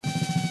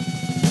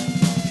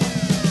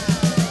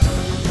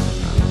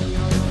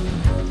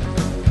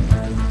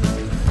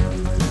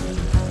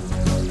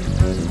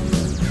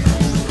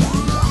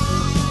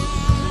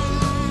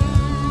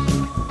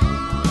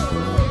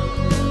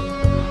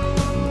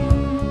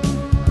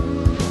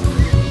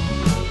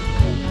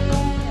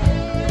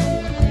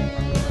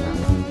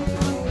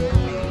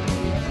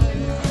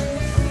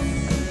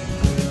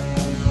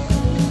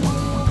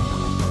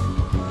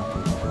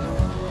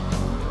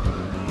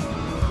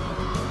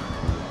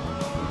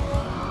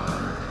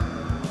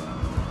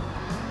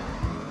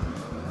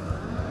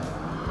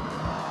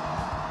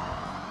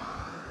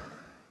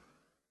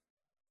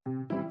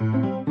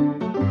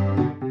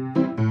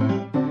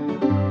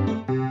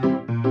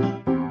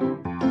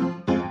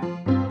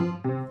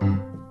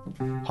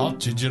hot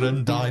ginger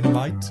and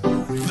dynamite.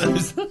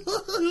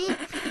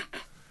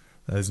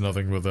 There's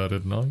nothing with that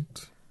at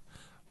night.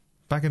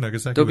 Back in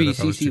Nagasaki.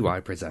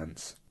 WCCY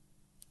presents.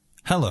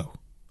 Hello,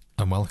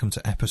 and welcome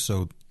to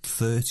episode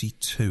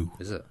 32.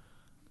 Is it?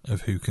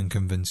 Of Who Can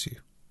Convince You.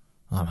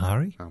 I'm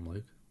Harry. I'm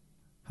Luke.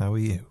 How are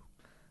you?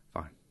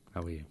 Fine.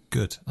 How are you?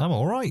 Good. I'm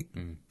all right.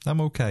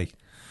 I'm okay.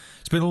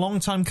 It's been a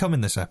long time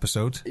coming, this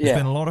episode. Yeah. There's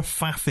been a lot of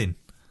faffing.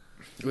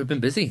 We've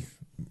been busy.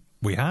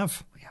 We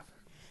have.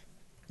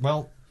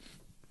 Well,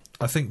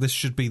 I think this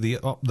should be the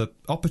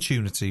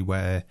opportunity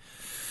where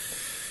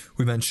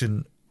we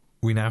mention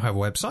we now have a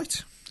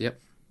website. Yep.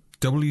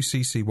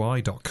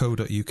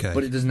 wccy.co.uk.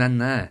 But it doesn't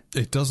end there.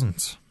 It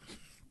doesn't.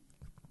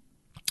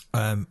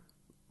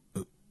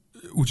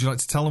 Would you like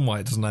to tell them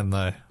why it doesn't end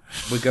there?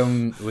 We're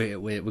going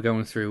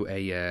through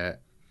a.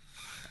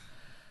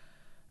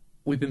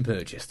 We've been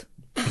purchased.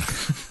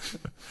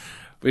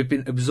 We've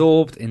been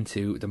absorbed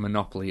into the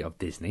monopoly of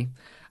Disney,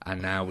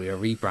 and now we are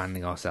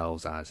rebranding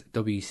ourselves as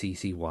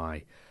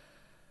WCCY.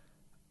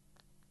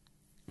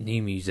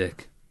 New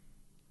music.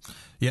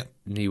 Yep.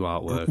 New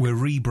artwork. We're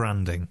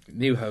rebranding.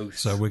 New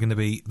hosts. So we're going to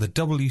be the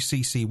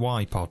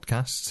WCCY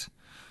podcast.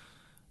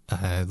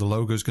 The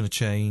logo's going to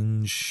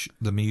change.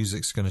 The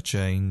music's going to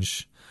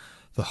change.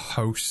 The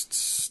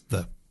hosts,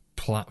 the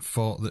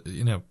platform,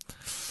 the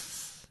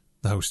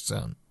hosts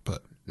aren't.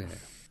 But yeah.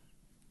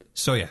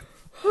 So yeah,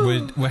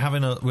 we're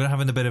having a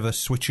bit of a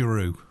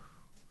switcheroo.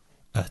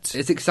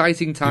 It's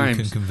exciting times,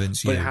 Who Can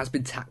Convince but You. it has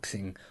been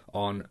taxing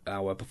on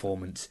our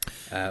performance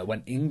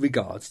when in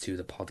regards to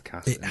the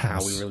podcast and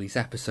how we release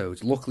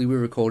episodes. Luckily, we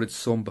recorded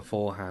some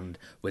beforehand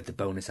with the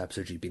bonus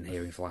episodes you've been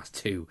hearing for the last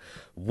 2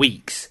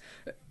 weeks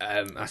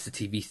as the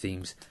TV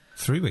themes.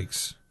 3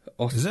 weeks.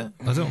 Is it?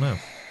 I don't know.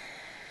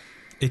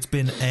 It's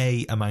been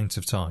a amount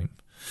of time.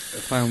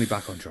 Finally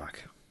back on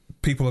track.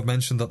 People have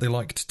mentioned that they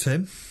liked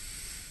Tim.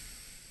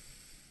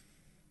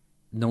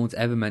 No one's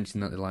ever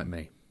mentioned that they like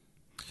me.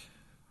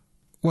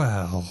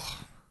 Well,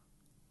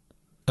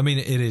 I mean,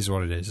 it is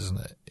what it is, isn't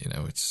it?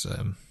 It's...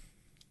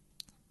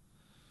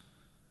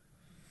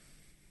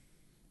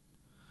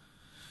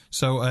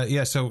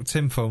 So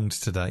Tim phoned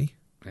today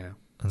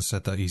and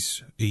said that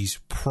he's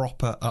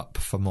proper up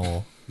for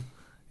more.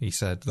 He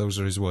said, those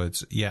are his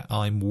words, yeah,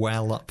 I'm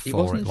well up for it. He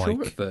wasn't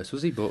sure at first,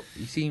 was he? But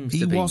he seems to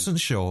be... He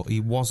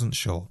wasn't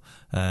sure.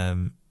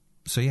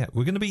 So yeah,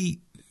 we're going to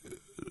be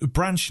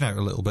branching out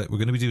a little bit. We're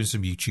going to be doing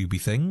some YouTubey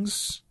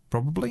things,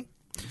 probably.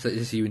 So is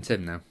this you and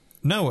Tim now?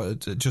 No,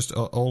 just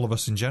all of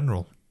us in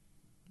general.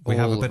 We've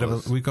got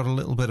a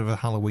little bit of a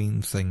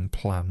Halloween thing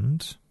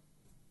planned,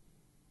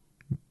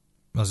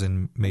 as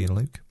in me and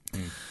Luke.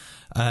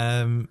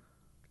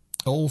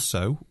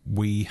 Also,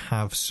 we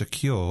have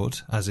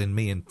secured, as in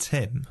me and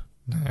Tim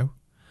now,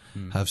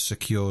 have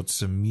secured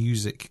some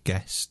music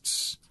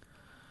guests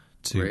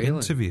to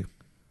interview.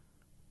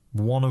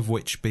 One of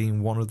which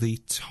being one of the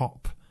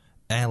top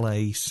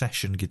LA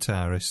session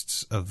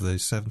guitarists of the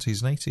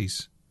 70s and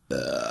 80s.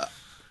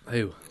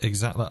 Who?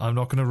 Exactly. I'm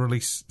not going to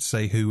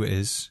say who it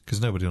is, because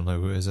nobody will know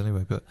who it is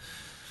anyway, but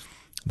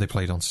they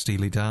played on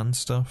Steely Dan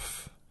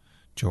stuff,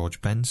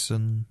 George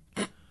Benson,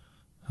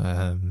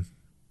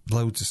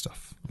 loads of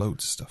stuff.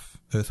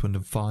 Earth, Wind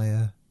and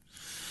Fire.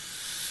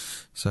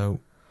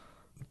 So,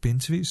 be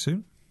interviewed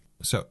soon.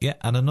 So, yeah,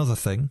 and another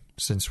thing,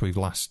 since we've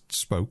last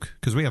spoke,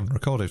 because we haven't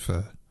recorded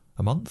for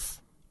a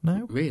month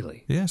now.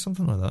 Really? Yeah,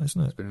 something like that,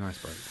 isn't it? It's been a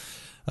nice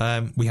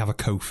break. We have a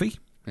Ko-fi.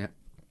 Yeah.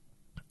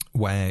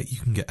 Where you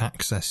can get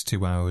access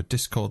to our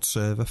Discord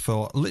server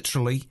for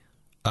literally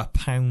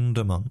 £1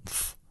 a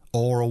month,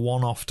 or a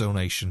one-off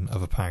donation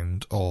of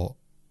 £1, or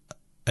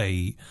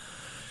an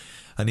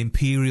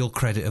Imperial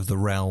Credit of the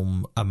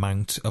Realm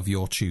amount of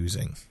your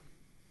choosing.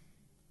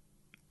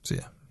 So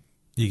yeah,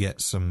 you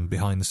get some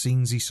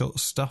behind-the-scenes-y sort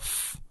of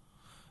stuff.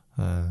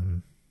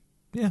 Yeah,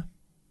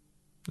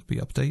 it'll be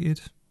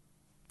updated.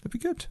 It'll be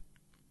good.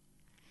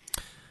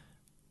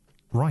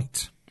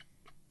 Right.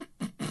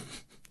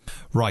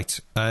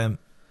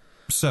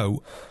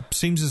 So,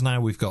 seems as now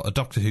we've got a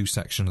Doctor Who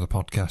section of the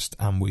podcast,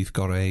 and we've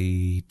got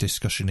a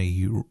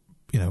discussion-y,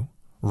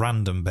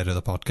 random bit of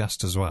the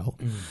podcast as well.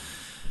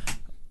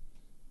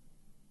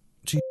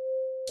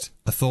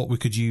 I thought we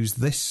could use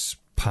this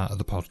part of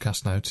the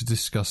podcast now to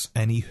discuss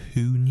any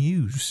Who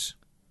news.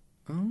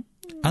 Oh.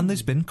 And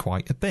there's been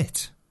quite a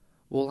bit.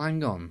 Well,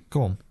 hang on.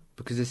 Go on.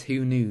 Because this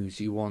Who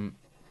news you want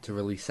to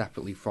release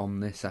separately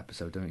from this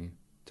episode, don't you?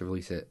 To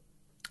release it.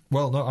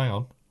 Well, no, hang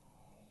on.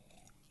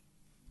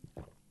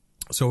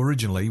 So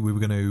originally we were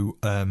going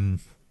to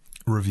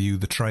review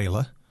the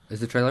trailer.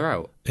 Is the trailer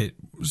out?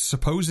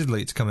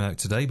 Supposedly it's coming out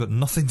today, but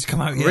nothing's come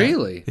out yet.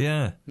 Really?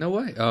 Yeah. No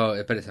way. Oh,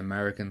 I bet it's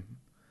American.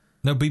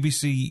 No,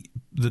 BBC,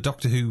 the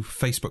Doctor Who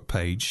Facebook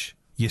page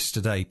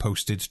yesterday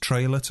posted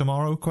trailer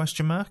tomorrow, ?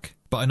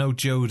 But I know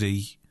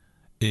Jodie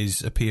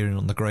is appearing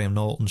on the Graham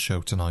Norton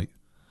show tonight.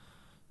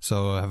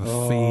 So I have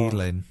a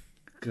feeling...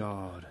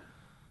 God.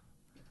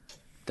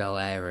 They'll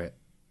air it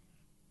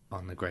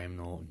on the Graham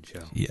Norton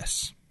show.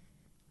 Yes.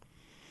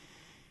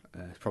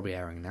 It's probably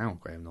airing now,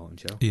 Graham Norton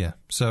Show. Yeah.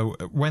 So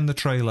when the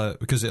trailer,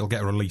 because it'll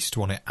get released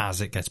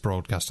as it gets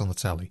broadcast on the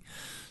telly.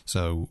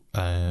 So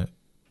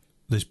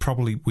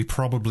we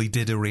probably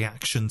did a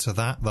reaction to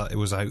that it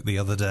was out the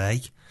other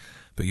day,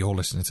 but you're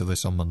listening to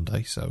this on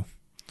Monday, so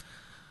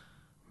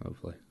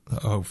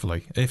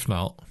hopefully. If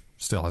not,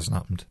 still hasn't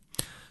happened.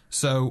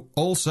 So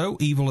also,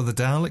 Evil of the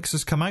Daleks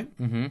has come out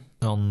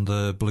on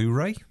the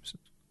Blu-ray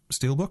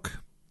Steelbook.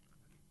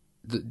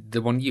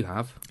 The one you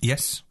have?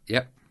 Yes.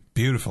 Yep.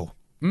 Beautiful.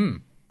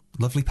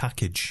 Lovely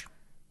package.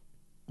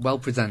 Well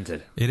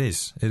presented. It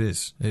is. It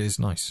is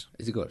nice.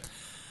 Is it good?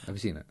 Have you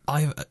seen it?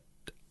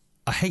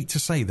 I hate to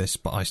say this,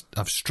 but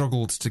I've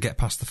struggled to get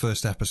past the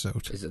first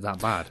episode. Is it that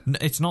bad?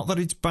 It's not that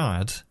it's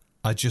bad.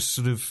 I just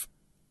sort of...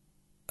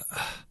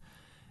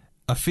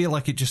 I feel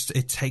like it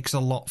takes a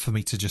lot for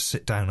me to just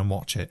sit down and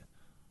watch it.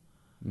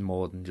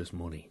 More than just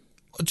money.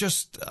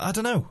 I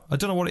don't know. I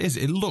don't know what it is.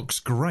 It looks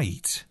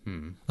great.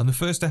 And the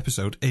first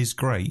episode is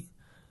great,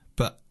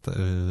 but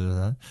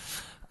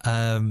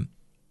I've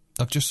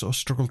just sort of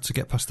struggled to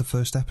get past the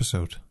first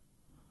episode.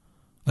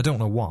 I don't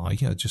know why.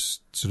 I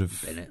just sort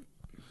of... In it.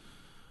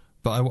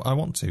 But I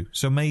want to.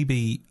 So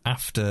maybe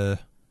after...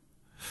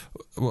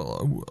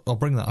 Well, I'll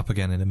bring that up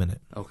again in a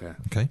minute.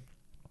 Okay.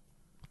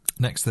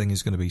 Next thing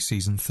is going to be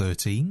season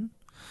 13.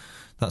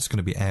 That's going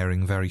to be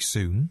airing very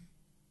soon.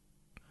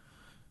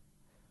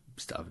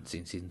 Still haven't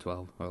seen season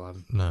 12 or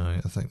 11. No,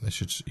 I think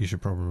you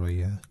should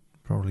probably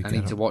I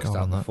need to watch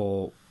that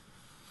before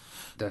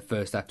the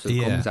first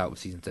episode comes out of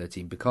season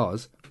 13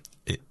 because...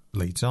 It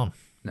leads on.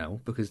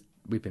 No, because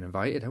we've been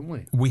invited, haven't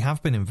we? We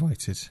have been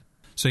invited.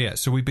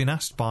 So we've been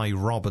asked by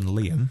Rob and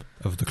Liam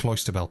of the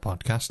Cloisterbell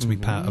podcast to be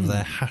part of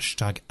their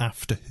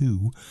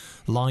 #AfterWho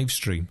live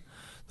stream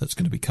that's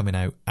going to be coming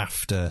out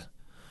after,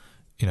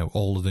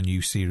 all of the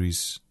new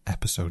series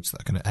episodes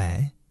that are going to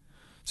air.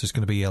 So it's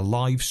going to be a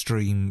live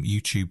stream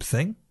YouTube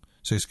thing.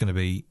 So it's going to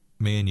be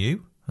me and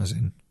you, as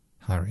in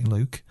Harry and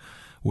Luke,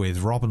 with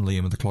Rob and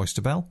Liam of the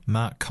Cloisterbell,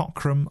 Mark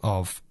Cockram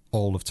of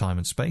All of Time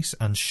and Space,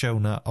 and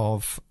Shona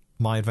of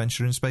My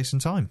Adventure in Space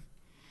and Time.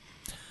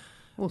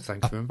 Well,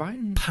 thanks for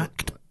inviting.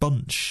 Packed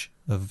bunch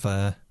of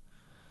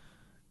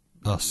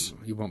us.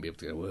 You won't be able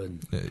to get a word.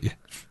 Yeah.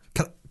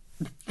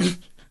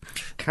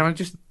 Can I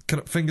just...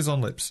 Fingers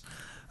on lips.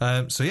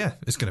 It's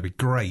going to be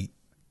great.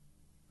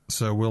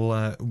 So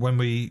we'll, when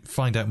we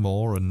find out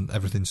more and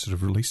everything's sort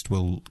of released,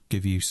 we'll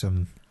give you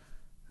some...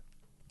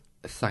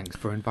 Thanks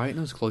for inviting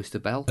us,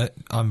 Cloisterbell.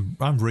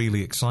 I'm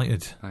really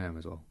excited. I am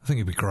as well. I think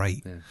it'd be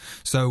great. Yeah.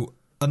 So...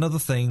 Another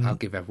thing... I'll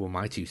give everyone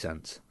my 2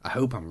 cents. I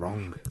hope I'm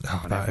wrong.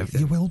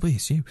 You will be,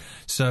 it's you.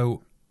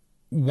 So,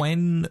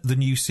 when the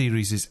new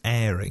series is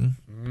airing,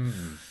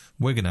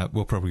 we're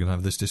probably going to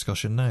have this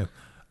discussion now.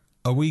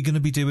 Are we going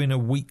to be doing a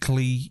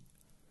weekly...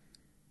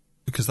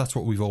 Because that's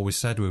what we've always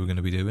said we were going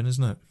to be doing,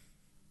 isn't it?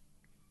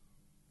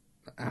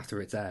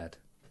 After it's aired?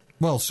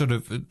 Well, sort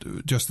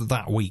of just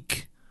that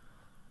week.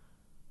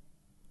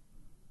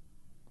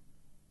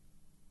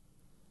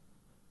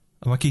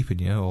 Am I keeping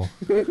you, or...?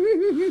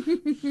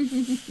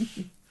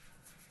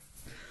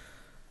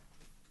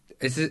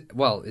 Is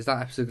that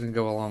episode going to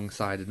go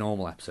alongside the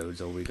normal episodes,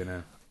 or are we going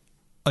to...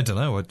 I don't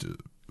know.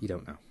 You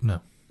don't know?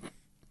 No.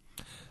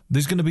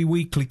 There's going to be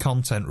weekly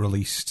content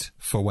released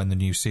for when the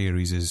new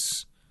series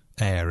is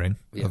airing,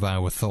 of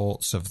our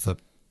thoughts of the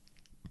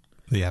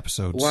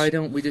episodes. Why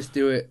don't we just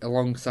do it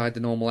alongside the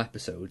normal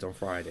episodes on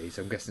Fridays?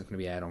 I'm guessing it's going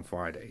to be aired on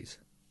Fridays.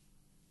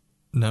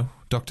 No?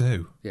 Doctor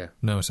Who? Yeah.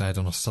 No, it's aired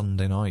on a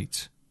Sunday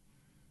night.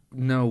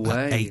 No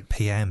way. At 8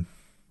 p.m.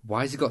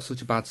 Why has it got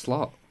such a bad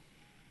slot?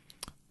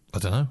 I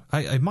don't know.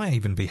 It might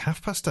even be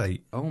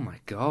 8:30. Oh my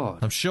god.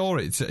 I'm sure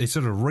it's at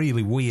a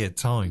really weird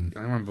time. I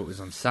remember it was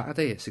on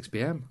Saturday at 6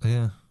 p.m.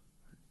 Yeah.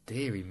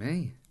 Deary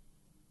me.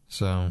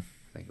 So... I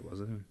think it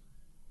was.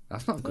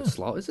 That's not a good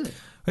slot, is it?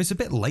 It's a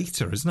bit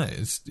later, isn't it?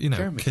 It's,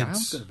 Jeremy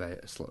kids... Kyle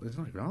got a slot. It's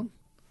not even on.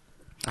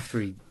 After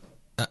he...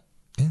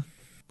 yeah.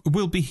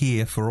 We'll be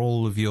here for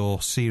all of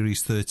your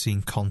Series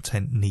 13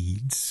 content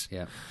needs.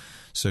 Yeah.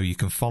 So you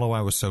can follow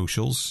our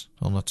socials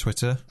on our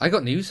Twitter. I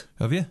got news.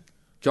 Have you?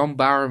 John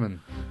Barrowman.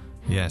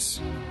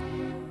 Yes.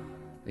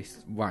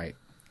 Right.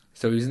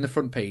 So he was in the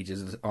front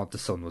pages of The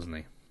Sun, wasn't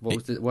he?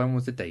 When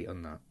was the date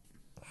on that?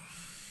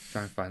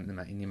 Try and find them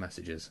in your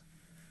messages.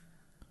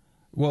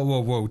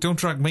 Whoa. Don't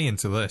drag me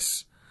into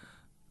this.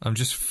 I'm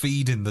just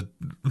feeding the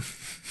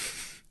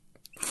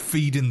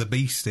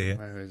beast here.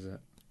 Where is it?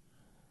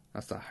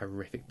 That's that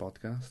horrific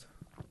podcast.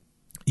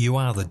 You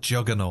are the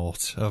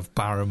juggernaut of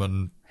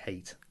Barrowman...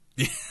 Hate.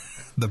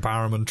 The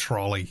Barrowman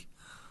trolley.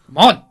 Come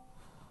on!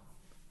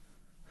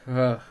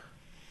 We're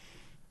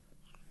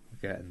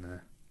getting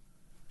there.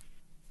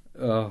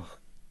 Oh.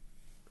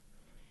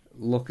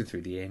 Looking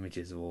through the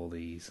images of all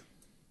these.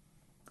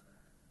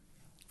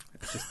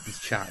 It's just, this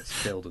chat is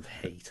filled with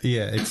hate.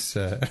 Yeah, it's...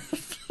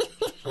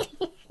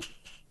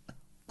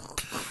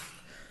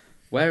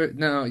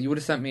 No, you would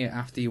have sent me it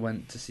after you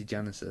went to see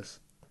Genesis.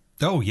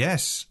 Oh,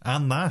 yes,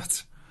 and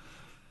that.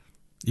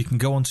 You can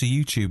go onto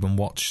YouTube and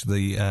watch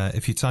the...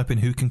 if you type in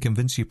Who Can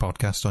Convince You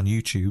podcast on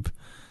YouTube,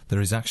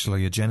 there is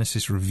actually a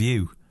Genesis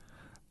review,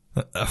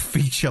 a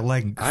feature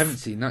length. I haven't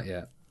seen that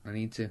yet. I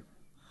need to.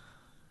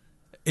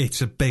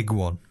 It's a big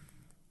one.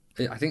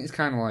 I think it's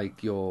kind of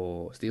like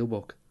your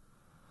Steelbook.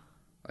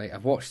 Like,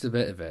 I've watched a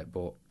bit of it,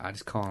 but I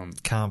just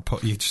can't. Can't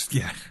put you just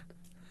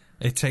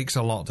It takes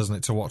a lot, doesn't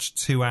it, to watch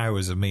 2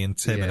 hours of me and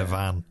Tim in a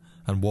van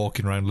and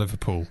walking around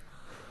Liverpool.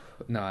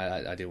 No,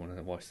 I do want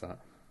to watch that.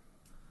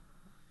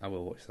 I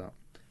will watch that.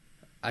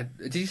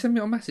 Did you send me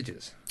on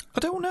messages? I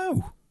don't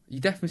know. You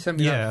definitely sent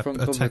me that front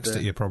cover. I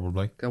texted you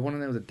probably. I want to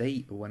know the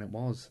date of when it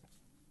was.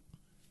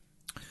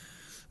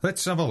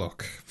 Let's have a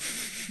look.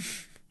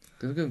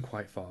 We're going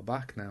quite far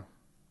back now.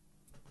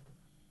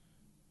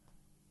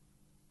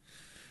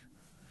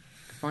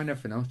 I can find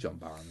everything else John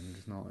Barrowman,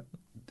 just not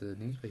the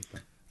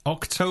newspaper.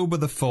 October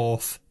the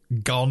 4th,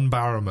 Gone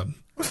Barrowman.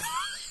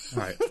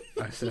 Right,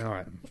 I said, all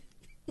right.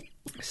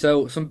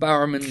 So, some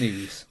Barrowman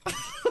news.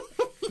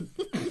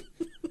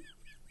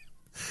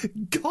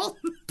 Gone?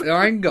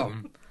 I'm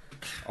gone.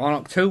 On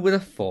October the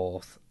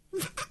 4th,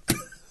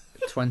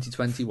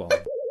 2021.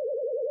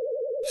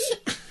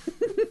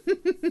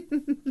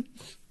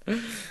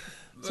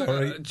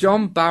 Sorry.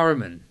 John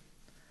Barrowman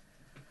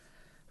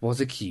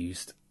was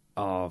accused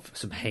of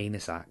some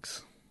heinous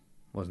acts,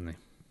 wasn't he?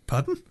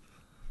 Pardon?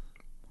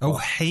 Oh,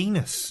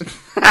 heinous.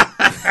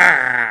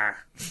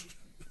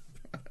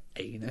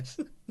 Heinous.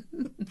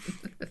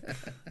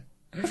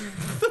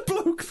 The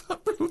bloke that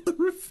wrote the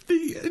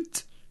review.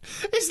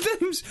 His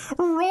name's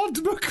Rod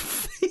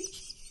McPhee.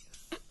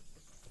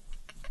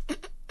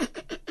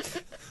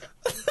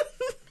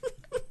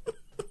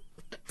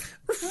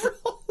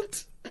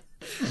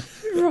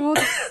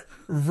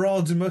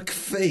 Rod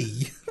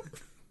McPhee.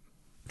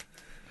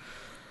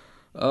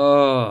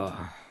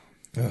 Oh.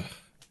 Ugh.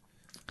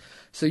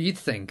 So you'd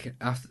think,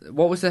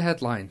 what was the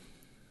headline?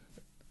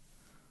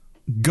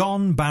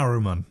 Gone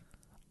Barrowman.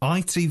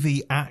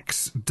 ITV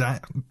acts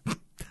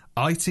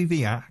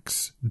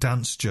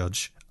dance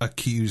judge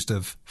accused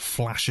of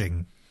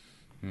flashing.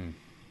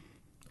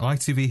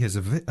 ITV has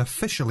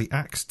officially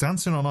axed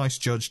Dancing on Ice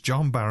judge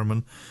John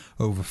Barrowman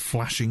over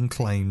flashing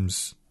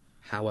claims.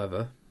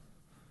 However,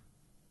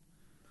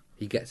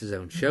 he gets his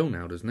own show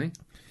now, doesn't he?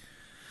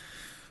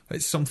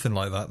 It's something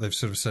like that. They've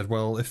sort of said,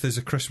 well, if there's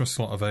a Christmas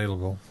slot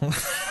available.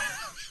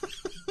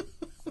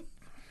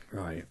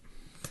 Right.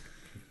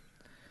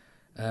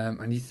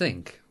 And you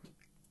think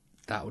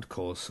that would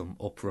cause some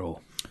uproar.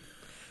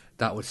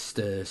 That would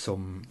stir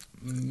some...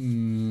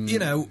 You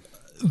know,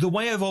 the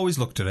way I've always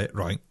looked at it,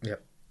 right?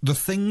 Yep. The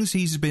things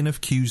he's been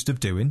accused of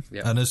doing,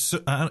 and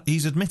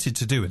he's admitted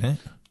to doing it,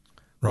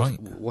 right?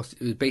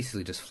 It's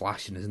basically just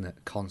flashing, isn't it?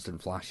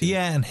 Constant flashing.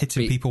 Yeah, and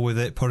hitting people with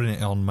it, putting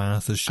it on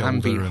Martha's shoulder.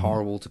 And being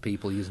horrible to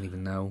people he doesn't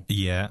even know.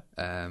 Yeah.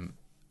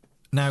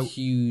 Now,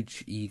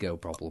 huge ego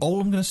problem. All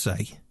I'm going to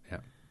say,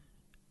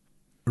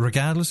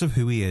 regardless of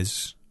who he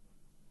is,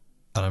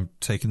 and I'm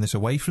taking this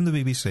away from the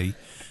BBC,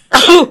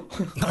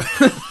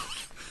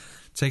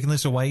 taking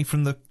this away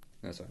from the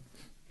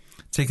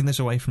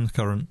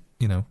current,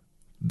 you know,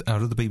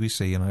 out of the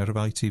BBC and out of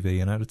ITV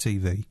and out of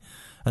TV,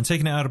 and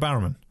taking it out of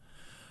Barrowman.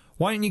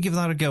 Why don't you give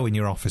that a go in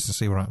your office and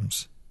see what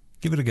happens?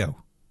 Give it a go.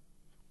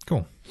 Go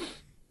on.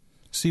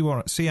 See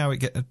how it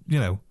get, you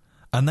know,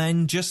 and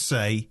then just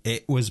say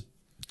it was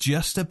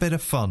just a bit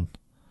of fun.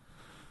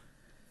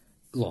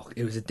 Look,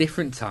 it was a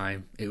different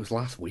time. It was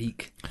last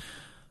week.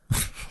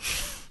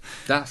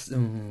 That's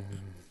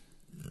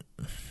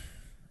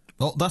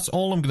well, that's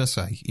all I'm going to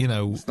say. You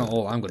know, it's not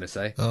all I'm going to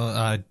say.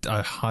 I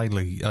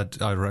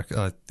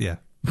reckon, yeah.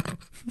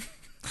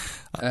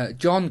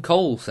 John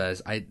Cole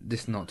says,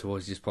 "This is not to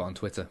us. Just put it on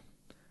Twitter.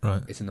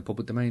 Right, it's in the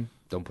public domain.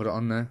 Don't put it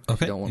on there. Okay,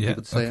 if you don't want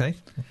people to say it.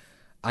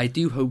 I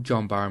do hope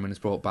John Barrowman is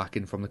brought back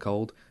in from the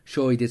cold.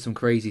 Sure, he did some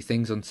crazy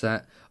things on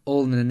set,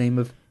 all in the name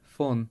of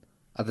fun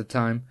at the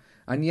time.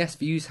 And yes,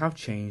 views have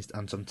changed,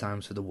 and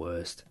sometimes for the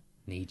worst.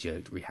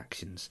 Knee-jerk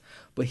reactions.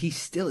 But he's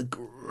still a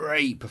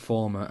great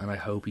performer, and I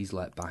hope he's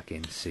let back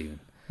in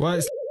soon." Well,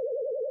 it's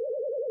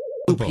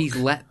hope he's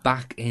let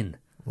back in.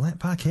 Let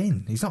back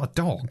in? He's not a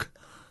dog.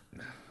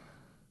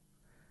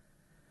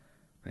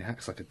 He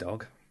acts like a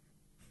dog.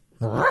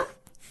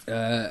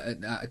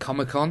 At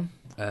Comic-Con,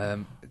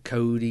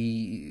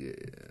 Cody...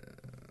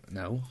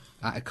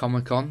 at a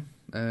Comic-Con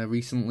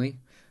recently,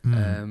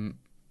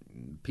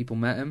 people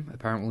met him.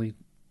 Apparently,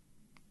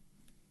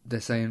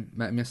 they're saying,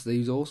 met him yesterday, he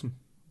was awesome.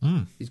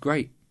 He's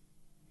great.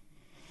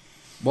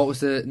 What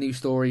was the news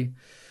story?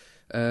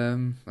 I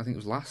think it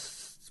was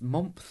last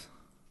month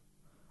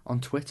on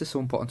Twitter.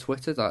 Someone put on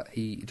Twitter that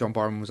John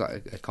Barrowman was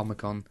at a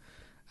Comic-Con,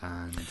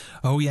 and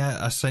oh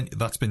yeah,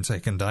 that's been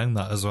taken down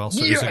that as well.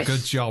 So yes! It's a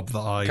good job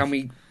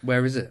that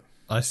where is it?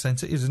 I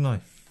sent it, didn't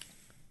I?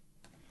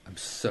 I'm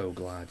so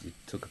glad you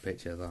took a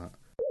picture of that.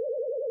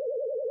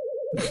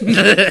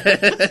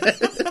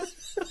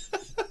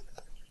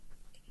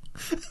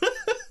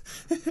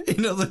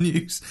 In other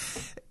news,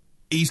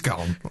 he's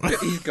gone.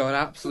 He's gone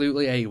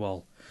absolutely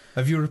AWOL.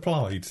 Have you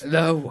replied?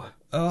 No.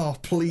 Oh,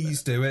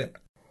 please do it.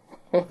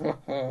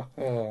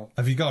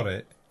 Have you got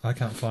it? I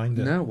can't find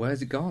it. No,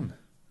 where's it gone?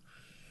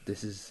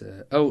 This is...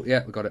 oh,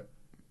 yeah, we got it.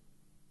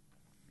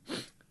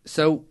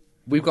 So,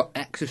 we've got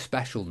extra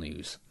special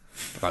news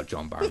about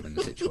John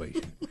Barrowman's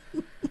situation.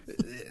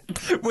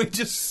 We're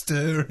just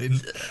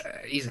stirring.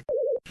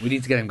 We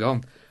need to get him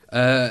gone.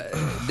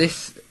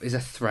 This is a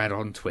thread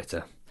on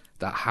Twitter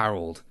that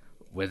Harold,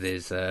 with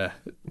his...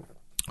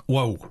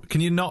 Whoa,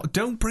 can you not...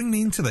 Don't bring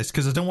me into this,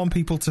 because I don't want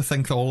people to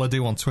think that all I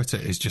do on Twitter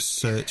is just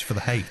search for the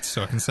hate,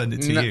 so I can send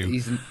it to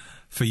you.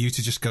 For you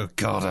to just go,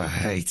 God, I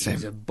hate him.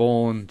 He's a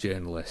born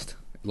journalist.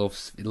 He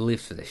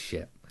lives for this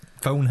shit.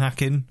 Phone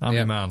hacking, I'm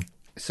your man.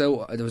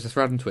 So, there was a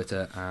thread on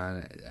Twitter,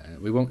 and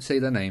we won't say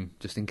their name,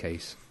 just in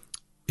case.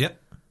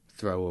 Yep.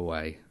 Throw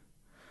away.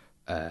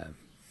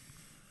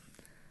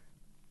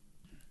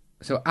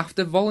 So,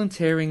 after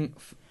volunteering...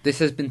 This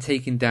has been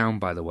taken down,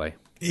 by the way.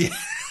 Yeah.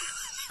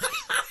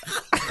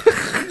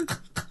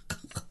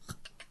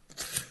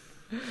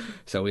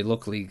 So we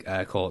luckily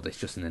caught this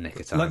just in the nick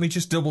of time. Let me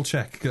just double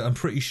check. I'm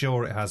pretty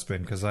sure it has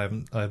been, because I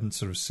haven't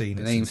sort of seen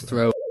it. The name's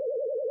Throw.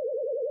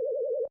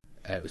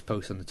 It was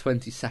posted on the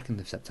 22nd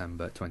of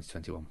September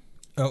 2021.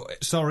 Oh,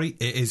 sorry,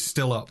 it is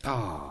still up.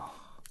 Oh.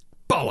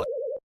 Bollocks.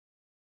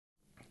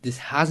 This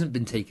hasn't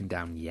been taken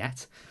down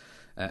yet.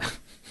 It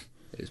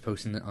was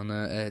posted on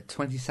the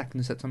 22nd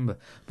of September.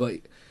 But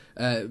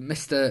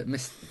this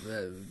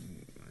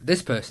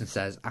person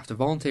says, after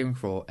volunteering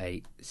for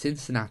a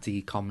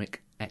Cincinnati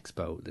Comic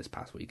Expo this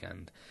past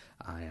weekend,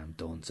 I am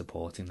done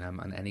supporting them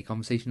and any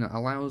conversation that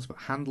allows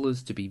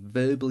handlers to be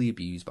verbally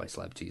abused by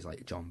celebrities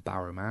like John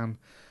Barrowman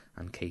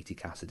and Katie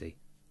Cassidy.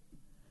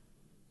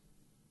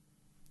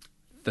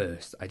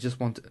 First, I just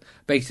want to...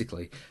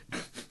 Basically,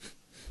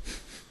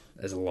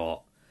 there's a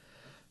lot.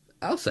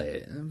 I'll say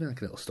it. It'll be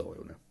like a little story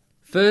now.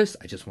 First,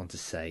 I just want to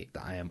say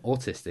that I am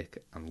autistic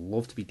and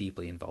love to be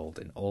deeply involved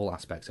in all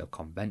aspects of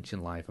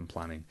convention life and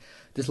planning.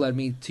 This led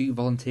me to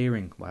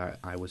volunteering, where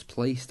I was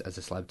placed as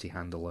a celebrity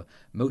handler.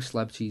 Most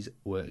celebrities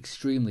were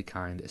extremely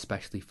kind,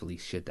 especially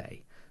Felice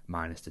Shade,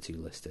 minus the two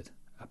listed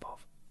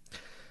above.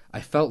 I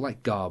felt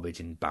like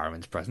garbage in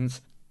Barrowman's presence.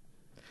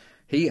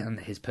 He and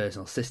his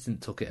personal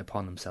assistant took it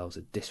upon themselves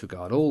to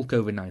disregard all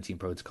COVID-19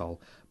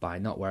 protocol by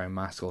not wearing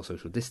masks or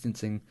social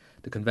distancing.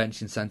 The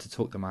convention centre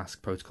took the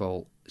mask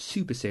protocol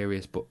super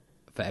serious, but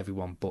for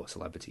everyone but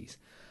celebrities.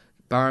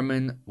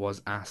 Barrowman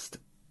was asked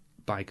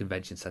by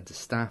convention centre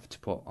staff to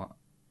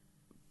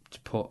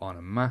put on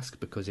a mask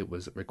because it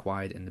was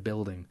required in the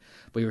building,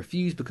 but he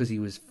refused because he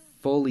was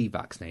fully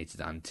vaccinated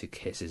and to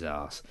kiss his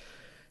arse.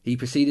 He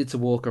proceeded to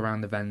walk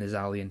around the vendors'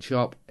 alley and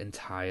shop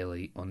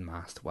entirely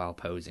unmasked while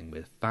posing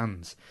with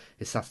fans.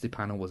 His Saturday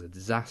panel was a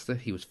disaster.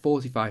 He was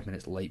 45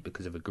 minutes late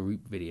because of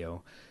group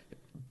videos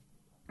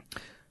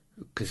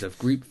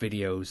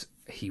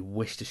he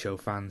wished to show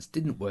fans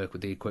didn't work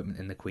with the equipment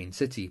in the Queen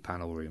City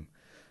panel room.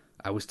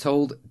 I was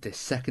told this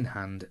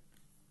secondhand,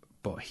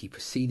 but he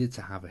proceeded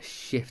to have a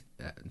shit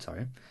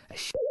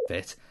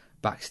fit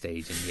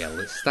backstage and yell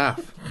at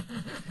staff.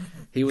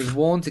 He was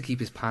warned to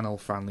keep his panel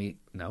family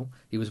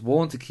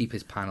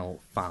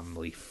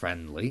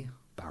friendly,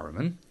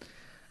 Barrowman,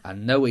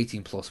 and no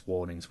 18+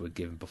 warnings were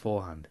given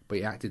beforehand, but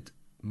he acted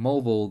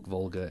more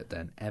vulgar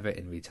than ever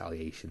in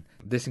retaliation.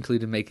 This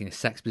included making a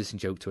sex position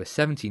joke to a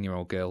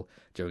 17-year-old girl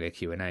during a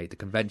Q&A. The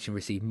convention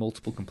received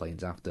multiple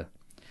complaints after.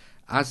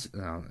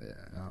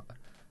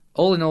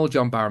 All in all,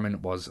 John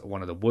Barrowman was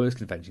one of the worst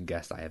convention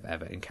guests I have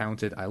ever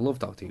encountered. I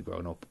loved Doctor Who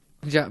growing up.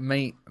 Jack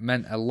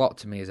meant a lot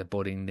to me as a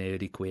budding,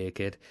 nerdy, queer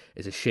kid.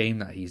 It's a shame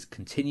that he's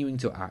continuing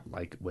to act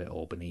like we're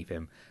all beneath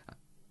him.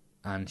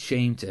 And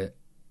shame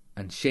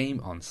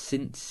on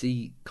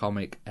Cincy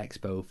Comic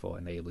Expo for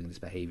enabling this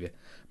behaviour.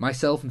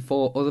 Myself and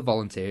four other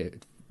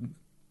volunteers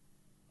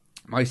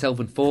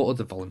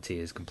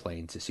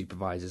complained to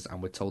supervisors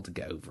and were told to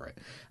get over it.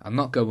 I'm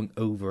not going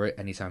over it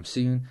anytime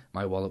soon.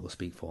 My wallet will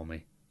speak for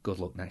me. Good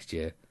luck next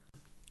year.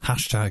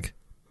 Hashtag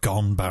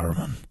gone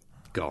Barrowman.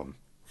 Gone.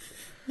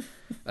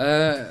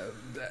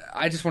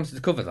 I just wanted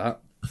to cover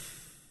that.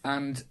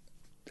 And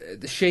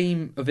the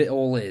shame of it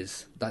all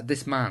is that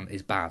this man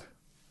is bad.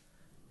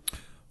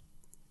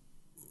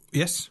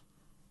 Yes.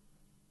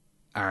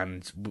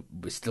 And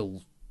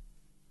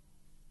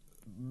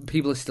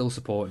people are still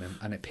supporting him,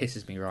 and it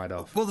pisses me right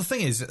off. Well, the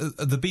thing is,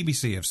 the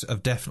BBC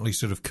have definitely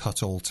sort of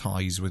cut all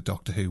ties with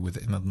Doctor Who with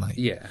him, haven't they?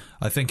 Yeah.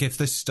 I think if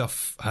this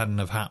stuff hadn't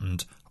have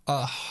happened,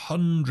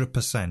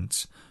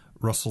 100%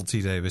 Russell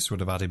T Davies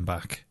would have had him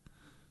back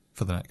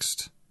for the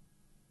next...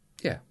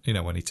 Yeah.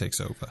 When he takes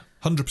over.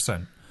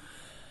 100%.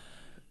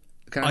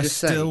 Can I just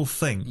say,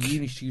 think...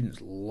 uni students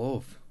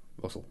love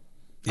Russell.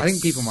 Yes. I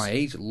think people my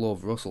age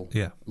love Russell.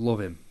 Yeah.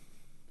 Love him.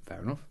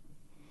 Fair enough.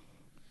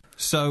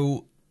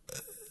 So,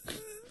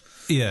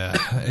 yeah,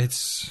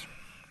 it's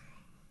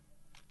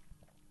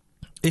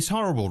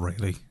horrible,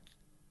 really.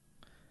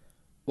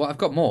 Well, I've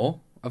got more.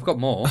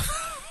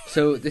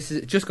 So this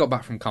is just got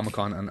back from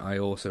Comic-Con, and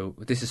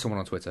this is someone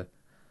on Twitter.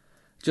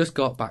 Just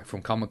got back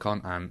from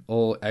Comic-Con, and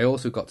I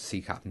also got to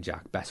see Captain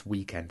Jack. Best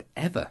weekend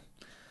ever.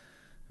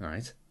 All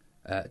right.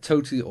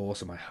 Totally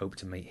awesome. I hope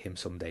to meet him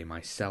someday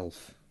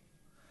myself.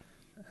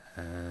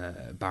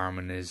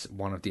 Barrowman is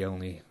one of the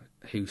only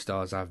Who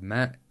stars I've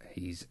met.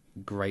 He's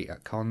great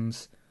at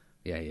cons.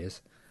 Yeah, he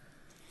is.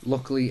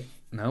 Lucky,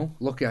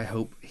 I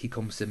hope he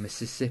comes to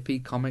Mississippi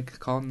Comic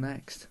Con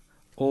next.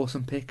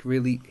 Awesome pick.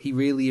 He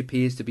really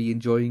appears to be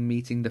enjoying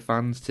meeting the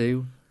fans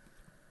too.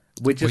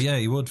 Well, yeah,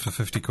 he would for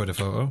 50 quid a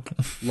photo.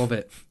 Love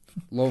it.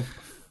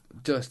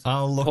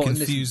 I'll look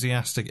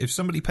enthusiastic. If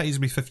somebody pays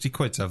me 50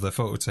 quid to have their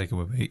photo taken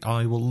with me,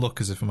 I will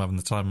look as if I'm having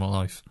the time of my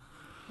life.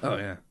 Oh,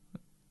 yeah.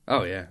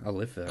 I'll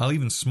live there. I'll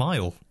even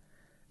smile.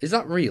 Is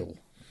that real?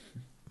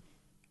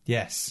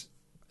 Yes.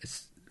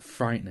 It's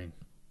frightening.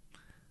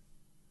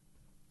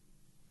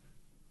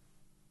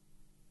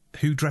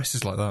 Who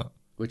dresses like that?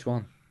 Which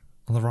one?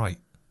 On the right.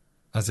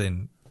 As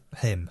in,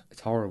 him.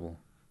 It's horrible.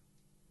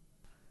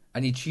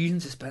 And you're choosing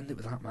to spend it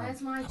with that man.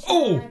 Where's my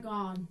chair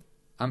gone?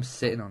 I'm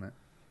sitting on it.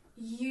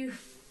 You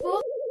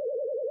fuck.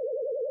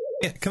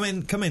 Yeah, come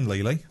in,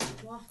 Lily.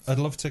 What? I'd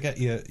love to get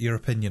your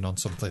opinion on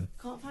something.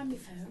 Can't find my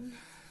phone.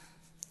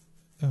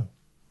 Oh.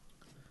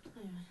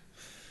 Anyway.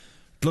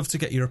 I'd love to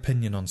get your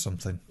opinion on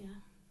something. Yeah.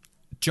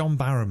 John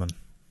Barrowman.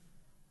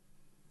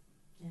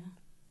 Yeah.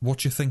 What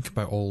do you think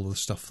about all the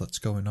stuff that's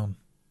going on?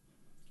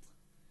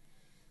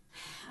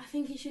 I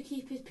think he should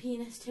keep his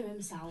penis to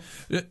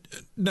himself.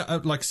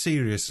 No, like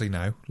seriously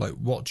now. Like,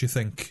 what do you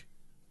think?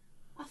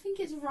 I think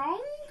it's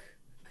wrong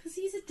because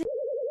he's a.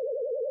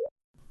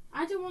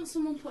 I don't want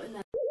someone putting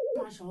their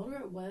on my shoulder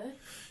at work.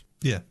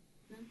 Yeah.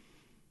 No.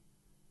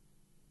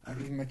 I'm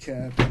in my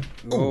chair.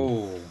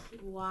 Oh.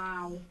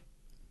 Wow.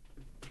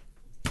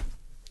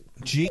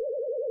 Gee.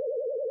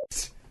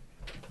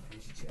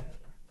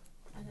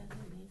 I don't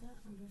need that.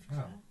 I'm going for a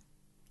shower.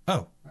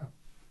 Oh.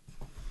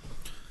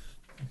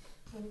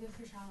 I'm going to go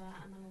for a shower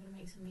and then I'm going to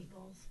make some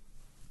meatballs.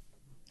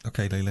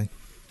 Okay, Lily.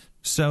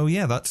 So,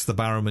 yeah, that's the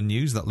Barrowman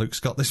news that Luke's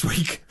got this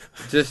week.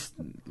 Just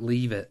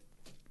leave it.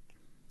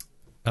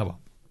 Oh, well.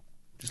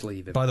 Just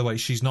leave it. By the way,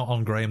 she's not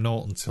on Graham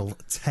Norton till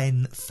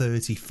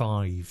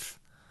 10:35.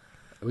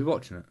 Are we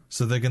watching it?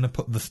 So they're going to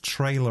put the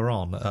trailer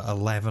on at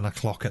 11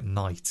 o'clock at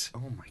night. Oh,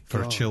 my God.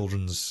 For a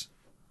children's,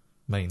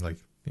 mainly,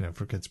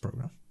 for a kids'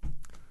 programme.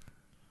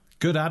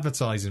 Good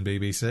advertising,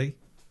 BBC.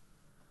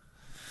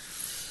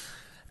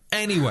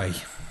 Anyway.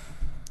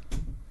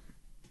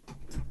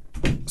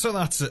 So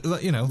that's it.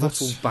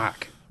 Russell's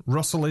back.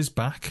 Russell is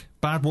back.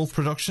 Bad Wolf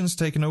Productions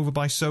taken over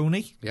by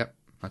Sony. Yep,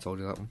 I told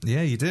you that one.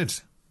 Yeah, you did.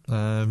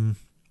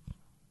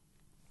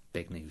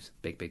 Big news.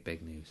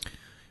 Big news.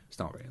 It's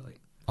not really.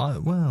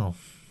 Well.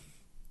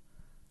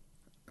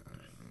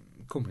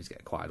 Companies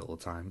get acquired all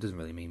the time. Doesn't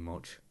really mean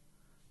much.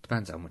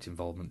 Depends how much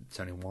involvement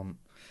Sony want.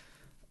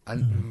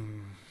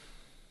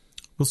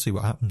 We'll see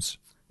what happens.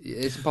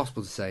 It's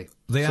impossible to say.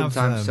 They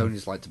Sometimes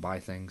Sony's like to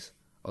buy things.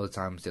 Other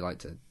times they like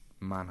to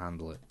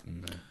manhandle it.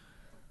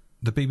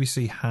 The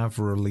BBC have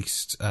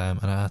released an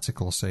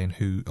article saying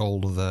who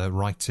all of the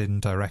writing,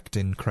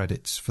 directing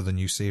credits for the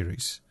new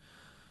series.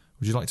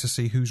 Would you like to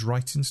see who's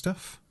writing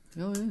stuff?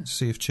 Oh, yeah.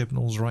 See if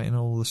Chibnall's writing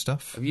all the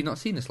stuff? Have you not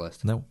seen this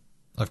list? No.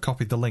 I've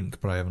copied the link,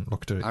 but I haven't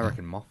looked at it I yet.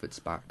 reckon Moffat's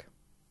back.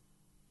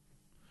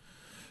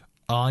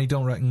 I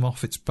don't reckon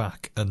Moffat's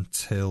back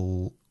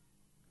until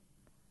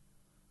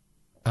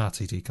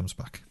RTD comes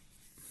back.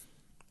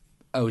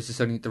 Oh, is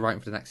this only the writing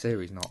for the next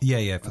series, not?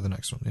 Yeah, for the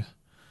next one, yeah.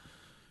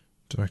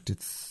 Directed...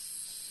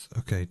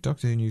 Okay,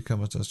 Doctor Who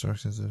newcomer does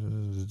directed...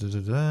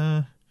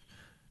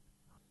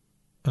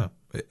 Oh,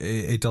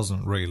 it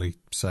doesn't really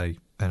say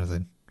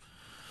anything.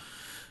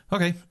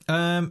 Okay,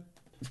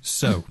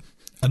 so...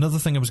 Another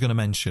thing I was going to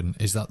mention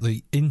is that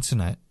the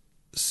internet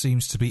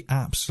seems to be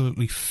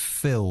absolutely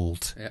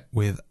filled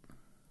with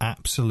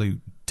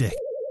absolute dick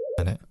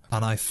in it.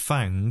 And I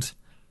found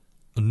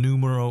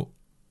numero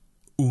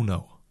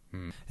uno.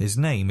 His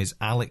name is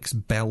Alex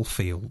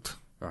Belfield.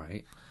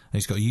 Right. And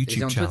he's got a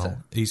YouTube channel.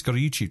 Twitter? He's got a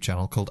YouTube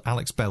channel called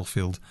Alex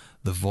Belfield,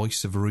 The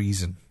Voice of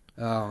Reason.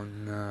 Oh,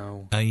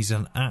 no. And he's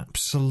an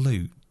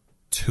absolute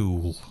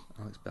tool.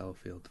 Alex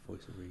Belfield, The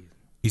Voice of Reason.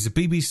 He's a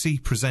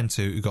BBC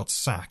presenter who got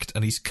sacked,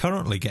 and he's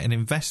currently getting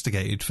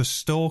investigated for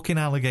stalking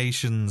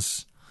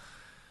allegations.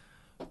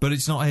 But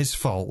it's not his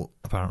fault,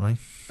 apparently.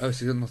 Oh, so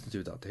it's got nothing to do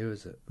with that, too,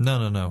 is it?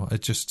 No.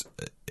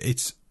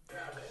 It's...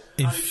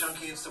 Howdy,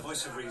 Chunky, it's the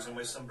Voice of Reason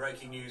with some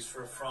breaking news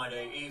for a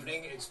Friday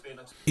evening.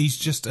 He's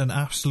just an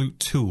absolute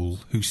tool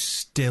who's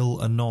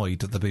still annoyed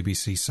that the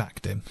BBC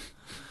sacked him.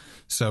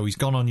 So he's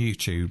gone on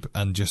YouTube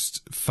and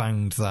just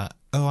found that,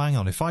 oh, hang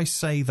on, if I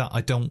say that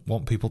I don't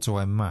want people to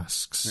wear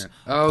masks... Yeah.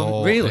 Oh,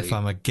 or really? if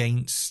I'm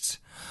against...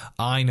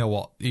 I know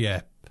what...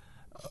 Yeah.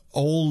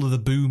 All of the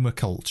boomer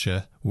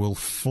culture will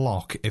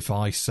flock if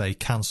I say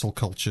cancel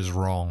culture's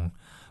wrong.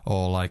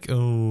 Or like,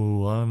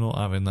 oh, I'm not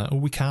having that. Oh,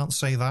 we can't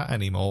say that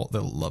anymore.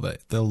 They'll love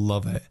it. They'll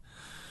love it.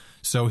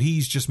 So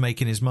he's just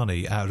making his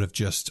money out of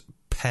just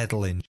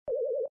peddling.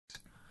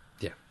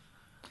 Yeah.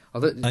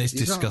 Although, and it's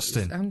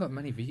disgusting. I haven't got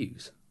many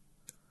views.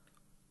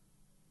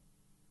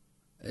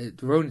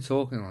 We're only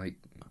talking, like,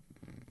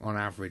 on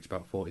average,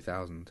 about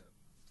 40,000.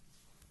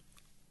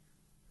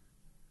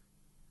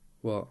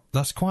 What?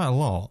 That's quite a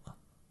lot.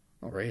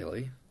 Not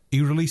really. He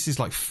releases,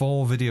 like,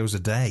 4 videos a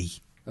day.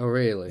 Oh,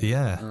 really?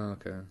 Yeah. Oh,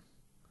 okay.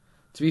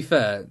 To be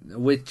fair,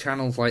 with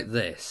channels like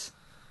this,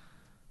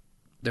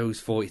 those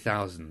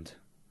 40,000,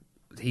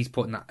 he's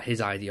putting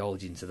his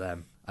ideology into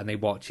them, and they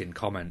watch and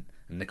comment,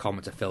 and the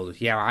comments are filled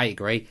with, yeah, I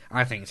agree,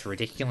 I think it's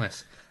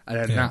ridiculous. And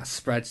then that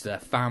spreads to their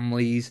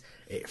families,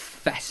 it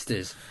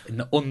festers in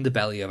the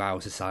underbelly of our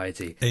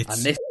society. And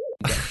this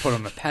gets put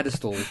on a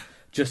pedestal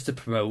just to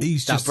promote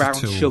that brown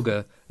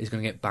sugar is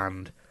going to get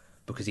banned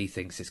because he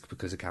thinks it's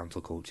because of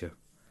cancel culture.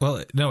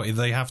 Well, no,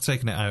 they have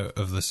taken it out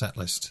of the set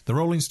list. The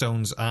Rolling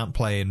Stones aren't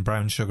playing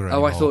Brown Sugar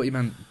anymore. Oh, I thought you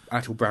meant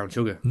actual brown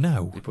sugar.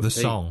 No, the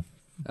song.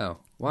 Oh,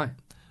 why?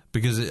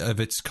 Because of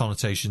its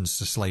connotations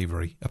to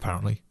slavery,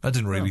 apparently. I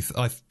didn't really...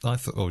 I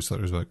always thought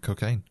it was about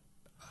cocaine.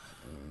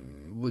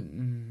 I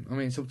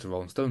mean, it's up to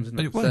Rolling Stones, isn't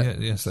it? Well, yeah,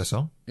 it's their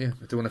song. Yeah,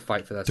 if they want to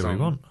fight for their song. Do we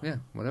want? Yeah,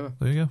 whatever.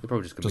 There you go. They're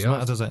probably just going to Doesn't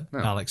matter, does it? No.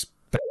 Alex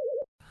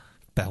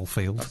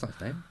Belfield. That's not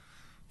his name.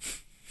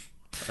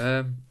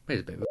 He's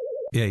a bit of a...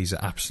 Yeah, he's an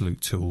absolute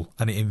tool,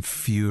 and it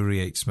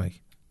infuriates me.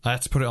 I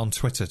had to put it on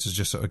Twitter to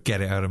just sort of get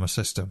it out of my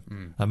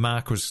system. And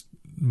Mark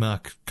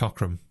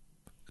Cockram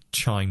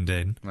chimed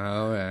in.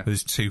 Oh, yeah. With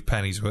his 2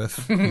 pennies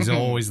worth. He's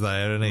always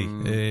there,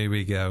 isn't he? Here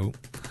we go.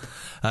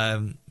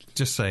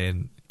 Just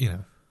saying,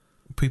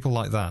 people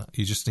like that,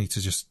 you just need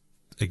to just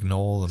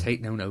ignore them.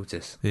 Take no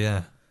notice.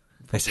 Yeah.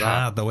 It's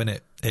hard, though, isn't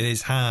it? It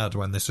is hard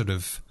when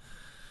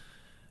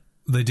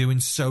they're doing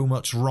so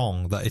much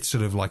wrong that it's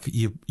sort of like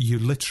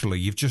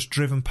you've just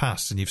driven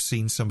past and you've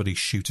seen somebody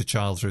shoot a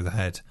child through the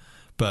head,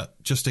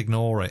 but just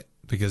ignore it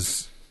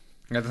because...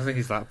 I don't think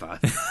it's that bad.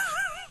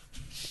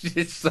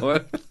 It's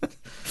so...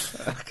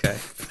 Okay.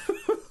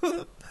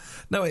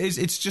 No, it is.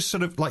 It's just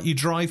sort of like you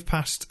drive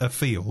past a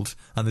field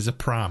and there's a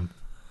pram.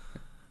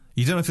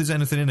 You don't know if there's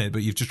anything in it,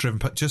 but you've just driven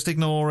past... Just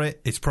ignore it.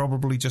 It's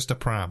probably just a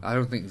pram. I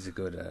don't think it's a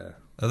good...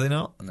 Are they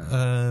not?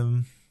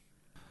 No.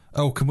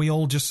 Can we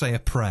all just say a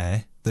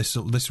prayer? This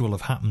will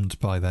have happened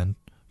by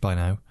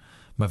now.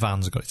 My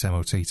van's got its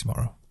MOT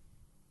tomorrow.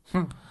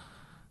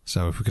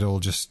 So if we could all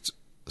just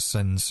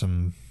send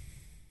some...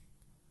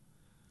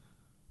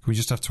 Can we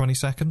just have 20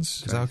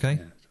 seconds? Is that okay?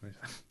 Yeah, 20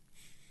 seconds.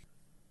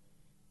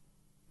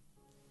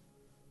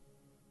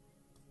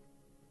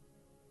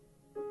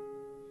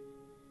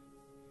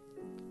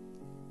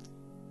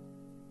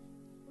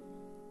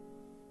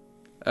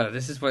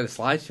 This is where the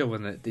slideshow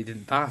when they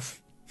didn't pass.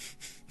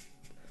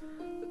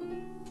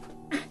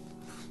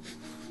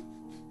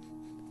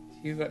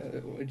 You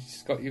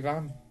just got your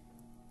van.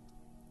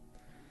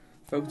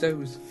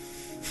 Photos.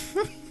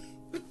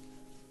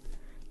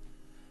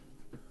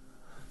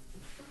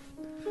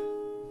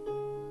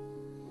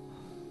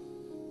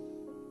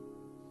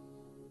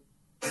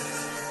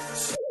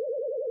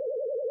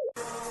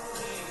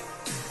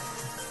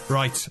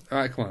 Right. All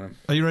right, come on then.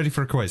 Are you ready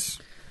for a quiz?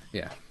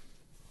 Yeah.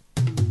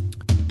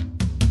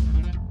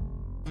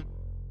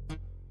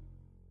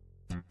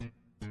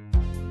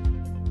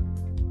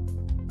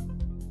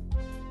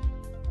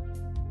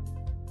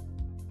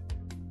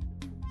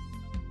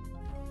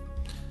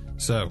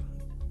 So,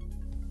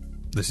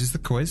 this is the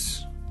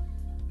quiz.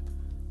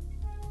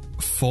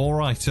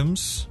 4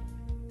 items.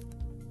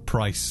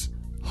 Price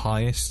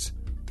highest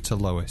to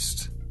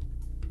lowest.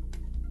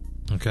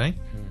 Okay?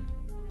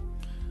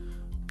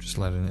 Just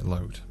letting it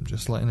load. I'm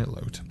just letting it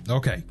load.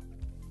 Okay.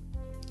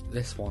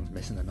 This one's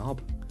missing a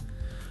knob.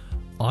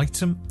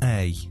 Item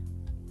A.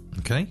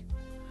 Okay?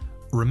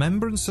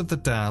 Remembrance of the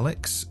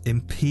Daleks,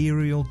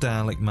 Imperial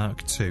Dalek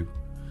Mark II.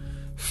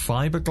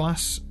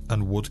 Fiberglass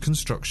and wood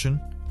construction,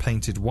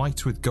 painted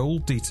white with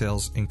gold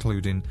details,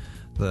 including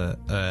the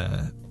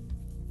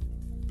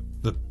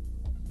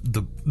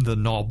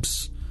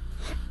knobs,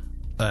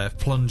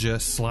 plunger,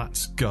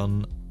 slats,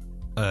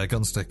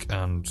 gunstick,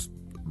 and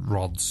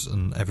rods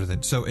and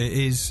everything. So it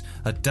is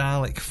a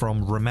Dalek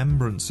from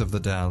Remembrance of the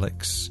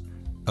Daleks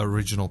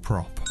original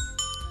prop.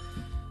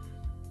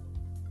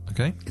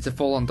 Okay? It's a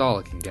full-on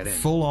Dalek you can get in.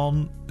 Full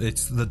on.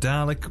 It's the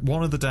Dalek,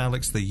 one of the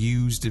Daleks they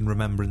used in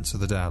Remembrance of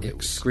the Daleks. It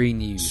was screen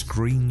used.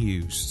 Screen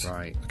used.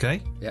 Right.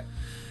 Okay? Yeah.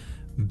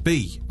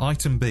 B.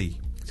 Item B.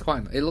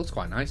 It looks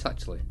quite nice,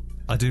 actually.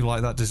 I do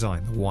like that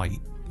design, the white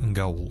and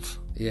gold.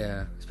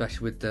 Yeah,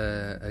 especially with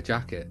a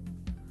jacket.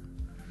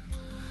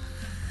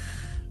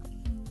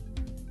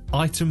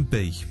 Item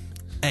B.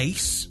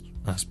 Ace,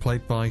 that's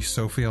played by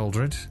Sophie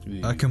Aldred.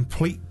 A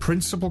complete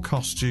principal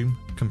costume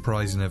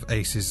comprising of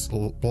Ace's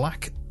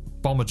black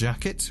bomber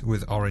jacket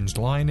with orange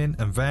lining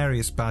and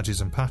various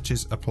badges and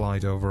patches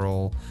applied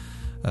overall,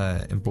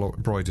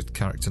 embroidered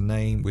character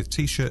name with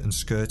t-shirt and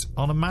skirt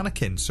on a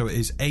mannequin. So it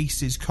is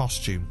Ace's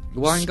costume.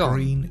 Wine gone?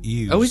 Screen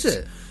used. Oh, is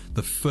it?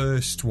 The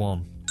first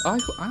one. I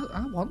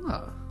want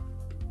that.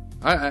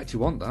 I actually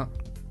want that.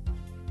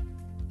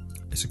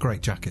 It's a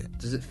great jacket.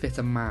 Does it fit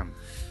a man?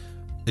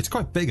 It's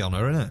quite big on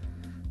her, isn't it?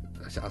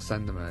 I'll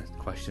send them a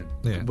question.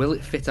 Yeah. Will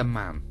it fit a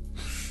man?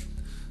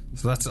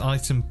 So that's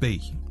item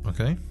B,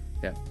 okay?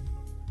 Yeah.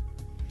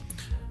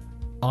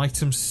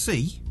 Item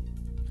C,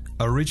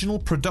 original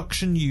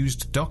production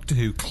used Doctor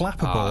Who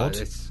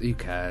clapperboard who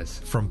cares?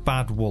 from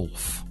Bad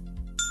Wolf.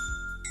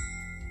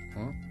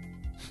 What?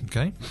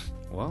 Okay.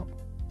 What?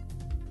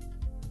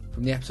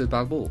 From the episode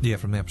Bad Wolf? Yeah,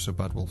 from the episode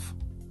Bad Wolf.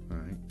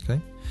 Right.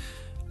 Okay.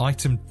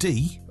 Item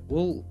D.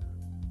 Well,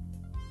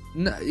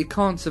 no, you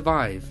can't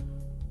survive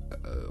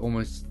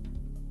almost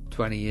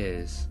 20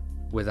 years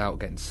without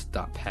getting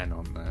that pen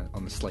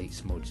on the slate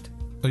smudged.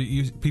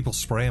 People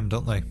spray them,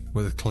 don't they,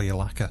 with a clear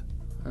lacquer?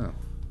 Oh.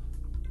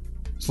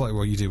 It's like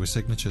what you do with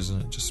signatures,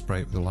 and just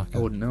spray it with a lacquer.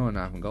 I wouldn't know, and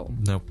I haven't got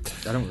them. No.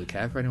 I don't really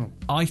care for anyone.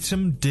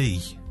 Item D.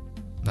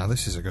 Now,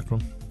 this is a good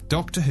one.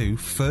 Doctor Who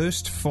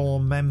first 4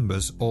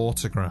 members'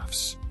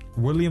 autographs.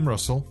 William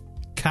Russell,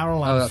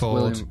 Carol Ann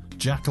Ford,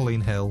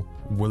 Jacqueline Hill,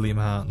 William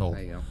Hartnell.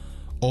 There you go.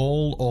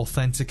 All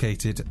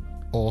authenticated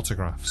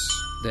autographs.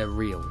 They're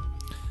real.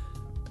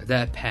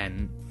 They're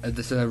pen.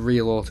 So they're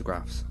real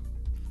autographs.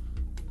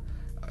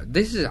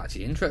 This is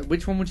actually interesting.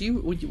 Which one would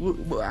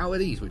you out of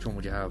these? Which one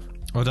would you have?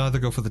 I'd either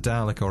go for the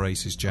Dalek or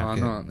Ace's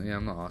jacket.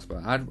 I'm not asked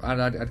about it.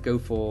 I'd go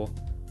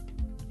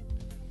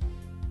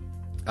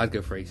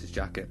for Ace's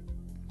jacket.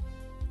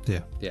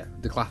 Yeah. Yeah,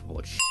 the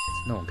clapperboard. Shit.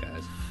 No one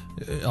cares.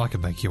 I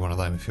could make you one of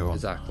them if you want.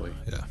 Exactly.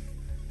 Yeah.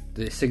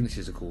 The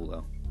signatures are cool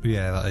though.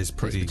 Yeah, that is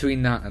pretty. It's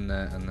between that and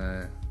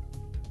the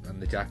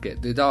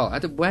jacket. The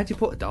Dalek. Where'd you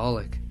put a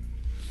Dalek?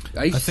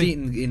 I used to see it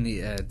in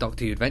the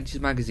Doctor Who Adventures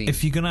magazine.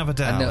 If you're gonna have a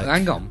Dalek,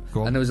 hang on.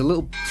 And there was a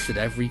little bastard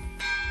every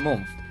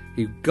month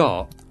who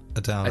got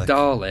a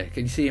Dalek,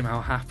 and you see him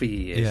how happy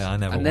he is. Yeah, I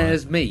never. And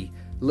there's me,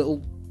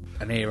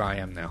 and here I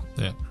am now.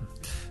 Yeah.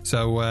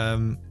 So,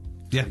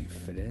 yeah.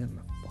 Fit in.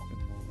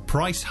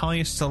 Price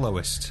highest to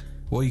lowest.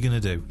 What are you gonna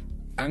do?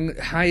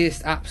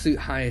 Absolute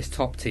highest,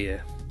 top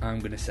tier. I'm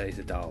gonna say is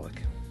a Dalek.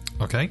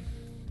 Okay.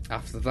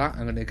 After that,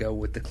 I'm gonna go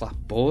with the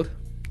clapboard.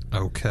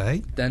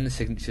 Okay. Then the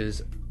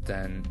signatures.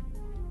 Then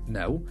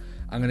no,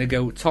 I'm gonna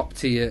go top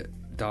tier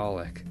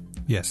Dalek.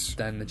 Yes.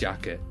 Then the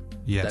jacket.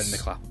 Yes. Then the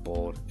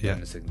clapboard. Yeah.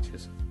 Then the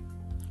signatures.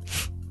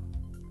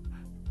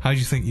 How do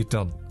you think you've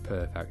done?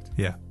 Perfect.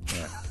 Yeah.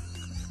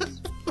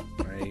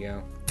 There you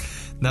go.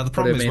 Now the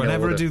problem is,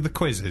 whenever I do the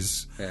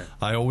quizzes,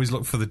 I always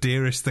look for the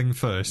dearest thing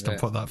first and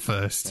put that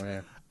first.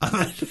 Yeah. And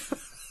then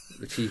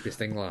the cheapest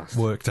thing last.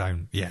 Work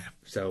down. Yeah.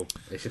 So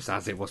it's just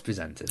as it was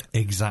presented.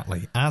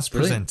 Exactly. As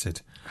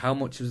presented. How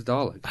much was the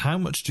Dalek? How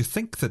much do you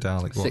think the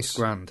Dalek was?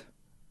 $6,000.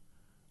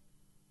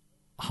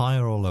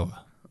 Higher or lower?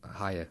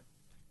 Higher.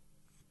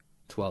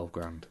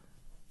 $12,000.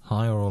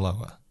 Higher or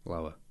lower?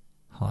 Lower.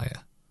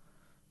 Higher.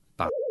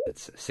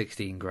 It's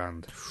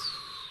 $16,000.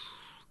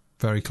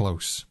 Very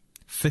close.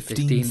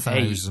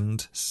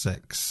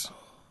 15,006.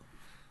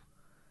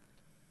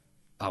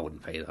 I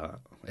wouldn't pay that.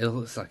 It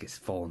looks like it's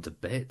fallen to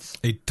bits.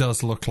 It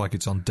does look like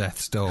it's on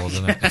death's door,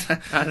 doesn't it?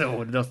 I don't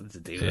want nothing to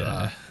do with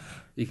that.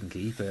 You can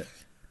keep it.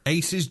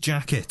 Ace's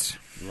jacket.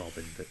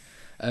 Robin. But,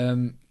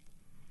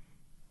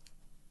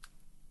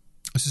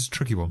 this is a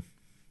tricky one.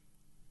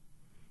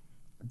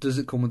 Does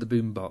it come with a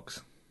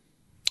boombox?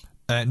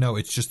 No,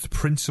 it's just the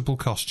principal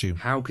costume.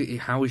 How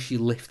is she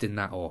lifting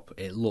that up?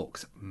 It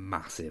looks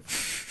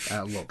massive.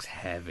 That looks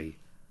heavy.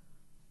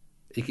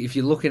 If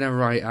you look in her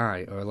right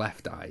eye or her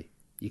left eye,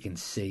 you can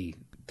see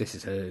this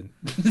is her.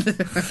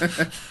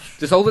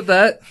 Just hold it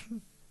there.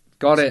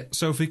 Got it.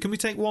 Sophie, can we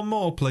take one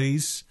more,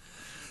 please?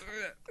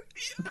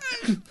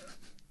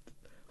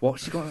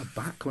 What's she got on her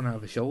back coming out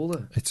of her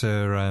shoulder? It's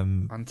her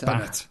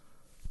bat.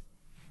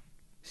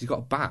 She's got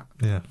a bat.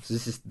 Yeah. So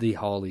this is the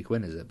Harley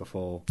Quinn, is it?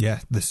 Before. Yeah.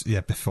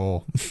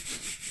 Before.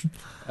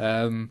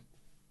 I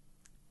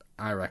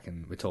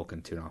reckon we're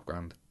talking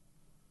 $2,500.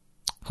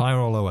 Higher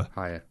or lower?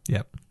 Higher.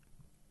 Yep.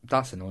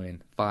 That's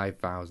annoying.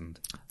 5,000.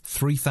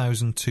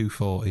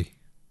 3,240.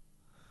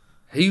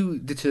 Who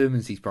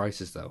determines these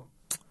prices, though?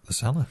 The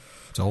seller.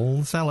 It's all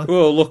the seller.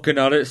 Well, looking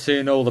at it,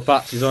 seeing all the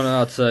patches on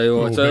it, I'd say,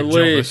 it's at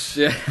least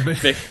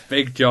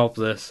big job.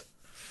 This.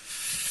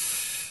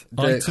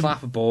 The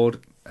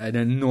clapperboard, an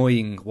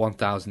annoying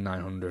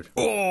 1,900.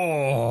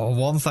 Oh,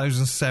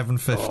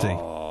 1,750.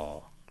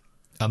 Oh.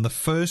 And the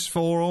first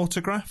 4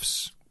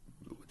 autographs?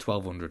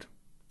 1,200.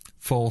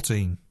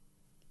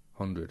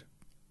 1,400.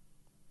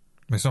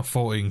 It's not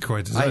 14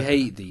 quid, is it? I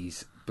hate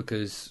these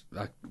because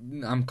I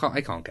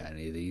can't get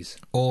any of these.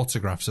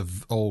 Autographs are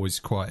always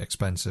quite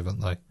expensive,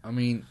 aren't they? I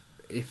mean,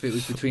 if it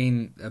was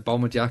between a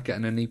bomber jacket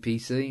and an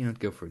EPC, I'd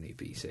go for an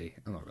EPC.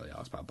 I'm not really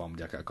asked about a bomber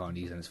jacket. I can't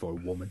use it. It's for a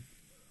woman.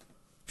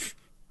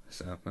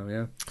 So, there we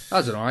go. That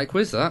was an alright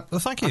quiz, that. Well,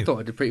 thank you. I thought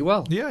I did pretty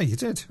well. Yeah, you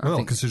did.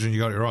 Well, considering you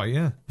got it right,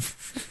 yeah.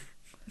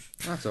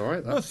 That's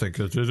alright, that. I think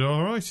I did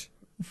alright.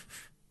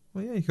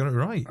 Well, yeah, you got it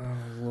right. Oh,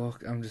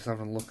 look. I'm just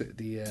having a look at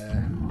the...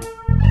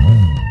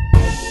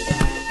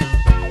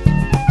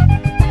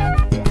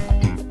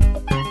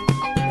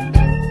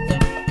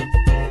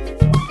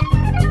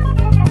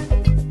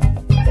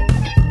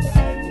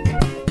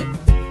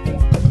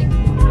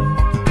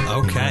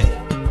 Okay.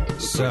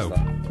 So,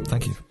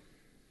 thank you.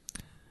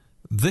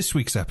 This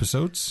week's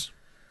episodes...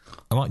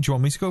 do you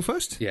want me to go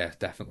first? Yeah,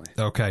 definitely.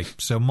 Okay,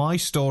 so my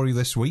story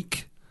this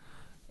week,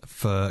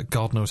 for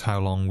God knows how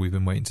long we've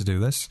been waiting to do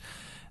this,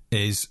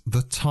 is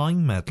The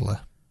Time Meddler,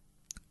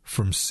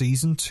 from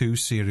Season 2,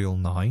 Serial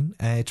 9,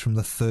 aired from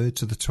the 3rd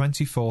to the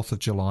 24th of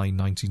July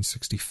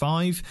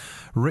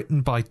 1965,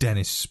 written by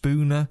Dennis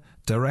Spooner,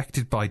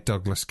 directed by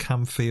Douglas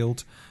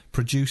Camfield,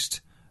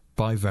 produced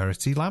by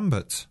Verity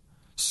Lambert.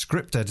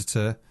 Script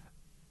editor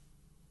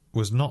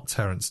was not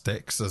Terence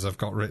Dix, as I've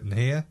got written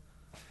here.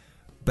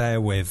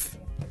 Bear with.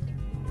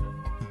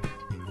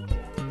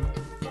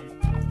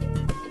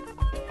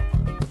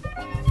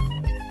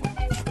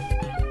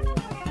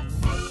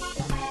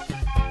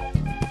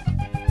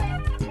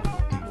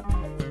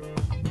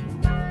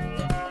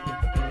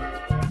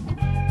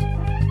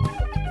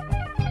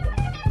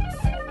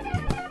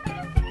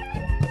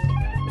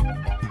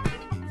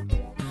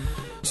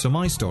 So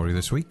my story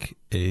this week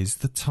is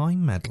The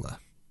Time Meddler,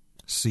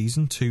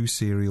 Season 2,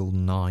 Serial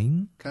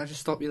 9. Can I just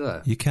stop you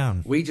there? You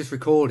can. We just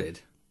recorded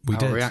We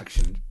our did.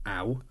 reaction.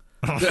 Ow.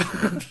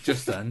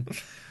 Just then.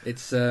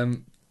 It's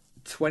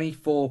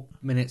 24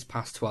 minutes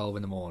past 12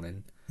 in the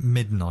morning,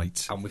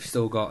 Midnight. and we've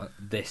still got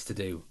this to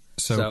do.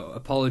 So- So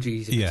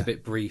apologies if yeah. it's a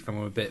bit brief and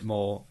we're a bit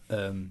more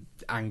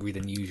angry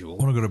than I usual.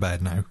 want to go to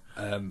bed now.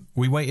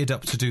 We waited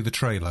up to do the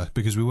trailer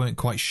because we weren't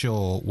quite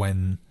sure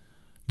when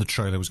the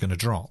trailer was going to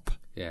drop.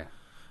 Yeah.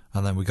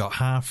 And then we got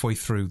halfway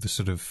through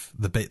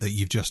the bit that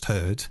you've just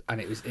heard.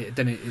 And it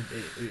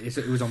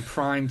was on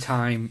prime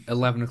time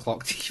 11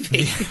 o'clock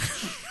TV.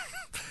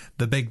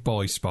 The big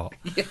boy spot.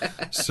 Yeah.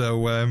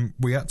 So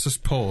we had to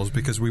pause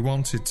because we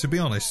wanted, to be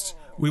honest,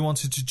 we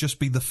wanted to just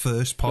be the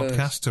first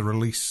podcast to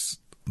release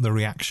the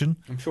reaction.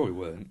 I'm sure we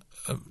weren't.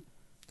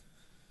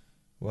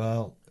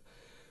 Well,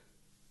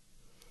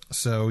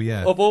 so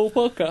yeah. Of all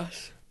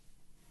podcasts.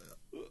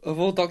 Of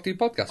all Doctor Who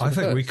podcasts. I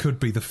think we could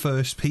be the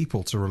first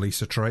people to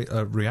release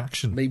a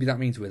reaction. Maybe that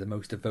means we're the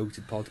most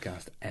devoted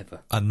podcast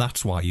ever. And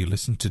that's why you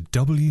listen to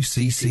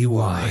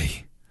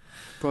WCCY.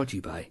 Brought to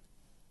you by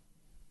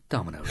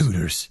Domino's.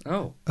 Hooters.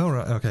 Oh. Oh,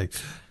 right, okay.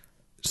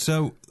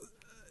 So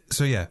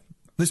yeah,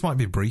 this might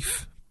be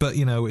brief, but,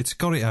 it's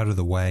got it out of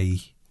the way.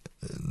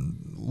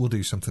 We'll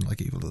do something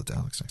like Evil of the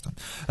Daleks next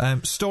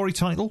time. Story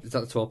title? Is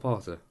that the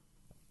 12-parter?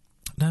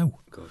 No.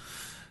 Good.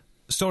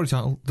 Story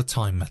title, The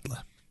Time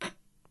Meddler.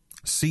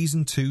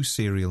 Season 2,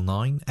 Serial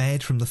 9,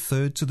 aired from the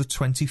 3rd to the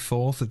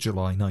 24th of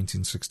July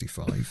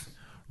 1965.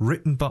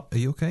 Written by... Are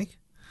you okay?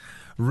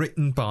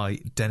 Written by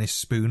Dennis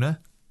Spooner.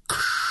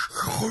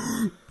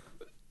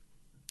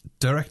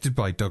 Directed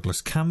by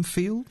Douglas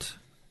Camfield.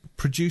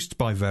 Produced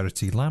by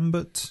Verity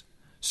Lambert.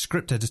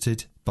 Script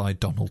edited by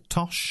Donald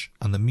Tosh.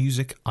 And the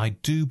music, I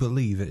do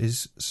believe it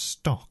is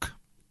stock.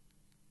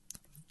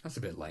 That's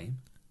a bit lame.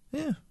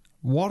 Yeah.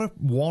 What a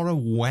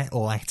wet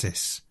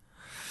lettuce.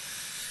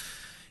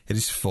 It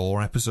is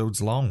 4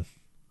 episodes long.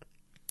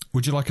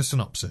 Would you like a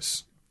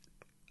synopsis?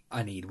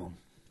 I need one.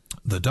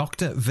 The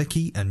Doctor,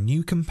 Vicky, and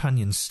new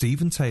companion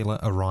Stephen Taylor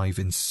arrive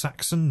in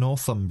Saxon,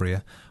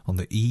 Northumbria on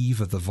the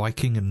eve of the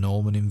Viking and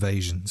Norman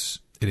invasions.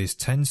 It is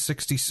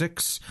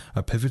 1066,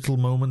 a pivotal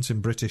moment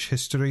in British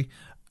history.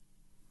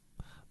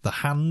 The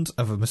hand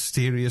of a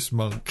mysterious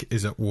monk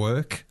is at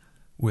work,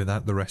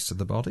 without the rest of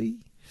the body,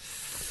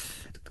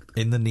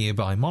 in the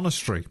nearby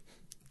monastery,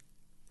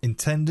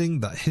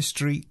 intending that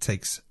history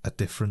takes a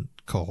different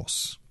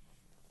course.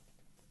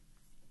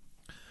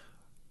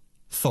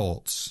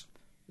 Thoughts?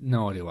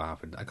 No idea what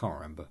happened. I can't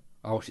remember.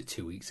 I watched it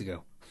 2 weeks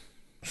ago.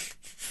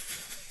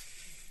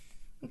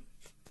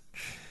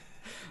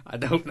 I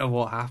don't know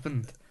what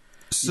happened.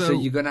 So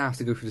you're going to have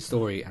to go through the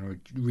story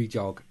and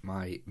re-jog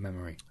my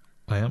memory.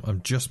 I am.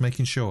 I'm just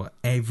making sure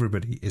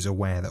everybody is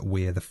aware that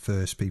we're the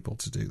first people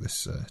to do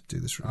this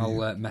review.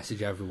 I'll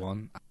message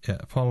everyone. Yeah,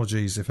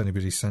 apologies if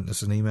anybody sent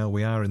us an email.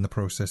 We are in the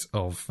process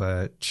of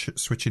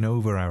switching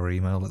over our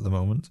email at the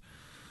moment.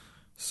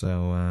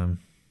 So,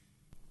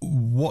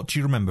 what do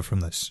you remember from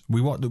this?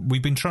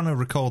 We've been trying to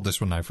record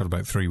this one now for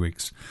about 3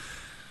 weeks.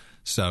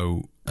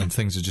 So, and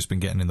things have just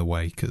been getting in the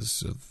way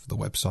because of the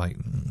website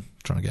and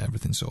trying to get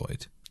everything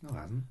sorted. No,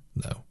 I haven't.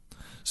 No.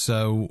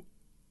 So,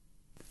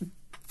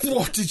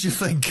 what did you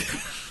think?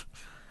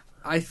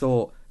 I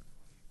thought,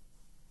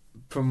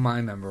 from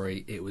my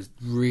memory, it was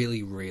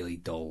really, really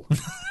dull.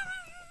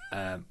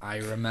 I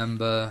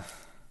remember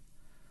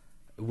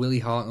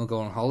Willie Hartnell go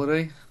on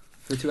holiday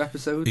for 2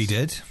 episodes. He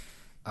did.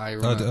 I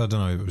don't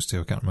know if it was 2.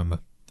 I can't remember.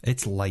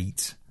 It's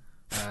late.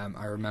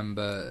 I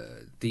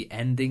remember the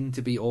ending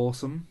to be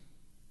awesome.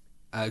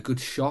 A good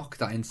shock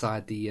that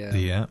inside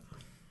the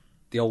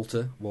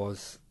altar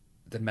was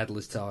the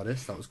Meddler's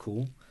TARDIS. That was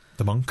cool.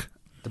 The monk.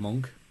 The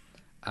monk.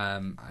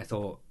 I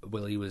thought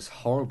Willie was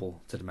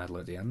horrible to the Meddler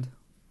at the end.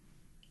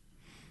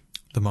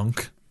 The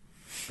monk.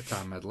 The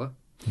Time Meddler.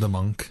 The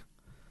monk.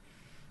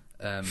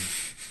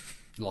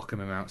 Locking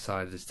him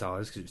outside of his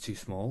TARDIS because it was too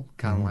small.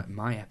 Kind of like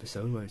my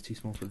episode where it's too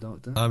small for the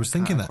Doctor. I was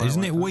thinking that.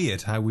 Isn't it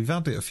weird how we've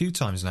had it a few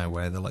times now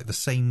where they're like the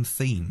same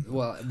theme?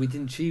 Well, we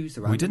didn't choose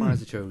the We didn't.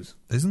 randomizer chose.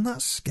 Isn't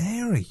that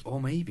scary?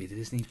 Or maybe they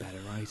just need better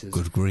writers.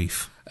 Good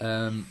grief.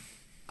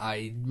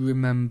 I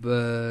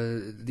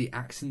remember the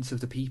accents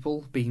of the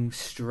people being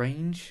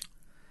strange.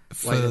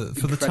 For the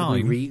incredibly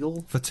time.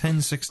 regal. For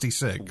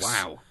 1066.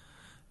 Wow.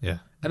 Yeah.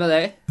 Am I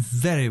there?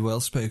 Very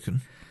well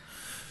spoken.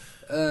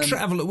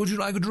 Traveller, would you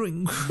like a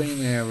drink?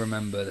 Mainly, I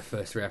remember the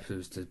first 3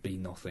 episodes to be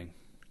nothing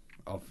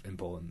of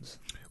importance.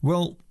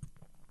 Well,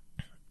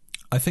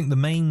 I think the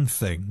main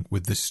thing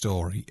with this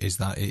story is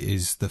that it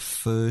is the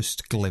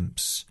first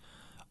glimpse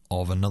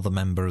of another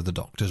member of the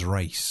Doctor's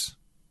race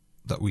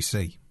that we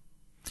see.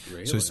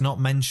 Really? So it's not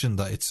mentioned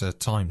that it's a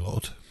Time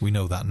Lord. We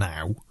know that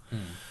now.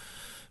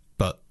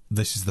 But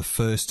this is the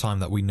first time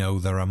that we know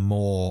there are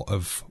more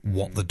of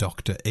what the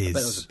Doctor is. I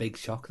bet it was a big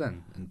shock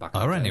then.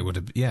 I reckon it would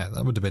have. Yeah,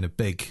 that would have been a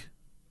big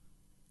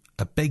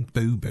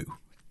boo-boo.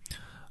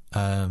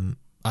 And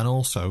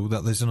also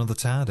that there's another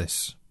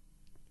TARDIS.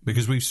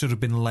 Because we've sort of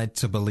been led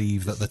to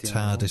believe that the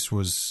TARDIS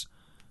was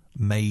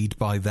made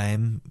by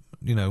them,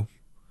 you know,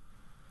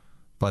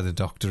 by the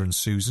Doctor and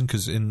Susan.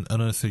 Because in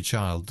Unearthly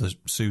Child,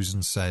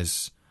 Susan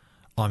says,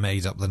 I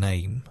made up the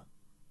name.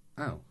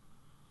 Oh.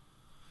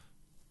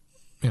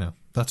 You know,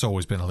 that's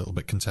always been a little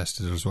bit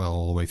contested as well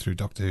all the way through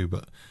Doctor Who.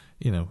 But,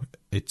 you know,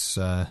 it's...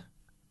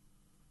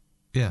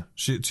 yeah,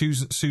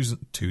 Susan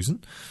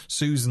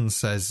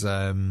says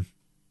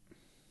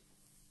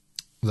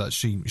that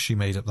she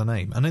made up the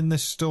name. And in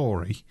this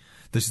story,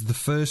 this is the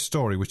first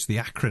story which the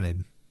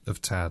acronym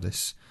of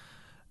TARDIS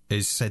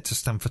is said to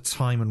stand for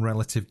time and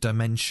relative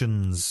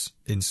dimensions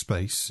in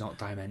space. Not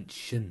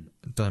dimension.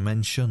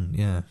 Dimension,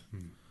 yeah.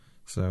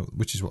 So,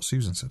 which is what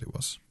Susan said it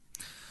was.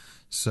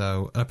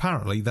 So,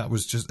 apparently that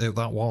was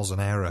an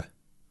error.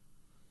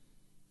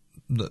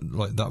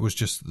 That was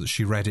just that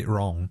she read it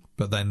wrong,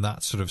 but then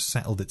that sort of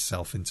settled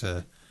itself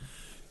into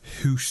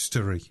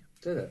hoostery.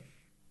 Did it?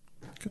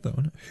 Good, that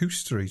one.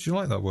 Hoostery. Do you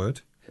like that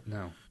word?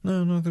 No.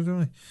 No, neither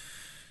do I.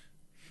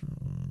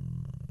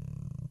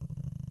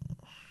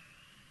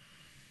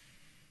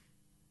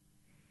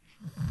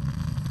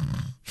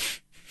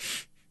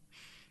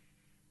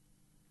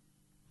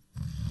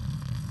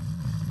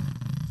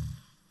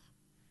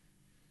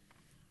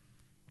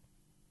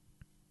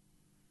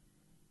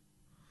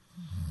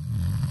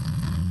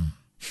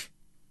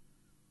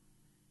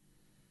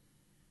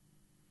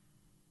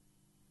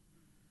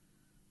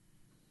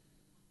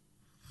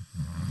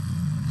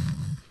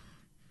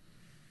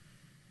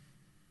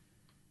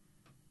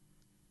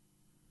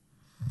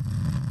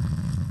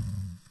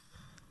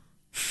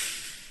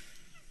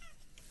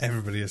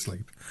 Everybody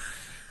asleep.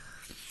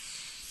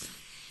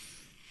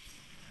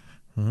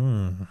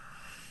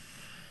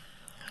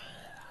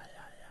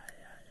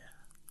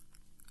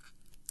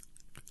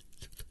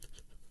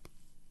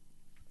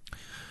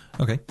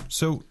 Okay,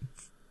 so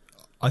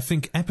I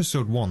think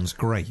episode 1's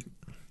great.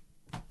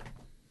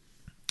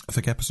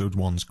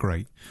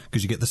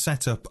 Because you get the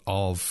setup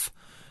of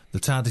the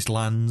TARDIS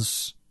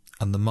lands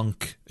and the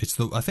monk.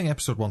 I think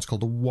episode 1's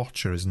called The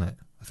Watcher, isn't it?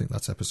 I think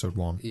that's episode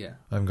 1. Yeah.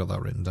 I haven't got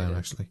that written down,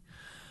 actually.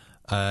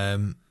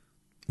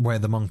 Where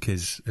the monk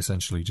is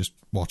essentially just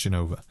watching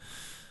over.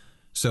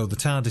 So the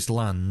TARDIS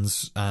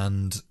lands,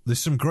 and there's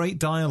some great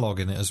dialogue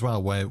in it as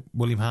well, where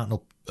William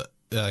Hartnell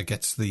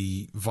gets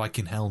the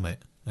Viking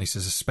helmet, and he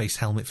says, a space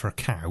helmet for a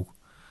cow.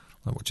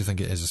 Like, what do you think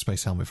it is, a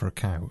space helmet for a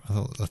cow? I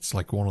thought that's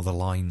like one of the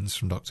lines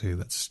from Doctor Who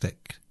that's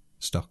sticked.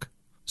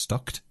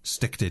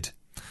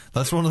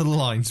 That's one of the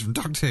lines from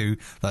Doctor Who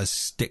that has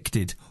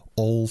sticked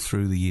all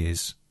through the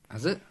years.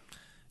 Has it?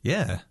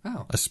 Yeah.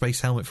 Oh. A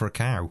space helmet for a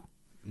cow.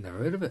 Never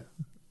heard of it.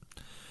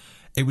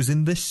 It was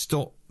in this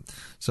store.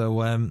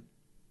 So,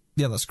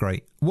 yeah, that's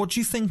great. What do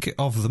you think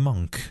of the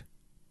monk,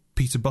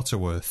 Peter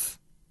Butterworth?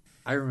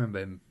 I remember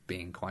him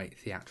being quite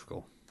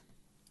theatrical,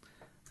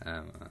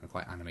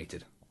 quite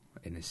animated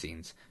in his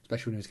scenes,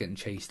 especially when he was getting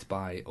chased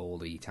by all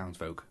the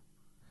townsfolk.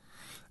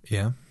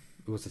 Yeah.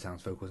 It was the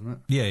townsfolk, wasn't it?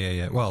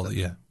 Yeah. Well,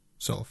 yeah,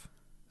 sort of.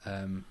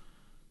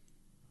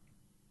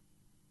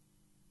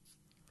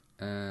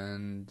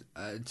 And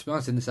to be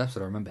honest, in this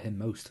episode, I remember him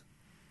most.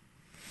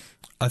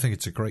 I think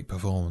it's a great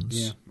performance.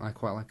 Yeah, I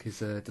quite like his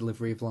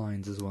delivery of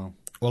lines as well.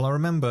 Well, I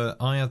remember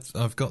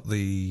I've got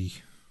the...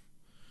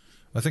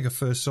 I think I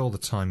first saw the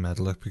Time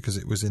Meddler because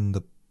it was in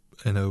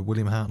a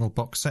William Hartnell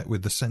box set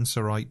with the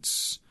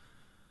Sensorites,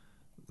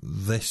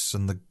 this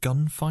and the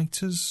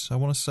Gunfighters, I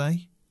want to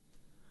say.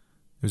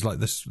 It was like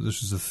this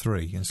was the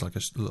 3, and it's like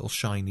a little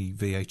shiny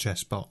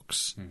VHS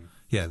box.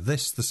 Yeah, the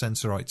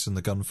Sensorites and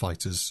the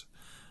Gunfighters.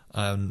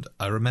 And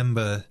I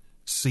remember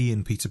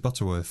seeing Peter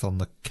Butterworth on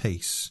the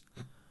case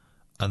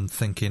and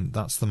thinking,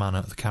 that's the man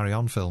out of the Carry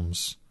On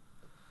films.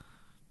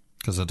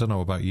 Because I don't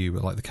know about you,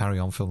 but like the Carry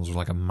On films were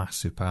like a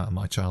massive part of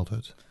my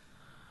childhood.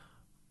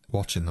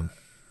 Watching them.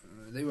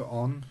 They were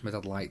on. My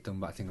dad liked them,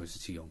 but I think I was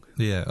too young.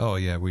 Yeah. Oh,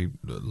 yeah.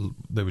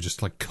 They were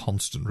just like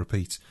constant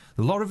repeats.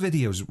 A lot of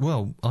videos.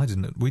 Well,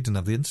 we didn't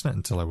have the internet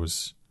until I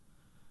was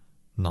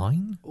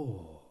 9.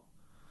 Oh.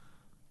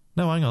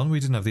 No, hang on. We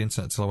didn't have the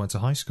internet until I went to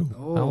high school.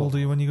 Oh. How old are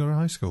you when you go to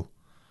high school?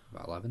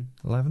 About 11.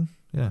 11?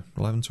 Yeah,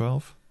 11,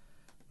 12.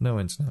 No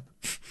internet.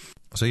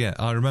 So yeah,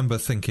 I remember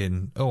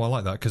thinking, oh, I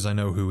like that because I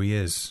know who he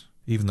is.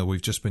 Even though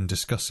we've just been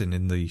discussing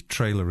in the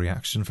trailer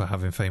reaction for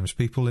having famous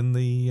people in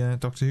the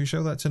Doctor Who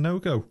show, that's a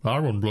no-go. I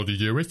won't bloody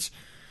do it.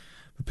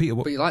 But Peter,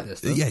 But you like this,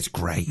 though? Yeah, it's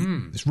great.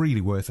 It's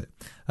really worth it.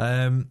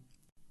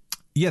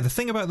 Yeah, the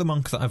thing about the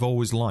monk that I've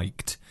always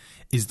liked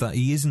is that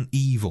he isn't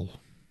evil.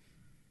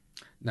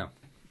 No.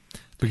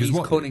 Because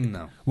he's cunning,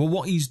 though. Well,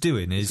 what he's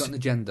doing is... He's got an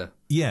agenda.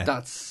 Yeah.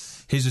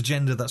 That's... his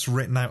agenda that's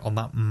written out on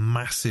that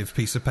massive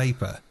piece of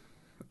paper.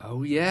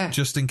 Oh, yeah.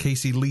 Just in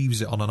case he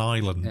leaves it on an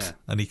island. Yeah.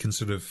 And he can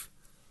sort of...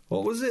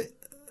 What was it?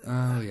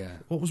 Oh, yeah.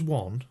 What was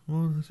one?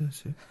 All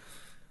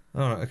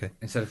right, okay.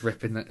 Instead of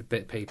ripping a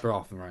bit of paper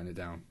off and writing it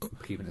down,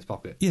 keeping it in his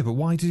pocket. Yeah, but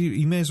why did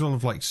he may as well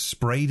have, like,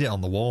 sprayed it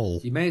on the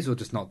wall. You may as well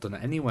just not done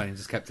it anyway and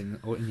just kept it in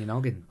your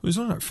noggin. There's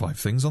only like 5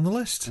 things on the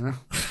list. I know.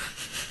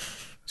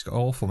 He's got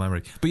awful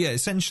memory. But yeah,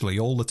 essentially,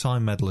 all the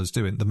Time Meddler's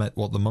doing,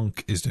 what the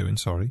monk is doing,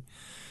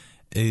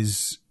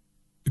 is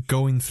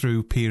going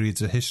through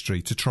periods of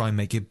history to try and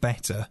make it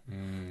better.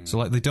 So,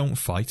 like, they don't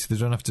fight, they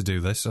don't have to do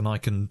this, and I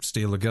can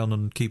steal a gun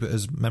and keep it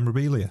as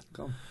memorabilia.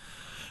 Go on.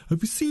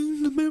 Have you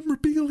seen the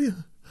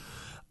memorabilia?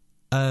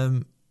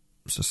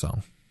 It's a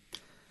song.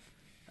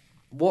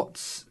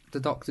 What's the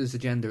Doctor's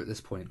agenda at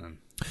this point, then?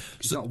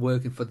 He's not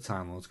working for the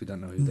Time Lords, we don't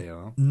know who they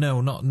are.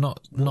 No, not...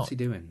 What's he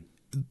doing?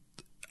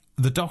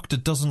 The Doctor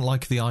doesn't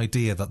like the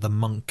idea that the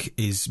monk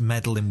is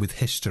meddling with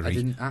history. I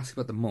didn't ask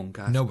about the monk.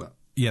 I asked about...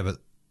 Yeah, but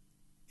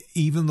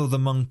even though the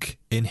monk,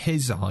 in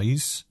his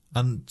eyes,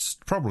 and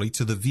probably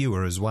to the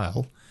viewer as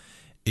well,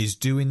 is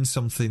doing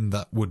something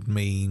that would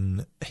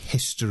mean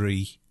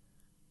history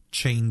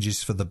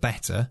changes for the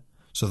better,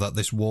 so that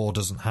this war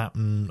doesn't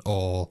happen,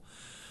 or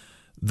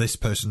this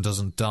person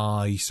doesn't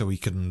die, so he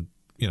can,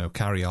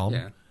 carry on.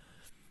 Yeah.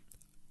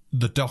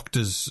 The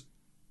Doctor's...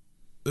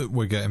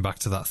 We're getting back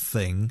to that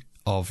thing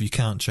of you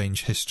can't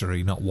change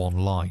history, not one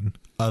line,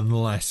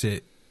 unless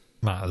it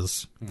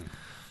matters.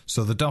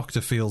 So the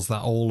Doctor feels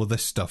that all of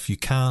this stuff, you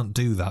can't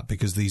do that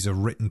because these are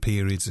written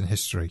periods in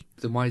history.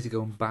 Then why is he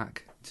going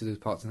back to those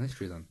parts in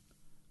history, then?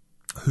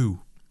 Who?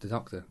 The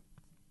Doctor.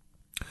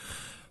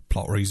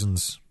 Plot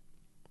reasons.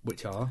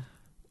 Which are?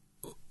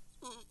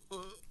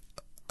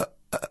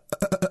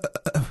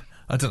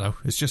 I don't know.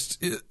 It's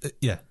just...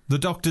 yeah. The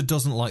Doctor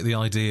doesn't like the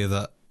idea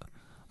that...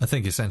 I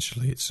think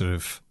essentially it's sort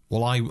of...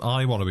 Well,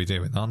 I want to be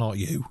doing that, not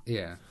you.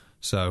 Yeah.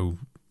 So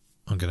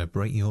I'm going to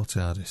break your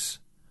TARDIS.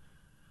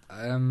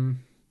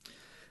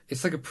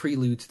 It's like a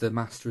prelude to the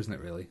Master, isn't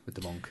it, really, with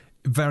the monk?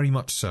 Very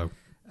much so.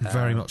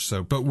 Very much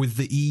so. But with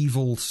the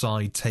evil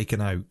side taken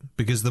out,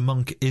 because the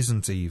monk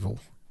isn't evil.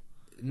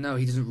 No,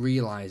 he doesn't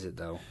realise it,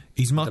 though.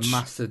 The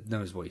Master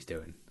knows what he's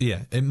doing.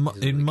 Yeah, in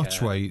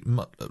much ways,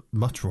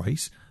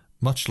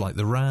 much like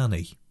the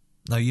Rani.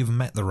 Now, you haven't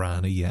met the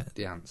Rani yet.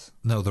 The ants.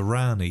 No, the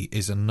Rani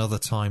is another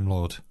Time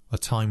Lord, a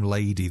Time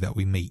Lady that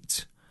we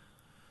meet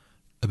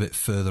a bit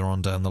further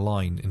on down the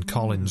line in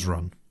Colin's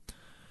Run,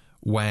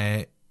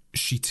 where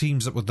she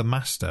teams up with the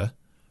Master,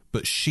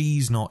 but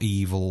she's not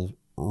evil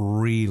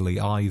really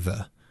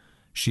either.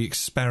 She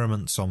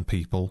experiments on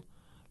people,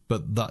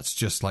 but that's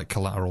just like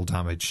collateral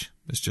damage.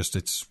 That's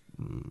just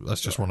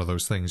one of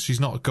those things. She's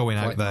not going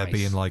out there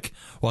being like,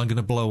 well, I'm going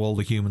to blow all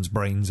the humans'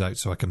 brains out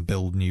so I can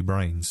build new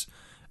brains.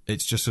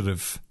 It's just sort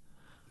of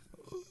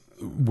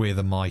we're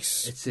the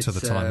mice to the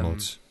Time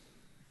Lords.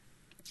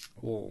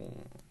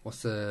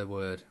 What's the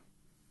word?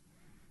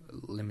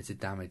 Limited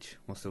damage.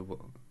 What's the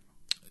word?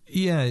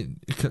 Yeah,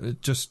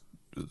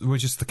 we're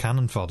just the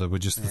cannon fodder. We're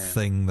just the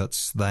thing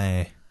that's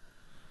there.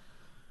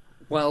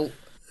 Well,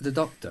 the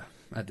Doctor,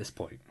 at this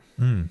point,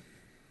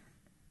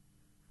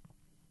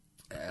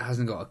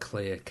 hasn't got a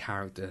clear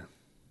character.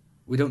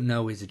 We don't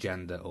know his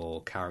agenda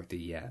or character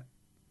yet,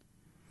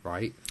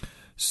 right?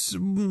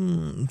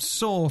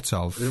 Sort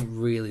of. We don't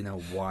really know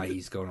why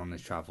he's going on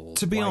this travel.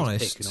 To be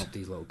honest, picking up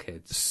these little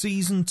kids.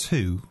 Season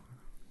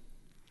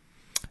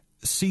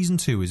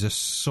 2 is a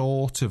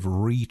sort of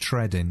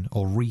retreading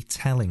or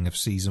retelling of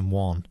Season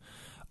 1.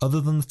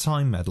 Other than the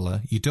Time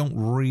Meddler, you don't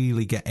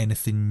really get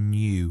anything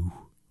new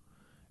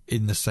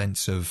in the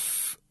sense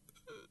of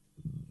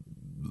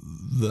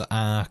the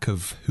arc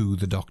of who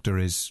the Doctor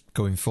is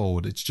going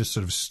forward. It's just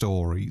sort of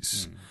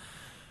stories.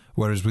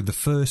 Whereas with the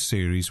first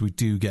series, we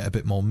do get a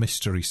bit more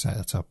mystery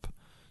set up.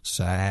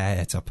 So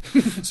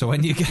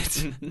when you get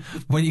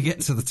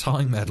to the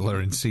Time Meddler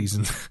in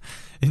season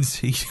I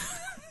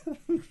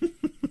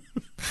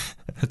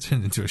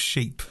turned into a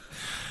sheep.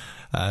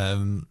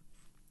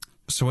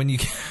 So when you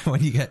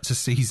get to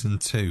season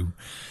 2,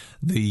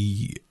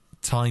 the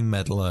Time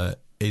Meddler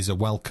is a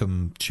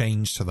welcome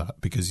change to that,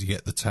 because you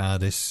get the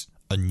TARDIS,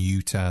 a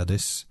new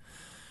TARDIS,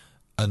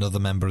 another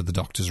member of the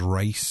Doctor's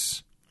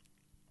race.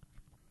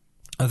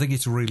 I think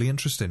it's really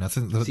interesting. I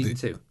think that season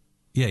 2.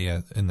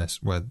 Yeah, in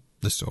this where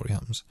this story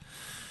happens,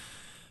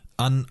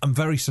 and I'm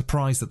very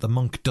surprised that the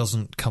monk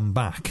doesn't come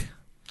back.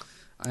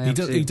 He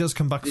does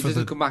come back. He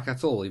doesn't come back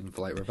at all, even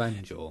for like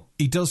revenge, or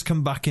he does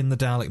come back in the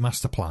Dalek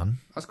Master Plan.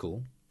 That's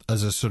cool.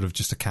 As a sort of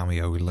just a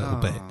cameo, a little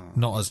bit,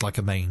 not as like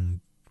a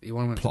main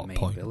plot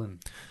point.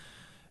 Villain.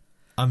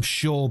 I'm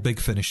sure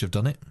Big Finish have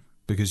done it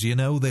because they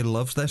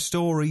loved their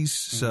stories.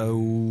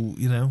 So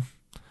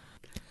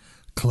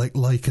click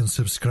like and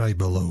subscribe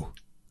below.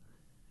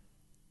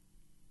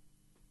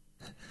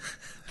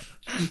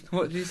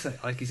 What did you say?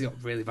 Like he's got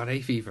really bad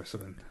hay fever or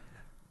something?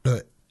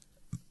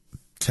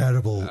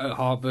 Terrible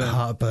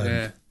heartburn.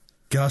 Yeah.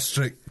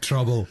 Gastric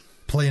trouble.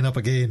 Playing up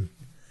again.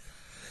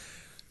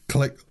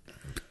 Click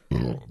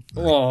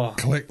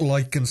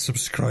like and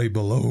subscribe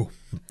below.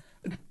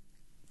 Have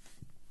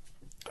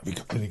we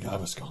got any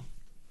Gaviscon?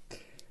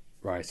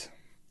 Right.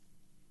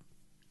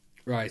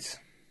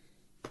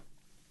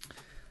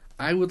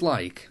 I would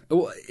like...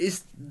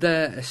 is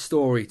there a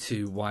story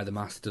to why the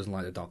Master doesn't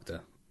like the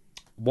Doctor?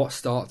 What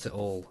starts it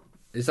all?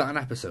 Is that an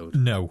episode?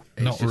 No,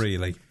 not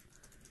really.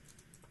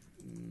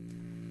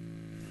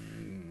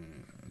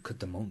 Could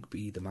the monk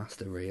be the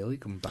Master, really?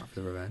 Coming back for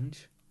the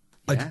revenge?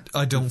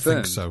 I don't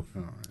think so.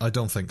 Oh, right. I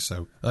don't think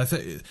so. I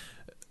think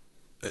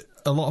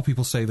a lot of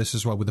people say this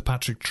as well with the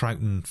Patrick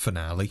Troughton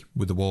finale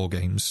with the War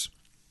Games.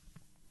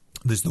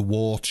 There's the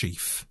War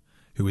Chief,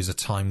 who is a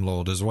Time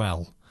Lord as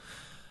well,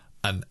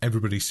 and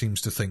everybody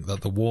seems to think that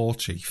the War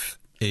Chief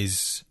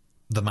is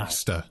the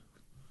Master.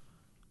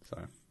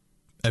 So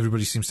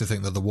everybody seems to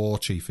think that the War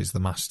Chief is the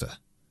Master,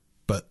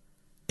 but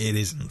it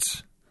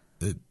isn't.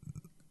 It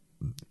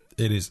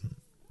isn't.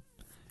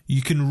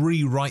 You can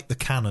rewrite the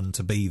canon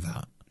to be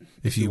that.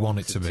 If you want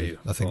it to be,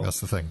 I think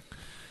that's the thing.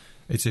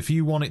 It's if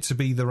you want it to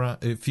be the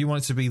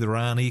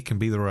Rani, it can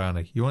be the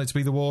Rani. You want it to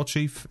be the War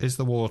Chief, it's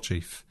the War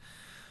Chief.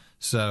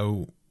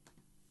 So,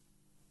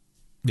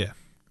 yeah,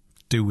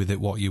 do with it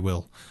what you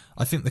will.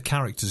 I think the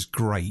character's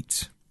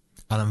great,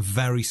 and I'm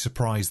very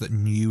surprised that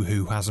New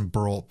Who hasn't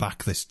brought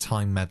back this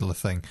Time Meddler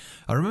thing.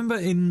 I remember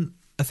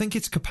I think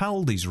it's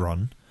Capaldi's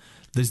run.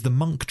 There's the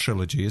Monk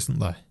trilogy, isn't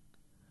there?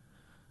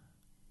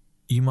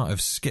 You might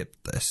have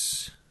skipped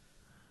this.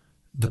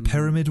 The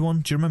Pyramid one?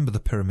 Do you remember the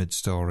Pyramid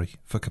story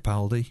for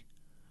Capaldi?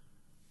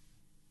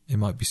 It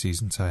might be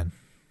season 10.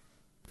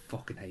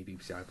 Fucking hate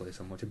BBC iPlayer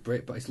so much.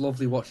 But it's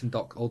lovely watching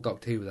old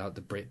Doctor Who without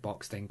the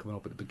BritBox thing coming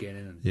up at the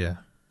beginning. And yeah.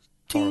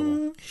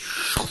 Horrible.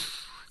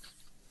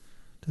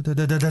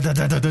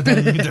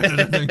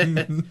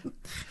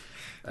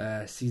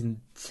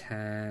 Season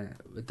 10...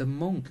 The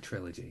Monk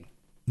trilogy.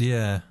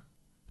 Yeah.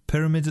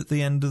 Pyramid at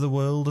the End of the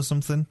World or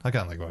something? I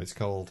can't think what it's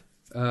called.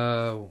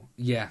 Oh,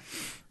 yeah.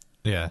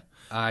 Yeah.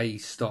 I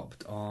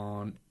stopped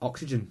on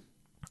Oxygen.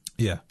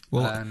 Yeah.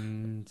 Well,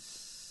 and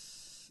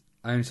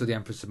I only saw The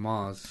Empress of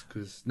Mars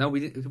because we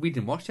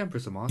didn't watch The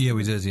Empress of Mars. Yeah,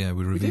 we did. Yeah,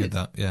 we reviewed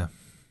that. Yeah.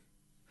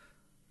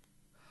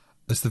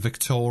 It's the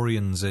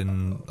Victorians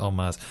on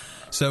Mars.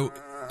 So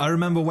I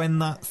remember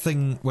when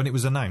it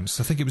was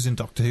announced, I think it was in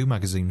Doctor Who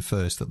magazine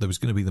first, that there was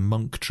going to be the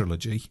Monk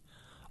trilogy.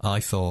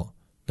 I thought,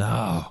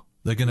 no,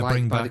 they're going to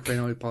bring back... the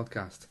Crane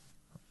podcast.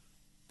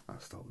 I'll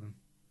stop them.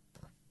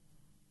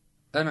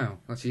 Oh no,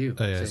 that's you.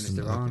 Oh, yeah, saying it's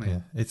the Rani. Yeah,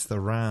 it's the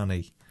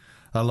Rani.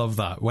 I love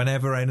that.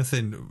 Whenever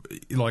anything,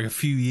 like a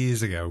few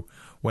years ago,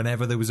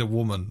 whenever there was a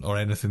woman or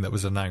anything that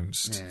was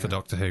announced for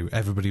Doctor Who,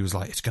 everybody was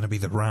like, it's going to be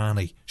the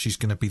Rani. She's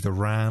going to be the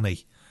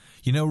Rani.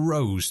 You know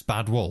Rose,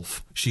 Bad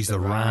Wolf? She's the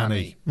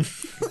Rani.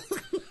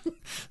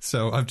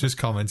 So I've just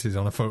commented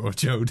on a photo of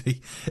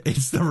Jodie.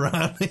 It's the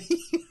Rani.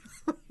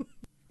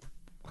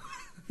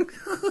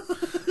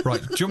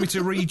 Right, do you want me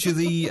to read you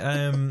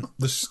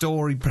the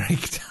story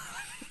breakdown?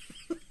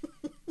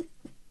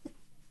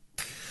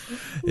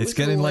 It's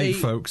getting late,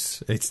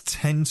 folks. It's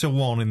 10 to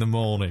 1 in the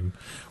morning.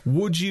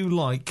 Would you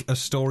like a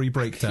story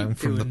breakdown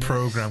from the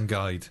programme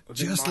guide?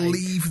 Just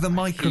leave the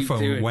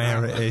microphone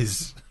where it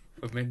is.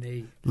 With my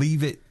knee.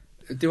 Leave it.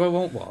 Do I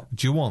want what?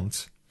 Do you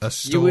want a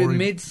story? You were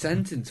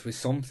mid-sentence with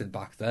something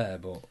back there,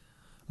 but...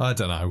 I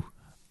don't know.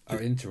 I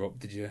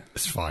interrupted you.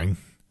 It's fine.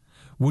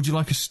 Would you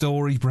like a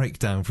story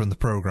breakdown from the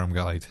programme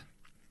guide?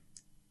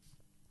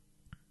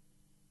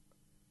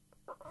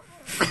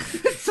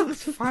 It took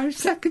 5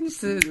 seconds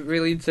to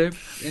really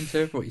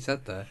interpret what you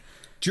said there.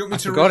 Do you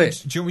want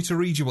me to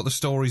read you what the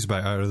story's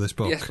about out of this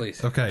book? Yes,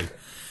 please. Okay.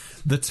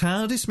 The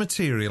TARDIS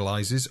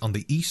materialises on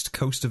the east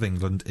coast of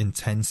England in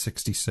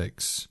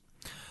 1066.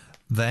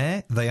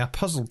 There, they are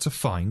puzzled to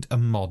find a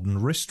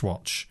modern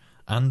wristwatch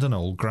and an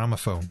old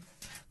gramophone.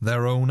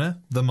 Their owner,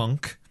 the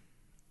monk...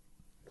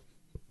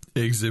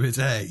 Exhibit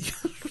A.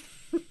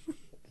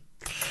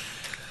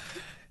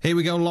 Here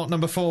we go, lot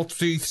number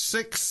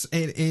 46.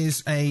 It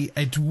is a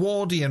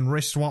Edwardian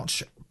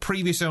wristwatch.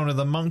 Previous owner,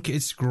 the monk.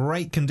 It's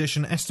great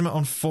condition. Estimate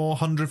on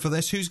 400 for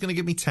this. Who's going to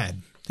give me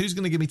 10? Who's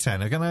going to give me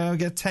 10? I'm going to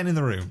get 10 in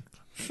the room.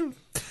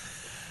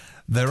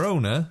 Their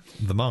owner,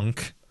 the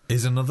monk,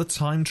 is another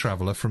time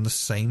traveller from the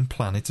same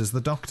planet as the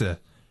Doctor,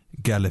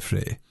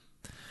 Gallifrey.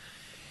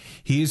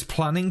 He is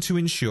planning to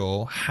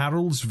ensure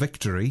Harold's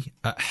victory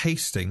at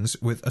Hastings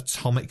with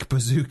atomic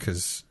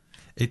bazookas.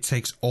 It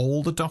takes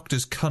all the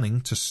Doctor's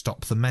cunning to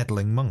stop the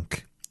meddling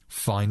monk.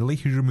 Finally,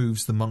 he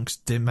removes the monk's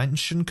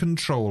dimension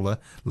controller,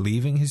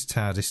 leaving his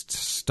TARDIS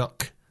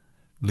stuck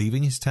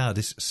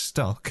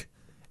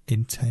in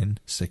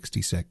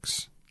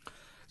 1066.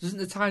 Doesn't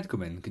the tide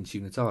come in and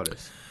consume the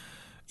TARDIS?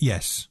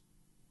 Yes,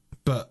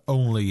 but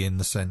only in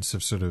the sense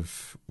of sort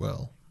of,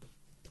 well,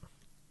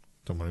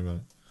 don't worry about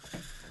it.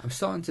 I'm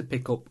starting to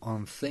pick up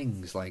on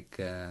things like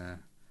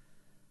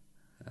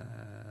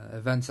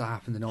events that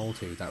happened in Old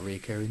Who that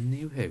reoccur in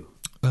New Who.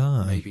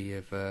 Aye. Maybe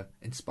have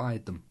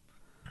inspired them.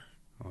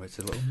 Or it's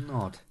a little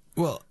nod.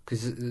 Well,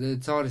 because the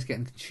TARDIS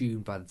getting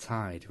consumed by the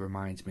tide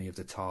reminds me of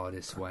the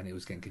TARDIS when it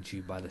was getting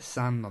consumed by the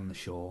sand on the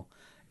shore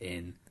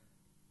in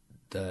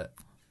the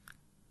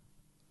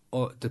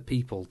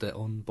people, the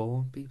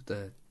unborn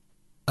people,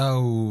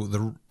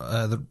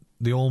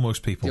 the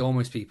almost people. The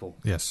almost people.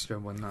 Yes. Do you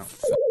remember when that?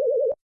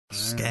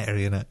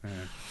 Scary, isn't it? Yeah.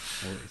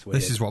 Well, it's weird.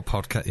 This is what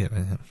podcast.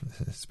 Yeah,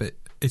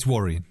 it's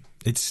worrying.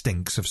 It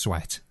stinks of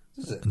sweat.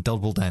 Is it? And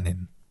double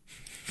denim.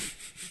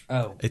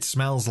 Oh. It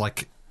smells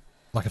like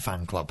a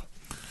fan club.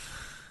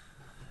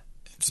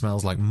 It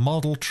smells like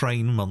Model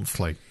Train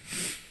Monthly.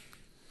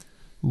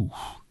 Ooh,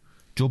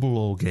 double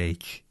O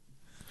gauge.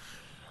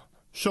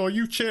 So are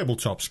you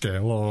tabletop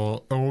scale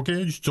or O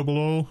gauge, double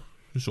O?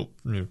 It's up,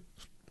 you.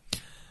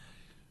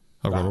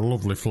 I've got a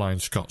lovely Flying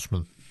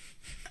Scotsman.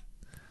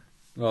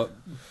 What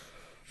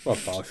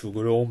partial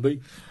good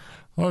Hornby?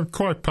 I'm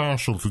quite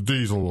partial to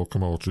diesel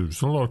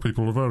locomotives. A lot of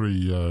people are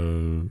very,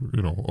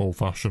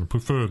 old-fashioned,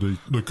 prefer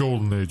the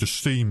golden age of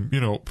steam,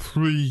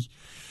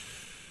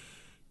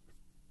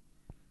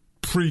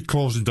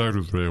 pre-closing down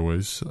of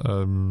railways.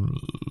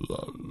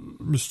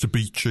 Mr.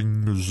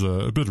 Beeching was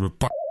a bit of a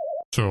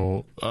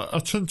so I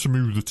tend to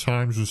move the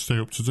times and stay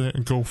up to date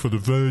and go for the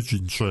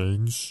Virgin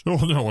trains. Oh,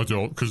 no, I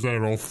don't, because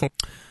they're all fun.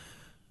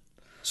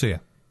 So, yeah.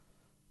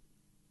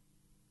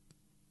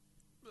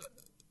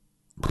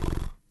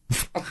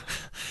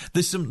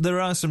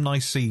 There are some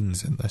nice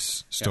scenes in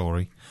this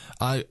story.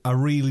 Yeah. I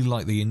really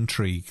like the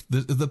intrigue.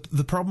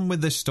 The problem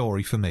with this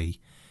story for me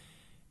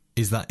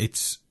is that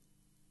it's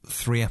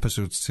 3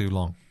 episodes too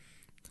long.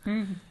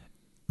 Mm-hmm.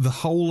 The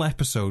whole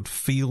episode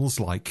feels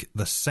like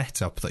the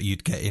setup that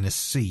you'd get in a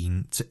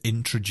scene to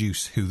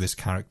introduce who this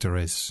character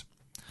is.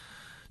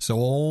 So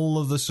all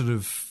of the sort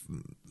of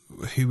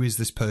who is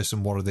this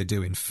person, what are they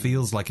doing,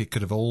 feels like it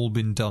could have all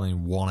been done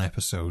in one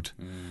episode.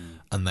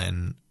 And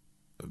then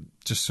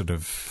just sort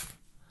of...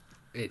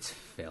 It's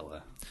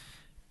filler.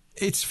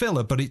 It's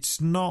filler, but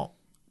it's not...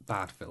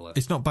 Bad filler.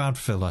 It's not bad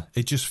filler.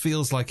 It just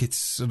feels like it's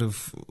sort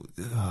of...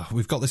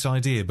 we've got this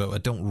idea, but I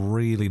don't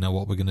really know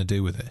what we're going to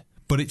do with it.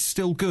 But it's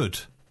still good.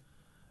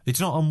 It's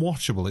not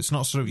unwatchable. It's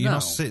not sort of... You're not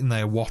sitting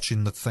there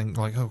watching the thing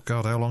like, oh,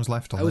 God, how long's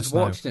left on this I was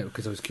watching it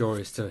because I was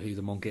curious to who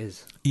the monk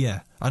is.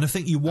 Yeah, and I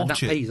think you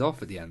watch it... And that pays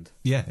off at the end.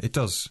 Yeah, it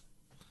does.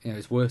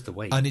 It's worth the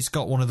wait. And it's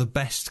got one of the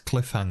best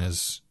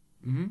cliffhangers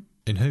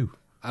in Who.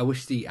 I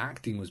wish the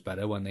acting was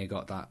better when they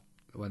got that...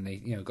 When they,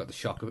 got the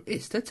shock of,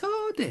 it's the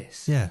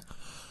TARDIS. Yeah.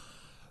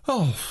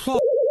 Oh,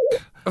 fuck.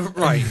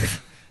 Right.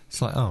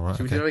 It's like, oh, right,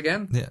 Should we do it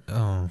again? Yeah.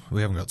 Oh,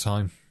 we haven't got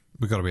time.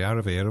 We've got to be out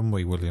of here, haven't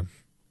we, William?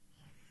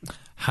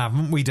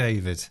 Haven't we,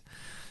 David?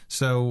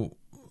 So,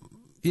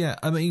 yeah,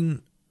 I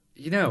mean...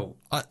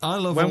 I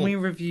love when we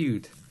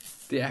reviewed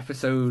the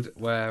episode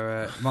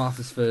where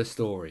Martha's first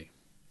story...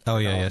 Oh,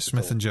 yeah,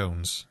 Smith and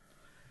Jones.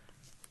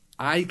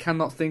 I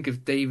cannot think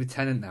of David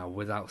Tennant now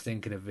without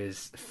thinking of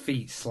his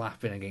feet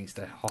slapping against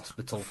the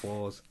hospital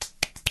floors.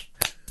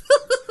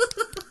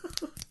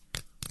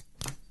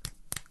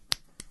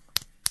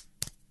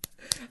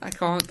 I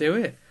can't do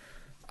it.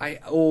 I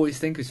always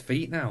think of his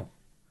feet now.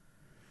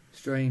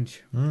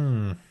 Strange.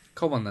 Come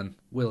on then,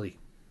 Willie.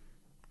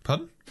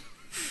 Pardon?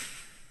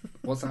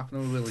 What's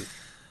happening with Willie?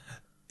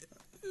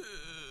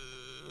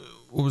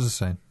 What was I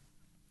saying?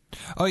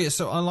 Oh yeah,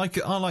 so I like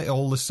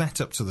all the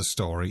setup to the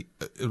story,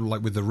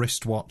 like with the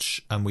wristwatch,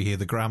 and we hear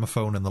the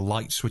gramophone and the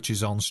light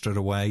switches on straight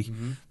away.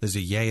 Mm-hmm. There's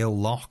a Yale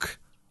lock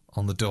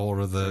on the door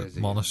of the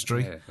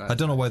monastery. Yeah, I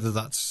don't know whether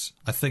that's...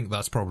 I think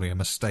that's probably a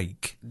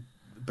mistake.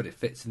 But it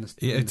fits in the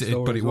story.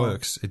 But it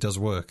works. It does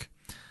work.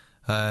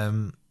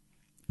 The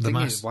thing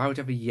is, why would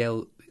you have a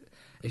Yale...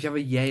 If you have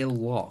a Yale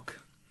lock,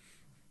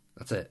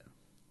 that's it.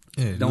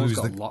 Yeah, no one's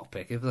got a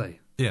lockpick, have they?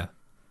 Yeah.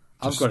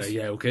 I've got a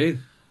Yale key.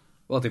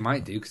 Well, they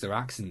might do, because their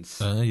accents...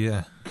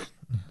 yeah.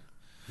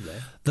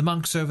 The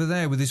monk's over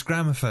there with his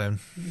gramophone.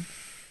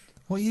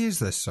 What year is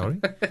this, sorry?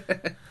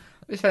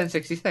 It's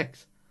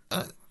 1966.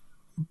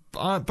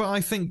 But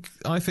I think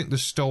the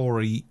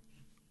story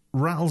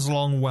rattles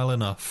along well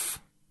enough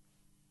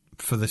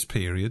for this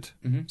period.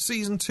 Mm-hmm.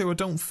 Season 2, I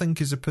don't think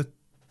is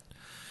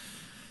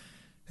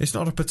it's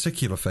not a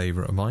particular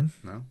favourite of mine.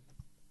 No.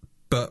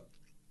 But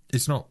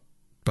it's not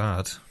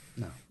bad.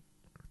 No.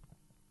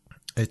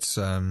 It's,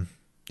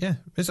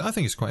 I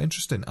think it's quite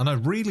interesting. And I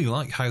really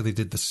like how they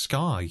did the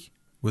sky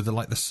with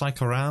the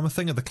cyclorama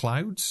thing of the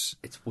clouds.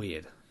 It's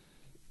weird.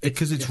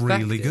 Because it's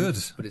really good.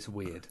 But it's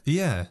weird.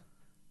 Yeah.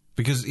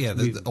 Because,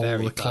 all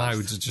the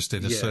clouds are just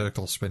in a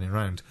circle spinning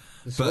around.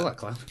 But that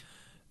cloud.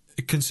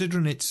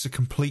 Considering it's a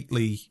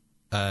completely...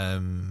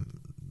 what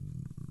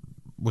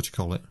do you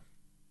call it?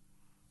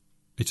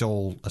 It's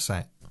all a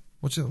set.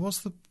 What's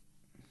the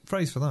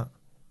phrase for that?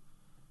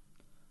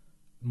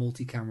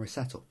 Multi-camera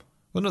setup.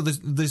 Well, no,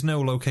 there's no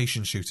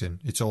location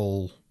shooting. It's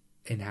all...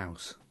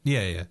 in-house.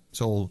 Yeah.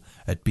 It's all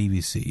at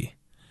BBC.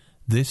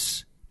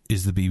 This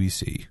is the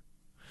BBC.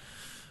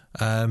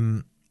 I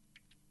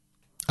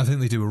think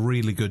they do a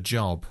really good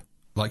job.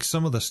 Like,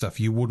 some of the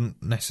stuff you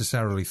wouldn't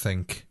necessarily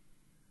think...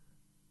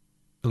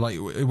 Like,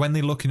 when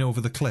they're looking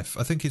over the cliff,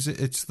 I think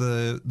it's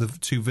the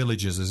 2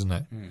 villages, isn't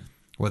it?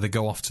 where they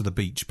go off to the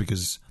beach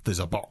because there's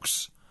a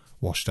box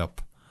washed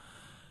up.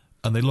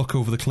 And they look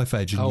over the cliff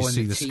edge and you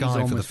see the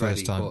sky for the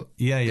first time.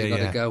 They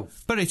gotta go.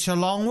 But it's a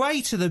long way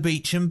to the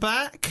beach and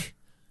back.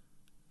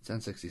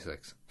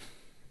 1066.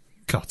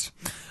 Cut.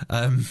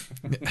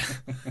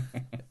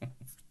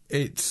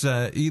 It's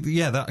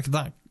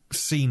that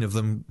scene of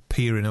them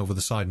peering over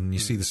the side and you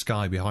see the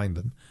sky behind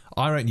them.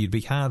 I reckon you'd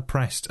be hard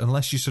pressed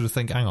unless you sort of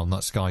think, hang on,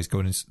 that sky's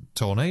going in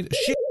tornado.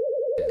 Shit,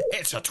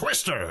 it's a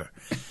twister.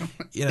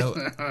 You know,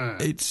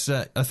 it's.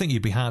 I think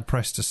you'd be hard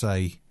pressed to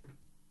say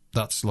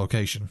that's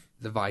location.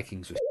 The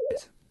Vikings were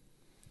shit.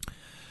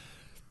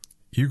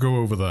 You go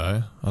over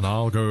there, and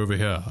I'll go over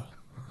here.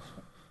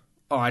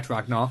 All right,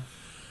 Ragnar.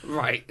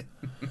 Right.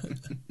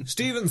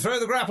 Stephen, throw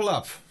the grapple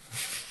up.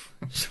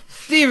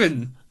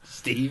 Stephen.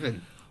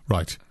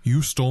 Right,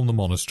 you storm the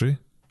monastery.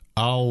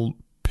 I'll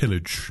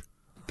pillage.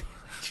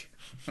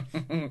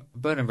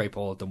 Burn and rape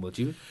all of them, would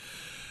you?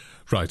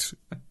 Right.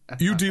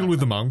 You deal with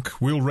the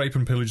monk. We'll rape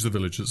and pillage the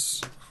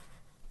villagers.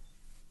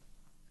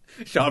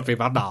 Should be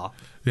about now.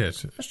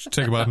 Yes, it should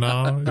take about an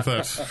hour, if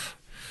that.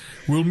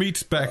 We'll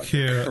meet back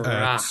here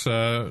at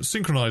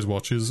synchronised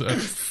watches at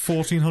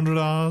 1400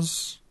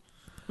 hours.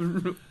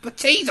 The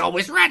tea's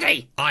always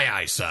ready. Aye,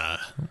 aye, sir.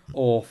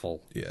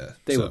 Awful. Yeah.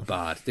 They were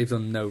bad. They've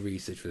done no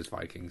research for this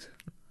Vikings.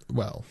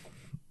 Well,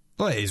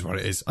 it is what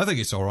it is. I think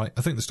it's all right.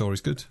 I think the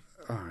story's good.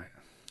 All right.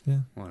 Yeah.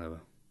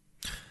 Whatever.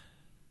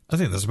 I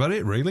think that's about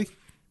it, really.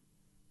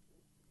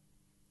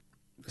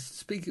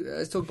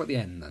 Let's talk about the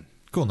end, then.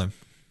 Go on, then.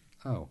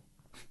 Oh.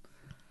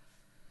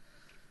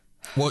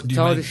 What do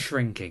you TARDIS mean?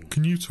 shrinking.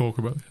 Can you talk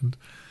about the end?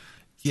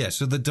 Yeah,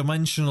 so the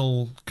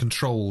dimensional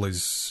control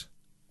is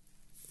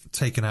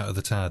taken out of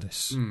the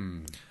TARDIS,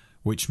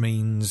 which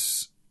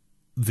means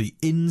the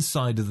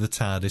inside of the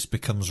TARDIS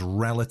becomes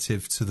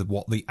relative to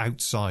what the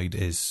outside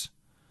is.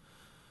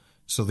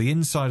 So the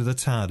inside of the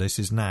TARDIS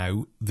is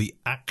now the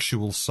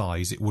actual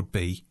size it would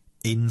be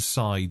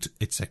inside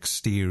its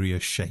exterior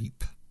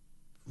shape.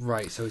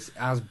 Right, so it's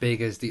as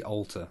big as the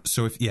altar.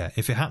 So if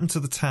it happened to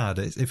the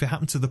TARDIS, if it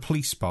happened to the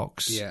police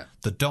box,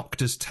 the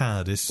Doctor's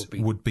TARDIS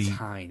would be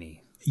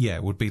tiny. Yeah,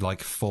 it would be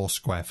like 4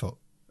 square foot.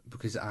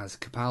 Because as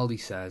Capaldi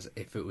says,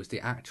 if it was the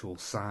actual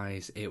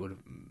size, it would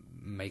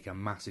make a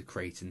massive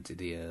crater into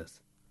the earth.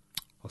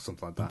 Or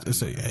something like that.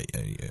 So yeah.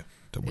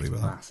 Don't worry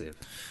about massive.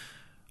 that.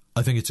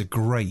 I think it's a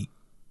great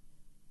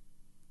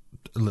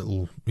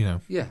little,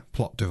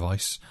 plot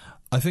device.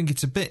 I think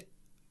it's a bit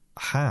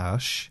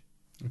harsh.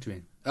 What do you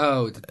mean?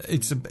 Oh,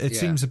 it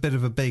seems a bit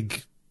of a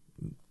big,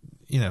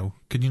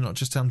 can you not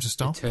just tell them to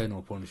stop?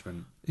 Eternal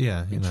punishment.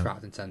 Yeah,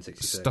 trapped in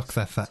 1066. Stuck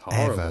there forever. It's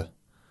horrible.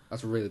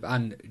 That's really bad.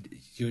 And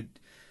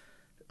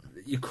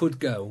you could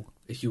go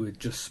if you were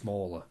just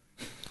smaller.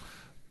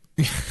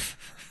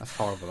 That's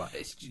horrible.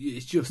 It's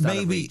just out of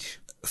maybe reach.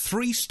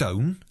 3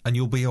 stone and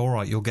you'll be all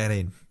right. You'll get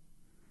in.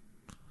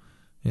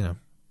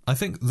 I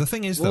think the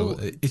thing is though,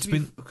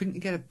 couldn't you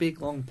get a big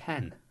long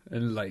pen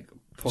and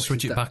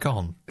switch it back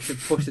on?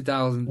 Push it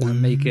down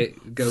and make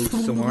it go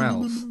somewhere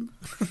else.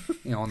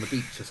 On the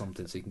beach or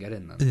something, so you can get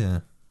in then. Yeah,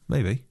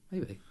 maybe.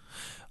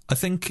 I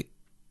think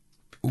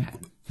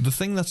the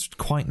thing that's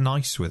quite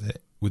nice with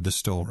the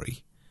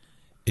story,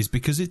 is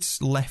because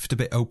it's left a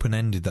bit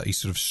open-ended that he's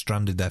sort of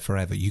stranded there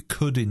forever. You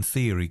could, in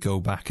theory, go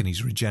back and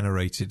he's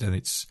regenerated and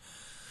it's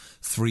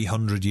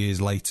 300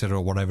 years later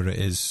or whatever it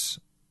is,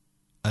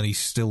 and he's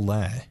still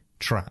there,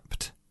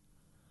 trapped.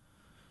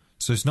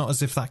 So it's not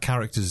as if that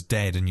character's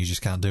dead and you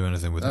just can't do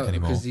anything with it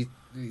anymore. Because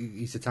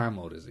he's a Time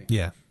Lord, is he?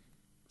 Yeah.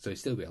 So he'd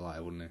still be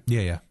alive, wouldn't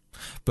he? Yeah.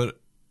 But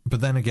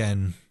then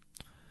again,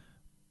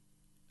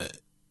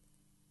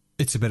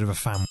 it's a bit of a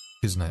fan,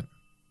 isn't it?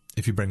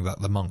 If you bring back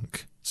the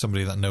monk,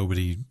 somebody that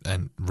nobody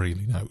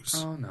really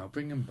knows. Oh no,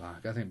 bring him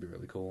back. I think it'd be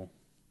really cool.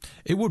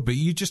 It would be.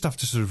 You just have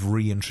to sort of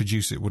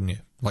reintroduce it, wouldn't you?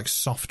 Like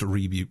soft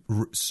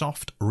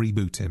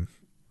reboot him.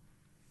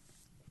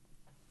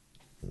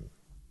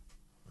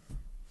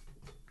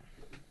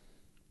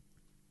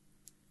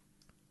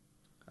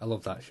 I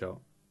love that shot.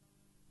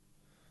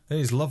 It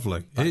is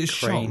lovely. That it is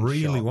shot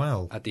really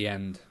well. At the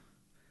end,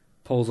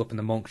 pulls up and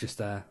the monk's just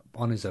there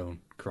on his own,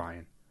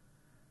 crying.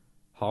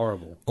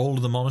 Horrible. All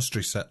of the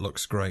monastery set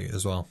looks great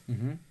as well.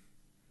 Mm-hmm.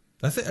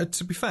 I think,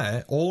 to be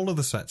fair, all of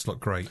the sets look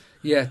great.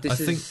 Yeah,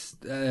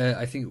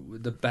 I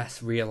think the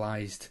best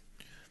realised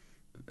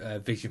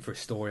vision for a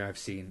story I've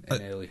seen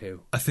in early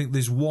Who. I think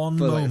there's one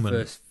moment.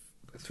 The first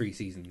 3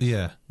 seasons.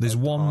 Yeah, there's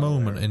one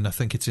moment in, I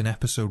think it's in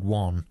episode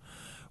 1,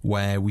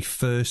 where we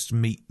first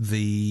meet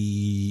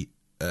the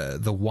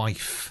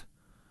wife.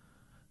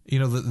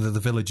 The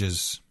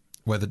villagers,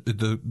 where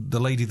the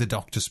lady the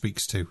Doctor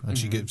speaks to, and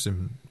she gives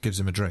him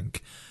a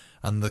drink,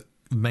 and the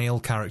male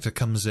character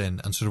comes in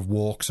and sort of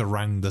walks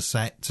around the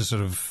set to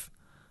sort of,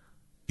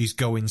 he's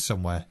going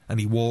somewhere,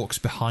 and he walks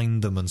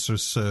behind them and sort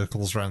of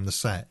circles around the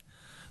set.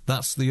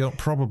 That's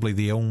probably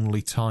the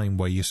only time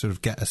where you sort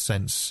of get a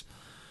sense,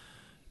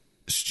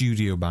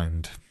 studio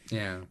bound,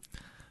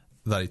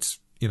 that it's,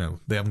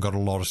 they haven't got a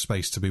lot of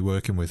space to be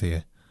working with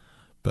here.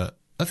 But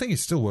I think it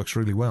still works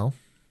really well.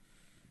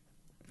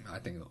 I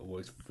think it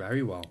works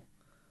very well.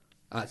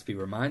 I had to be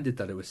reminded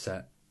that it was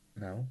set.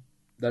 No,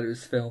 that it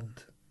was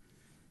filmed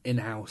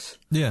in-house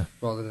Yeah.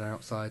 rather than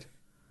outside.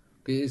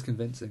 It is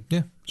convincing.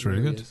 Yeah, it's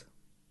really good. is.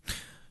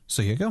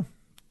 So here you go.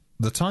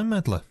 The Time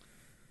Meddler.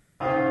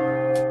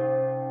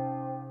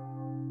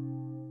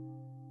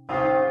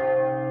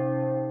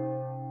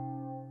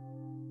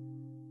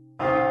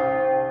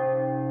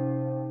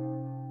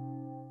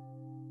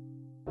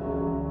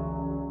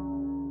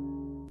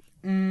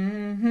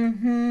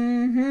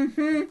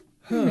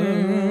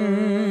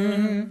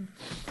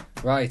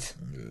 Right.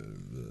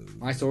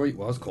 My story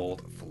was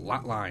called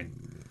Flatline.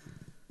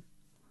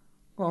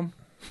 Go on.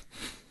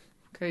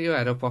 Get your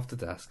head up off the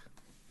desk.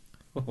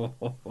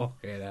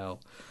 Fucking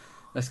hell.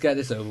 Let's get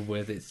this over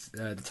with. It's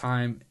the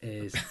time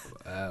is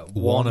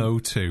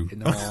 1:02 in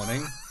the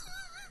morning.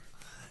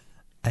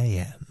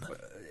 a.m.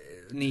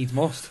 Needs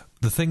must.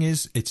 The thing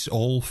is, it's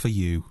all for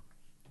you.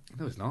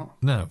 No, it's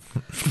not. No.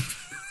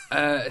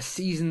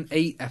 Season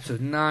 8,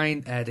 episode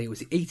 9, air date was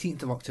the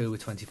 18th of October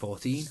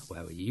 2014.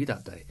 Where were you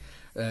that day?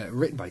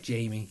 Written by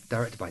Jamie,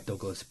 directed by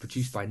Douglas,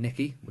 produced by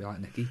Nikki. We like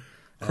Nikki.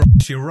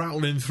 You're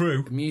rattling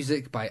through.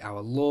 Music by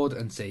our Lord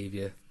and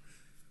Saviour.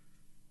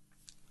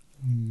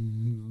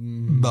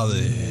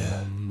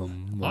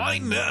 I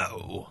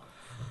know.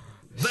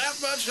 That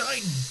much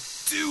I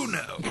do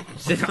know.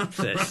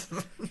 Synopsis.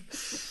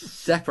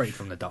 Separated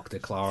from the Doctor,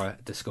 Clara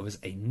discovers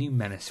a new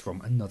menace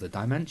from another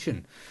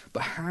dimension.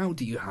 But how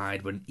do you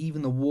hide when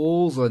even the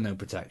walls are no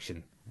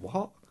protection?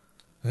 What?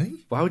 Hey?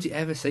 Why would you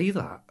ever say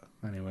that?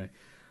 Anyway,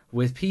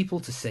 with people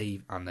to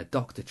save and the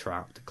Doctor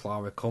trapped,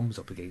 Clara comes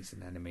up against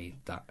an enemy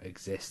that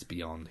exists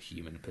beyond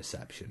human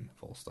perception.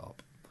 Full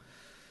stop.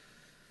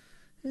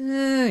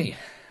 Hey.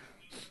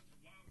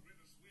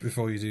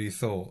 Before you do your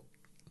thought,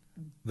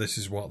 this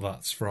is what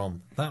that's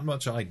from. That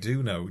much I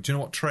do know. Do you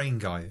know what Train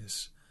Guy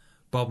is?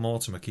 Bob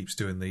Mortimer keeps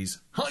doing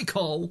these, hi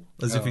Cole,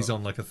 as if he's on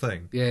like a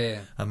thing.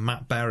 Yeah. And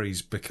Matt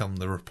Berry's become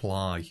the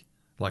reply,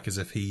 like as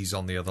if he's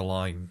on the other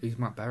line. Who's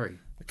Matt Berry?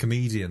 A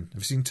comedian.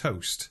 Have you seen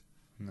Toast?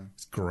 No.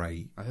 It's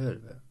great. I heard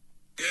of it.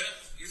 Yeah?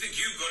 You think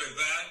you've got it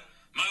bad?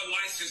 My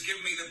wife's just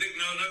given me the big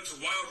no-no to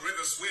wild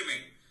river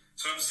swimming.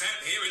 So I'm sat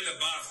here in the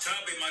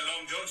bathtub in my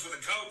long johns with a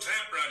cold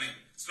tap running.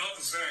 It's not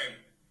the same.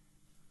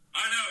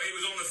 I know, he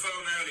was on the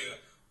phone earlier.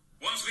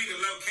 Wants me to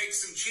locate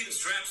some chin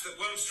straps that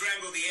won't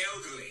strangle the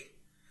elderly.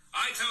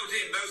 I told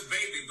him those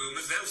baby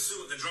boomers, they'll sue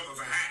at the drop of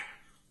a hat.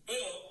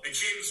 Or a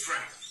chin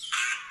strap.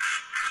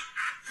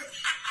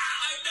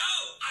 I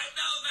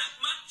know that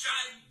much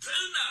I do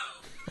know.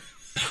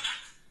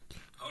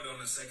 Hold on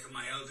a second,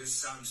 my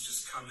eldest son's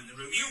just come in the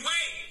room. You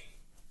wait!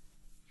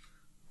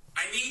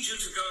 I need you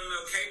to go and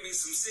locate me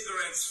some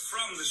cigarettes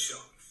from the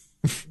shop.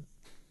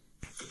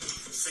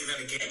 Say that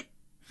again.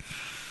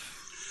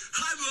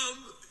 Hi,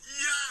 Mum.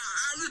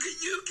 Yeah, look at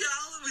you,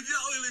 gal, with your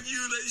oil and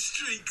ulay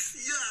streaks.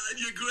 Yeah, and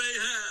your grey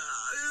hair.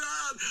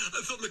 Yeah,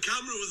 I thought the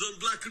camera was on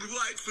black and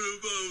white for a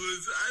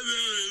moment. I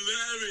know,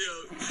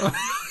 hilarious.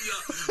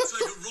 Yeah. It's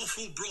like a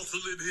ruffle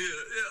brothel in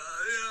here.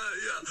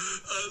 Yeah.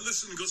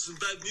 Listen, got some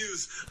bad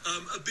news.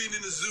 I've been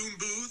in a Zoom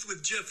booth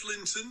with Jeff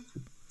Linton.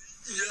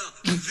 Yeah,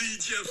 the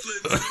Jeff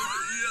Linton.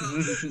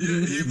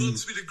 Yeah, he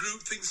wants me to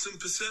group things and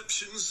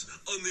perceptions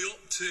on the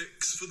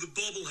optics for the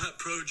Bobble Hat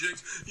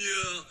project.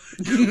 Yeah,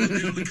 we'll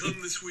be able to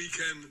come this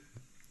weekend.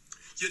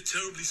 Yeah,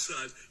 terribly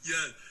sad.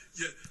 Yeah,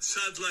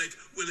 sad like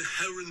when a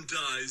heron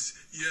dies.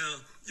 Yeah.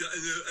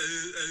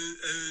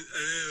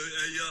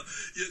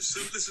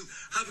 So listen,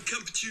 have a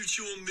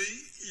Campuccio on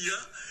me.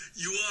 Yeah,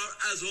 you are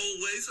as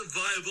always a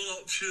viable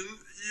option.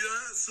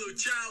 Yeah, so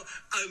ciao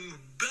and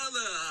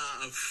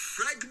bella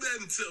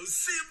fragmento.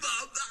 See you,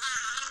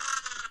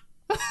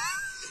 Bob.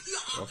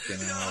 Fucking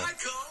hell.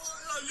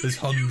 There's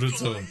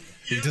hundreds of them.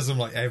 He does them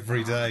like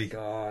every day.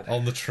 God.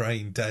 On the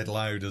train, dead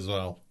loud as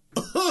well.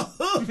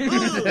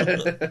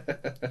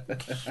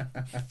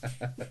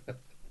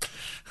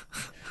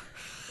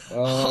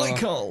 Hi,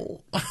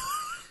 Cole.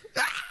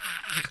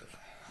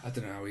 I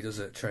don't know how he does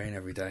it. Train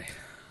every day.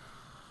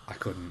 I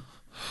couldn't.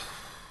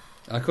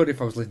 I could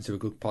if I was listening to a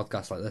good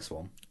podcast like this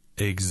one.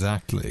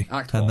 Exactly.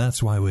 Act and one.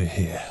 that's why we're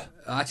here.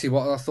 Actually,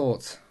 what are our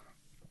thoughts?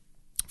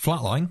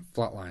 Flatline.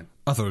 Flatline.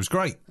 I thought it was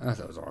great. I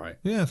thought it was alright.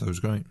 Yeah, I thought it was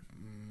great.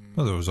 I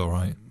thought it was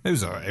alright. It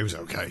was alright. It was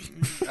okay.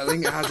 I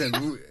think it has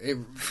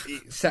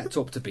it sets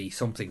up to be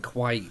something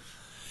quite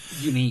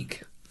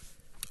unique.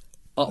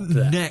 Up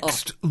there.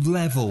 Next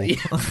level.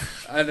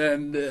 And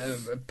then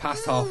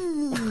past half.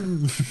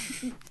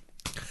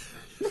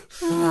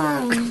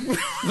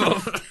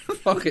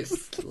 Fuck,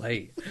 it's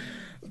late.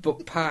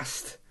 But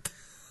past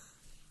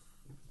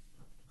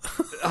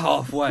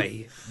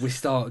halfway, we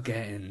start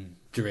getting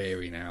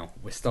dreary now.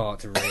 We start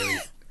to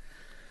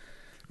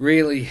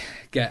really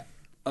get.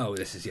 Oh,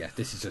 this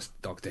is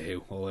just Doctor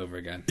Who all over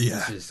again.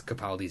 Yeah. This is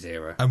Capaldi's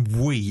era. And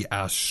we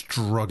are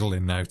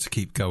struggling now to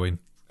keep going.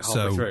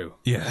 Halfway through?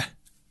 Yeah.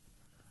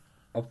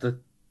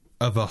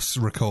 Of us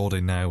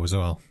recording now as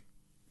well.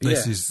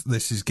 This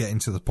is getting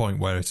to the point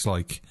where it's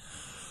like,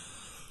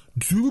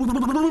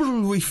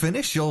 do we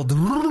finish or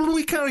do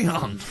we carry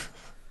on?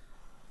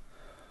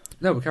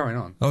 No, we're carrying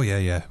on. Oh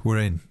yeah, we're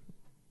in.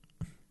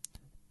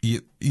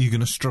 you're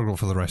going to struggle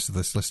for the rest of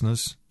this,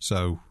 listeners.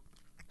 So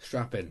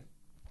Strap in.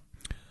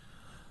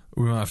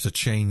 we might have to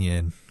chain you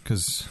in,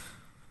 because...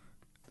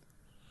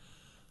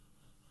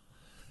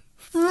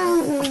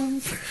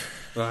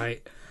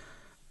 Right.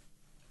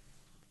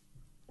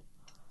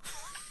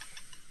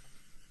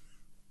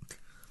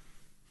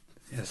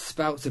 Yeah,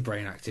 spouts of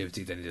brain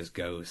activity, then he just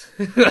goes.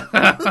 What's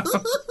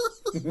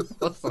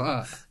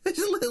that? It's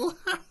a little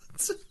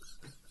hat.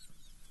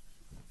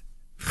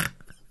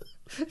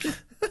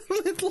 A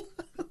little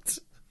hat.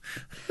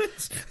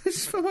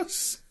 It's from a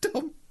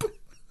stump.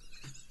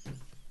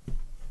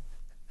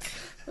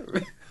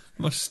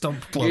 My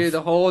stump glove. You're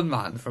the Horn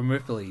Man from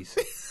Ripley's.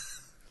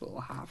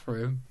 Little hat for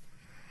him.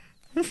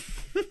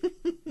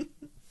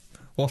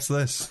 What's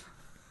this?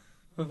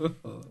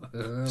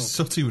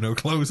 Sooty with no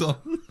clothes on.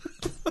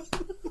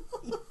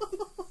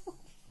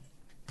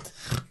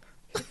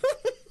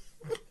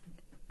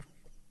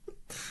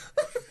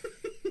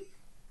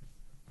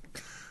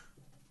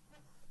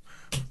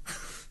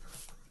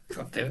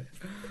 Can't do it.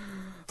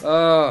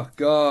 Oh,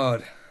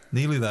 God.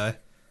 Nearly there.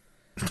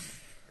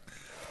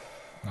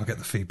 I'll get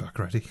the feedback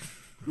ready.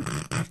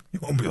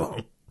 It won't be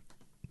long.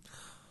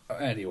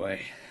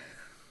 Anyway,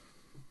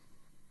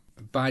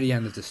 by the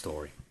end of the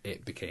story,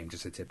 it became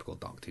just a typical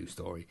Doctor Who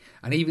story,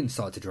 and even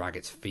started to drag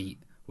its feet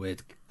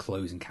with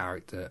closing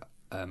character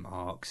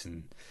arcs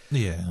and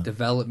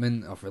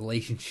development of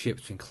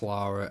relationships between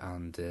Clara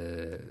and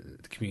the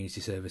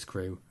community service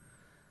crew.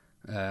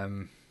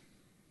 I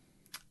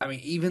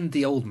mean, even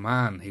the old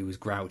man, who was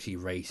grouchy,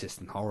 racist,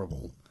 and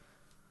horrible,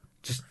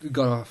 just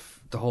got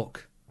off the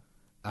hook.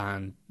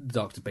 And the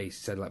Doctor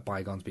basically said, "Let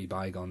bygones be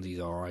bygones. He's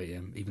all right.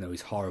 Even though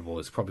he's horrible,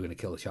 he's probably going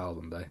to kill a child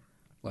one day.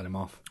 Let him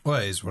off."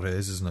 Well, it is what it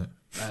is, isn't it?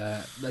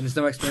 And there's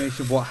no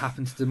explanation of what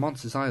happened to the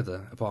monsters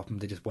either, apart from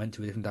they just went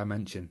to a different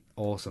dimension.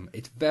 Awesome.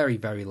 It's very,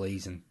 very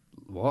lazy.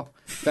 What?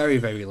 Very,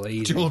 very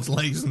lazy. George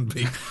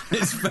Lazenby.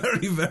 It's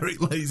very, very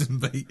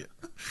Lazenby.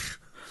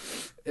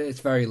 It's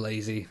very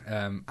lazy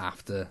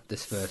after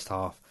this first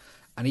half.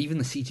 And even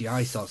the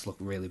CGI starts to look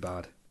really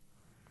bad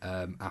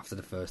after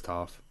the first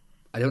half.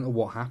 I don't know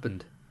what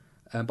happened.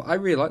 But I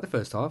really like the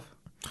first half.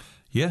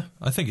 Yeah,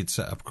 I think it's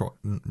set up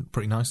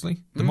pretty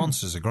nicely. The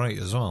monsters are great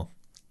as well.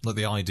 Like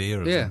the idea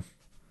of them.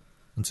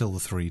 Until the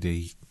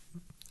 3D.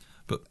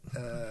 But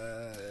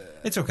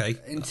it's okay.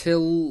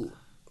 Until...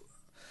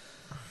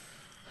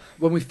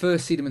 When we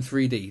first see them in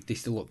 3D, they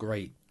still look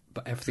great.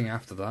 But everything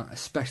after that,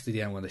 especially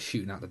the end when they're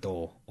shooting out the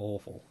door,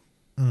 awful.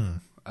 I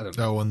don't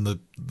know. Oh, and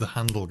the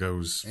handle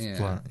goes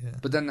flat. Yeah.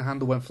 But then the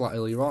handle went flat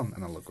earlier on,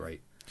 and that looked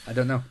great. I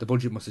don't know. The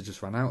budget must have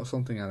just run out or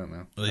something. I don't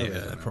know.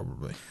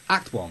 Probably.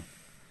 Act 1.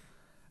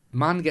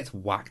 Man gets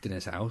whacked in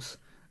his house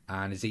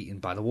and is eaten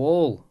by the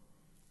wall.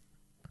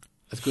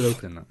 That's a good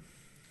opening, that.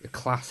 A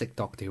classic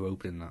Doctor Who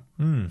opening, that.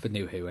 For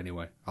New Who,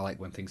 anyway. I like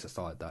when things are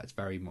started that. It's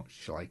very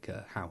much like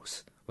a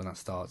house when that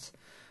starts.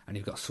 And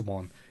you've got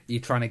someone...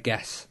 You're trying to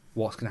guess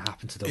what's going to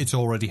happen to them. It's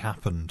already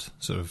happened,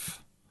 sort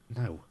of.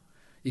 No.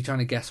 You're trying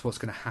to guess what's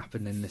going to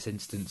happen in this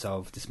instance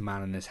of this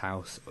man in his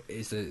house.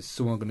 Is there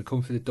someone going to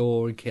come through the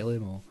door and kill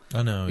him? Or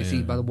I know, he's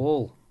eaten by the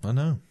wall? I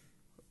know.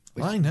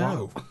 I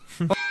know.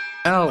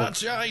 Hell.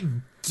 That's I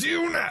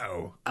do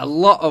know. A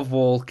lot of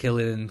wall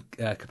killing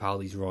in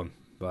Capaldi's run,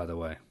 by the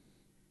way.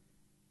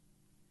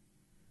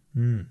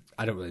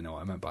 I don't really know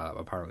what I meant by that,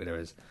 but apparently there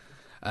is.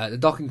 The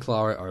Doc and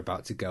Clara are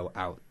about to go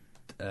out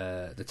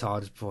the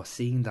TARDIS before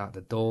seeing that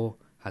the door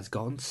has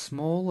gotten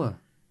smaller.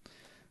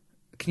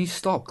 Can you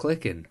stop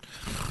clicking?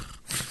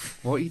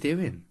 What are you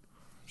doing?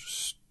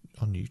 Just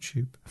on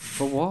YouTube.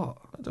 For what?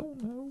 I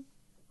don't know.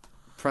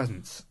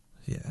 Presents.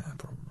 Yeah,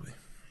 probably.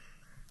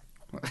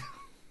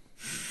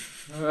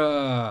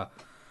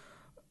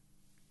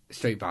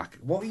 Straight back.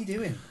 What are you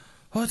doing?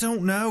 I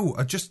don't know.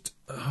 I just...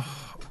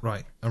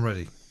 right, I'm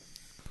ready.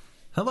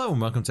 Hello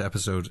and welcome to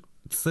episode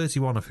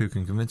 31 of Who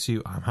Can Convince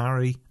You. I'm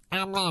Harry.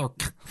 I'm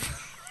Luke.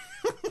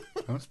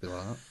 I must be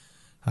like that.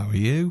 How are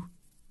you?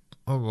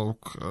 I'm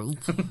okay.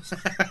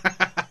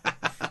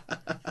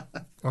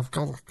 I've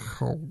got a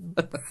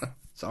cold.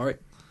 Sorry.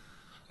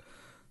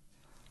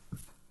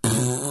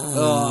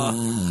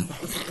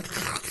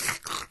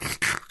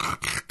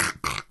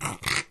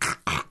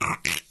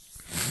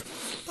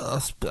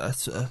 That's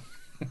better.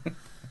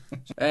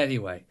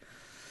 Anyway,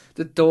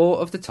 the door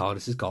of the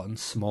TARDIS has gotten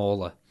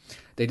smaller.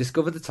 They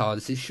discover the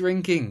TARDIS is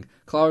shrinking.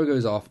 Clara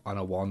goes off on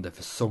a wander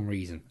for some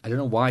reason. I don't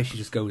know why she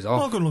just goes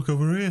off. I'm going to look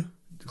over here.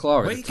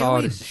 Clara, Where the you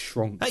going? TARDIS is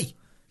shrunk. Hey!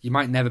 You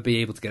might never be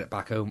able to get it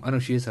back home. I know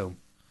she is home.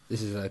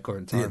 This is her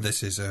current time. Yeah,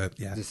 this is,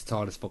 This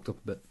TARDIS fucked up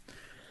a bit.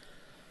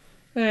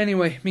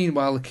 Anyway,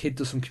 meanwhile, the kid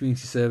does some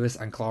community service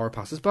and Clara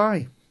passes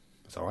by.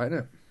 It's alright,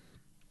 isn't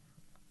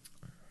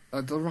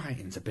it? The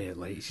writing's a bit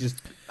late. She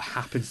just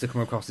happens to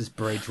come across this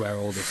bridge where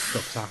all this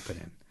stuff's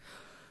happening.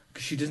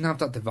 Because she doesn't have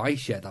that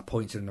device yet that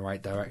points her in the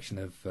right direction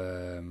of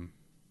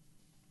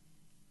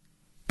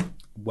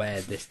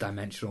where this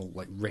dimensional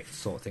rift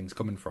sort of thing's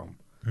coming from.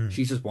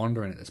 She's just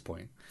wandering at this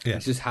point. Yeah.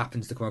 And she just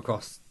happens to come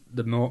across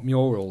the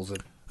murals of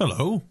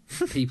hello.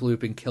 people who've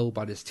been killed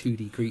by this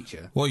 2D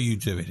creature. What are you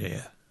doing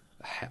here?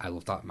 I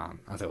love that man.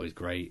 I thought he was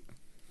great.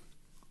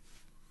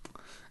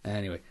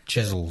 Anyway,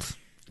 Chiseled.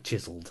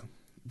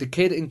 The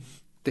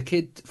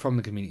kid from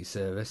the community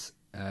service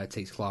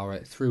takes Clara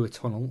through a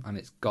tunnel, and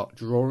it's got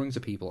drawings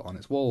of people on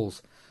its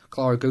walls.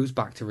 Clara goes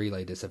back to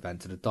relay this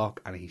event to the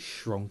doc, and he's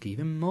shrunk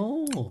even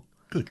more.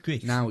 Good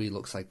grief. Now he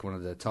looks like one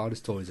of the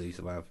TARDIS toys I used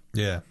to have.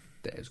 Yeah.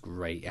 That was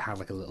great. It had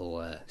like a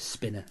little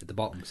spinner at the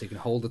bottom, so you can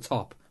hold the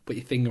top, put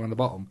your finger on the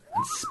bottom,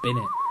 and spin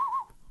it.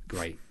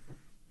 Great.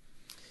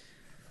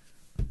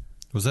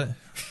 Was it?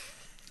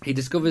 He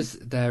discovers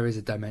there is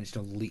a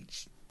dimensional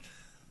leech.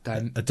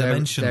 A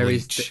dimensional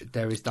leech.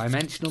 There is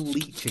dimensional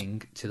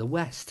leeching to the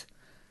west.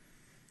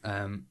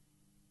 And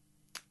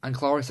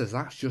Clara says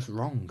that's just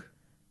wrong.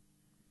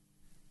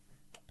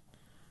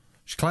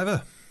 She's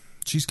clever.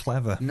 She's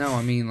clever. No,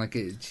 I mean, like,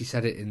 she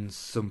said it in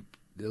some...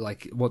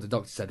 Like, what the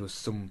doctor said was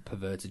some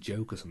perverted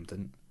joke or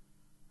something.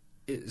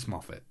 It's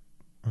Moffat.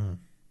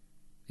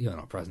 You're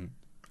not present.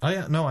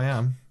 No, I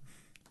am.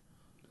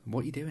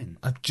 What are you doing?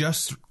 I'm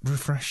just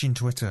refreshing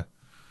Twitter.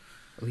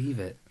 Leave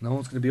it. No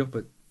one's going to be up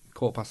at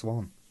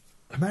 1:15.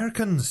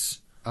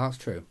 Americans. Oh, that's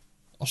true.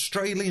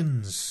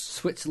 Australians.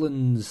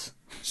 Switzerland's.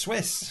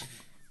 Swiss.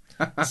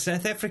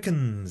 South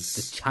Africans.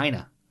 The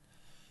China.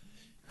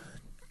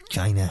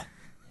 China.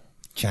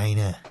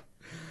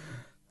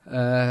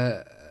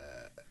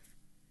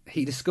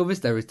 He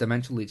discovers there is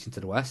dimensional leeching to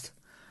the west.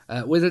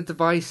 With a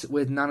device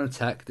with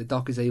nanotech, the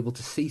Doc is able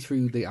to see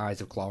through the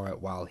eyes of Clara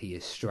while he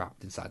is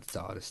strapped inside the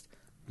TARDIS.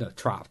 No,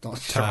 trapped, not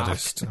strapped.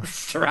 TARDIS.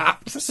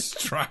 Strapped.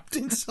 Strapped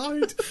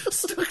inside.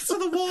 Stuck to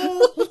the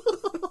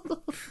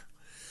wall.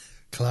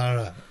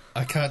 Clara,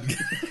 I can't...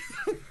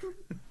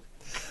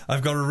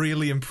 I've got to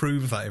really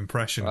improve that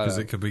impression because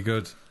it could be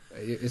good.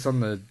 It's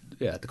on the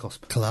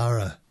cusp.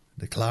 Clara,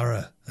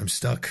 I'm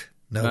stuck.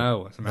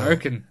 No, it's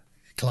American.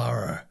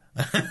 Clara.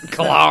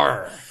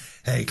 Clara.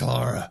 Hey,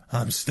 Clara,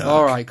 I'm stuck.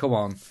 All right, come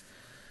on.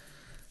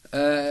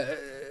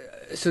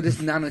 So this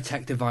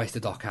nanotech device the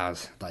Doc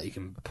has that you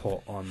can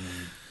put on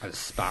a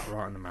spat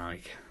right on the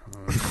mic.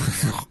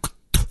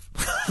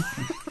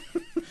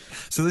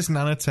 So this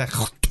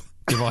nanotech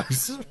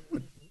device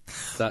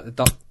that the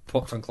Doc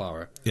puts on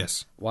Clara.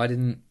 Yes. Why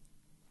hasn't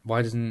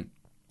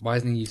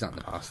he used that in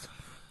the past?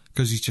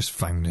 Because he's just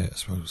found it, I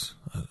suppose.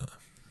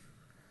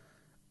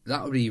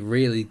 That would be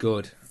really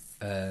good.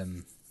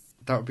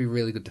 That would be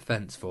really good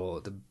defense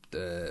for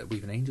the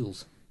Weaving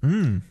Angels.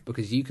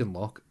 Because you can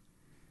look,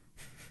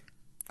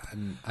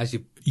 and as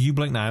you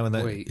blink now and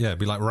then it'd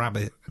be like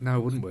Rabbit. No,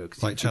 it wouldn't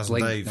work. Like Chaz and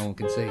Dave. No one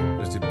can see.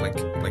 Just do blink,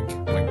 blink, blink,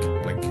 blink,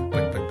 blink, blink,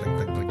 blink, blink,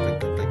 blink, blink, blink,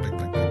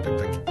 blink, blink, blink,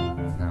 blink.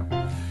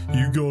 No.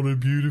 You got a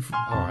beautiful...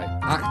 All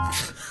right.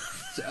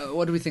 So,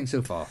 what do we think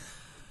so far?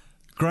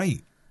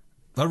 Great.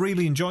 I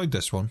really enjoyed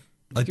this one.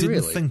 I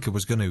didn't think it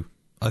was going to.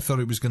 I thought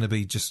it was going to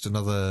be just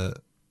another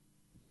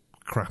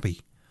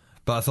crappy.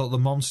 But I thought the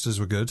monsters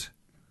were good.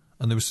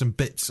 And there was some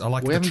bits. I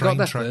like the train track. We haven't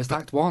got there first.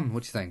 Act 1.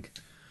 What do you think?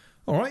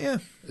 All right, yeah.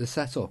 The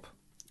setup.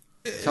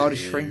 It's already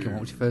shrinking.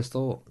 What was your first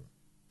thought?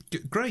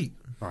 Great.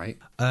 Right.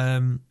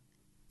 Yeah,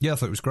 I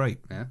thought it was great.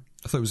 Yeah.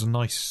 I thought it was a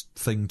nice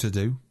thing to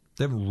do.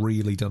 They haven't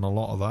really done a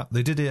lot of that.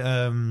 They did it...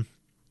 I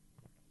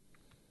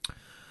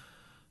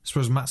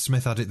suppose Matt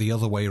Smith had it the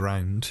other way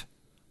round.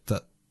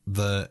 That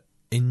the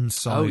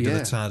inside of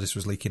the TARDIS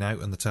was leaking out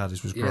and the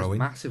TARDIS was growing. It was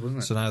massive,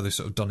 wasn't it? So now they've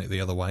sort of done it the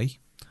other way.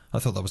 I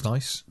thought that was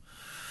nice.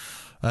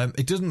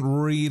 It doesn't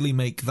really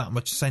make that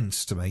much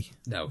sense to me.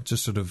 No.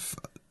 Just sort of...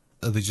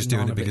 Are they just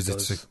doing it because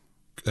it's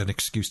an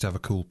excuse to have a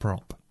cool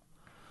prop?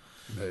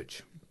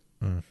 Merch.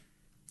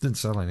 Didn't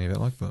sell any of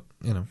it, but,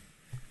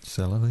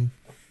 sell any.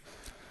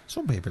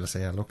 Some people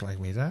say I look like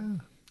me there.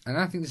 And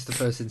I think this is the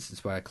first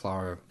instance where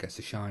Clara gets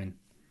to shine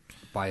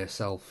by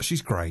herself.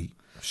 She's great.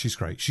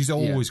 She's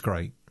always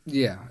great.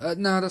 Yeah.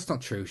 No, that's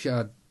not true. She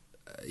had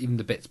even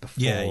the bits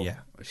before. Yeah.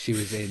 She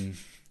was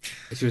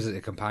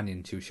a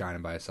companion. She was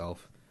shining by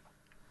herself.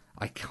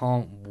 I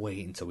can't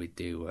wait until we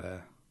do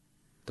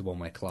the one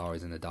where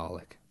Clara's in the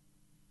Dalek.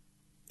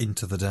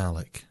 Into the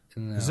Dalek.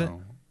 No. Is it?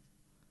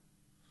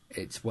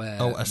 It's where...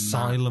 Oh,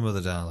 Asylum of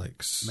the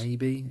Daleks.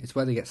 Maybe. It's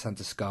where they get sent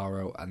to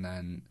Skaro and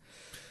then...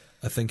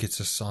 I think it's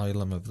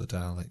Asylum of the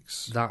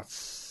Daleks.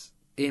 That's...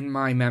 In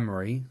my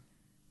memory...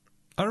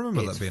 I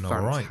remember that being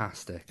alright.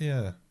 Fantastic.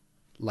 Yeah.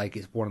 Like,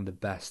 it's one of the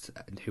best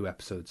Who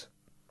episodes.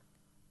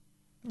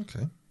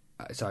 Okay.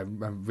 So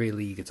I'm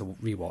really eager to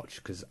rewatch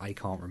because I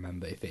can't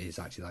remember if it is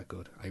actually that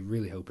good. I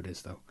really hope it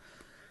is, though.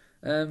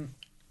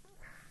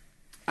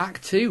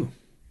 Act 2.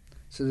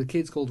 So the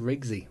kid's called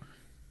Rigsy.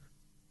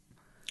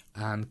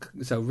 And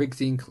so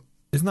Rigsy...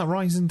 Isn't that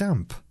Rising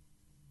Damp?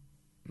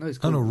 No, it's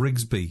called... Oh, no,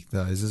 Rigsby,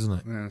 that is, isn't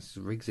it? No, it's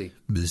Rigsy.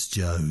 Miss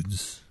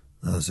Jones.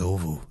 That's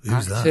awful.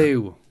 Who's that? Act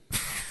 2.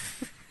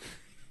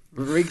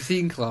 Rigsy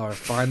and Clara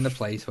find the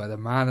place where the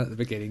man at the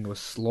beginning was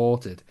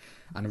slaughtered,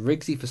 and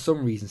Rigsy for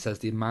some reason says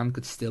the man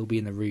could still be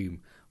in the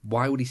room.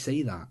 Why would he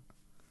say that?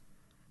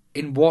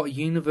 In what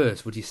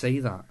universe would you say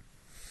that?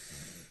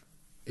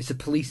 It's a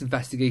police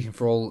investigation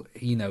for all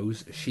he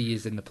knows. She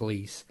is in the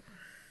police,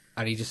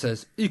 and he just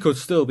says, he could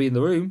still be in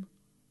the room.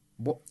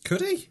 What?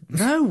 Could he?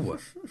 No.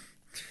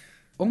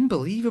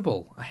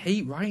 Unbelievable. I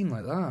hate writing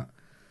like that.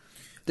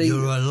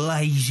 You're a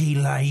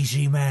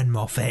lazy man,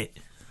 Moffat.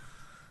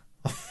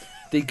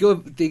 They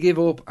give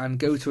up and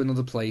go to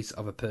another place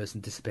of a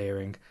person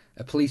disappearing.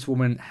 A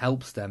policewoman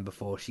helps them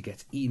before she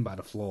gets eaten by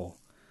the floor.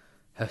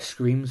 Her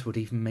screams would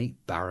even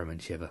make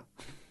Barrowman shiver.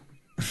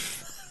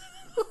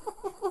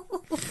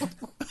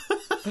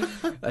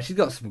 She's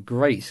got some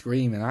great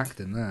screaming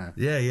acting there.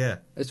 Yeah.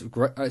 It's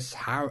great. It's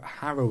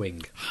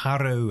harrowing.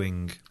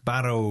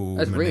 Barrow.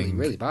 That's really,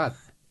 really bad.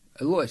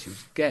 It looked like she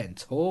was getting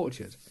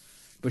tortured.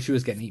 But she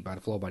was getting eaten by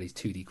the floor by these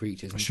 2D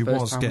creatures. And She the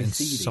first was time we getting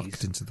see sucked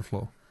these, into the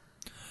floor.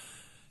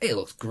 It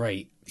looks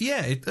great.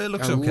 Yeah, it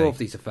looks I okay. love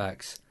these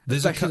effects.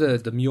 There's Especially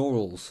the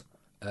murals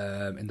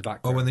in the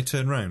background. Oh, when they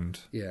turn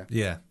round? Yeah.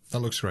 Yeah, that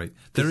looks great.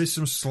 There is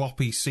some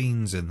sloppy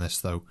scenes in this,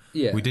 though.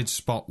 Yeah. We did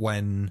spot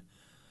when...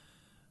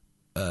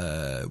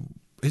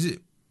 is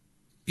it...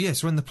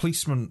 Yes, when the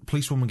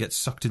policewoman gets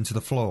sucked into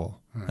the floor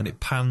and it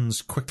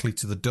pans quickly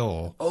to the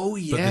door. Oh,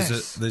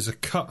 yes. But there's a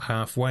cut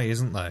halfway,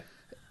 isn't there?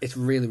 It's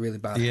really, really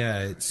bad. Yeah,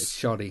 It's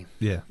shoddy.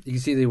 Yeah. You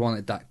can see they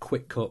wanted that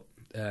quick cut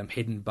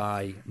hidden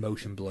by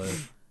motion blur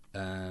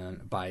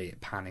by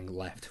panning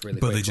left really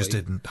quickly. But they just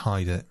didn't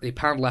hide it. They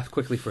panned left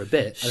quickly for a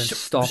bit and then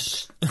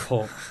stopped,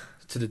 cut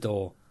to the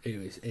door.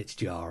 It's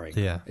jarring.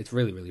 Yeah. It's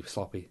really, really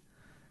sloppy.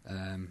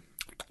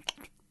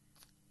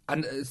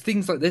 And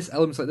things like this,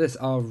 elements like this,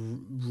 are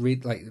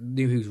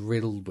New Who's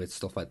riddled with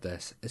stuff like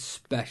this,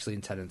 especially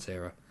in Tennant's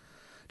era.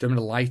 Do you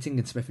remember the lighting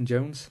in Smith and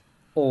Jones?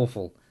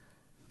 Awful.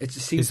 It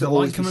just seems Is to the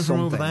always light coming be from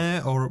something. over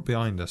there or up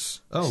behind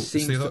us? Oh, It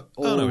seems to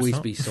always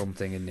be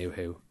something in New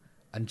Who.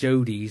 And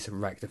Jodie's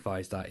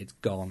rectifies that. It's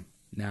gone.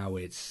 Now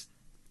it's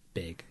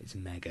big. It's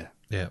mega.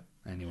 Yeah.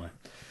 Anyway.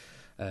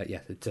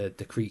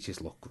 The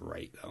creatures look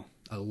great, though.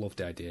 I love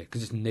the idea.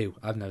 Because it's new.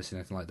 I've never seen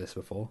anything like this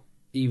before.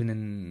 Even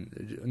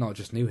in, not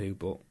just New Who,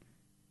 but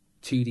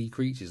 2D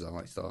creatures. I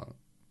like to start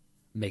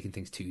making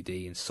things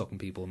 2D and sucking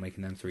people and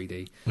making them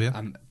 3D. Yeah.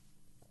 And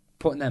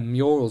putting their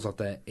murals of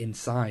their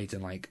inside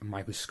and like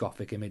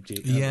microscopic images.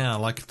 Yeah,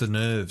 like the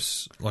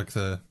nerves. Like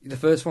the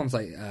first one's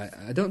like,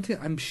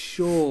 I'm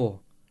sure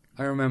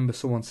I remember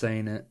someone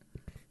saying it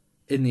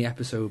in the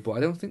episode, but I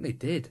don't think they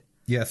did.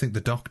 Yeah, I think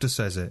the Doctor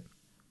says it.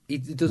 He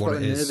does What about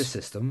the it is. nervous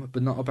system,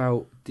 but not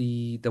about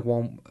the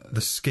one. The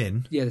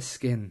skin. Yeah, the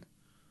skin.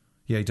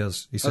 Yeah, he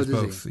does. He says does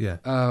he? both. Yeah.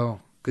 Oh,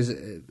 because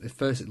at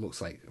first it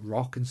looks like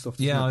rock and stuff.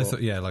 doesn't Yeah, it? I But-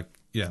 thought.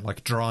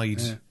 Like dried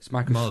Yeah, it's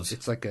mud.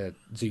 It's like a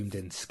zoomed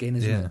in skin,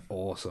 isn't Yeah. it?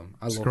 Awesome.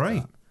 I It's love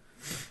great. that.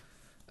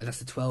 And that's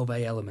the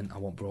 12A element I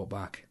want brought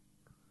back.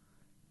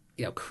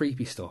 You know,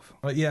 creepy stuff.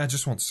 Yeah, I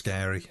just want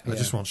scary. I Yeah.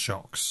 just want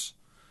shocks.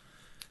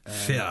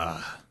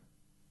 Fear.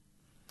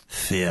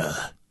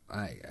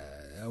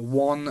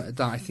 One that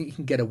I think you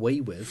can get away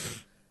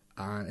with,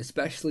 and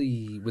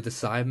especially with the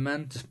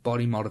Cybermen, just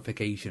body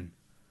modification,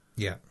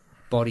 Yeah.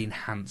 body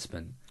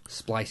enhancement,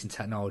 splicing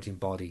technology and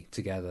body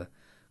together.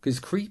 Because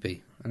it's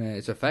creepy and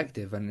it's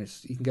effective, and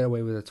you can get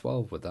away with a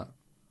 12 with that.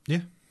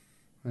 Yeah.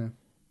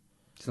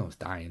 It's not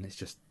dying. It's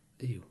just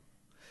ew.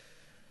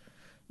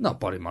 Not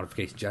body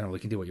modification in general. You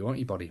can do what you want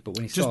with your body, but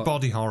when you Just start,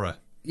 body horror.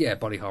 yeah,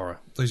 body horror.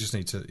 They just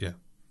need to, yeah.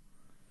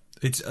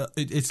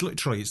 It's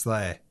literally, it's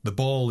there. The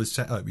ball is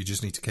set up, you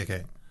just need to kick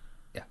it.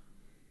 Yeah.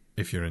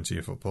 If you're into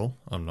your football,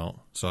 I'm not,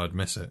 so I'd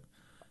miss it.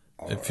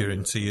 If you're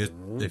into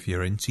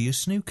your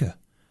snooker,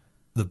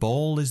 the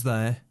ball is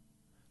there,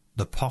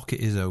 the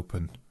pocket is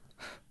open.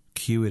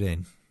 Cue it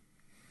in.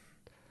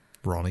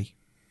 Ronnie.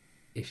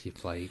 If you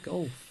play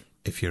golf,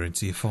 If you're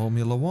into your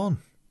Formula One,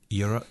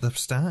 you're at the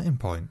starting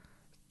point.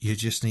 You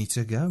just need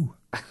to go.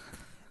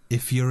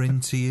 If you're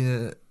into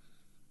your...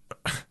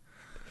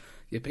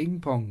 your ping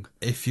pong,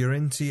 If you're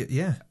into your...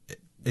 Yeah.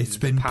 It's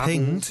been paddles,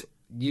 pinged.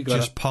 you got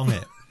Just pong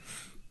it.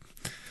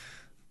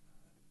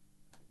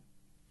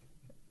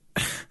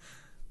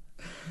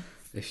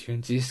 If you're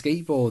into your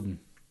skateboarding,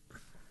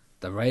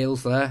 the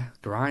rail's there,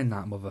 grind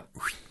that mother.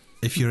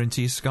 If you're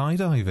into your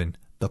skydiving,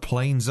 the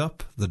plane's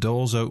up, the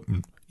door's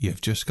open. You've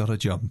just got to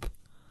jump.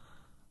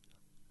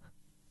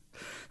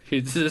 If you're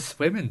into the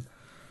swimming,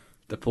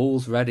 the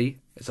pool's ready.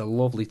 It's a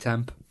lovely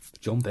temp.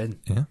 Jump in.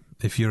 Yeah.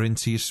 If you're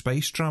into your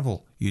space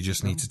travel, you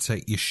just need to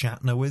take your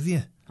Shatner with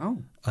you.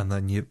 Oh, And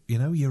then you're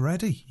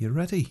ready. You're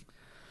ready.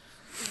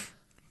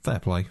 Fair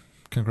play.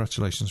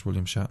 Congratulations,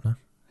 William Shatner.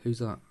 who's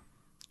that?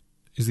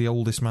 He's the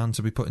oldest man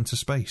to be put into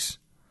space.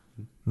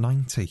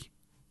 90.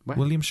 When?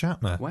 William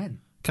Shatner. When?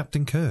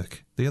 Captain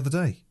Kirk. The other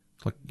day.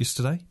 Like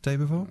yesterday? Day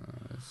before?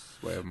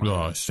 Wait a minute.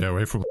 No, stay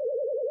away from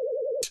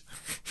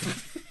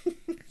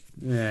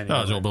Yeah,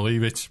 I don't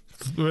believe it.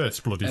 It's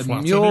bloody A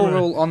flat mural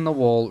anyway. on the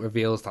wall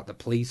reveals that the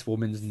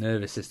policewoman's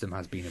nervous system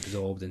has been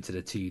absorbed into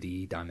the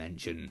 2D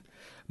dimension.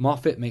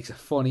 Moffat makes it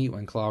funny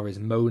when Clara is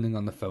moaning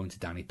on the phone to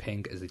Danny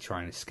Pink as they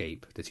try and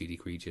escape the 2D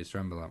creatures.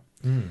 Remember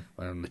that?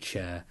 When on the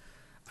chair,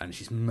 and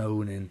she's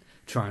moaning,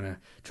 trying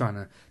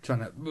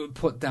to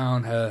put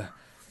down her.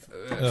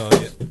 Oh,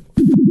 yeah.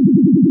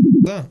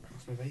 That.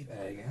 What's my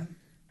vape again?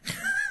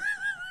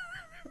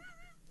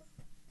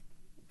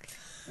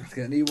 Let's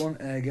get a new one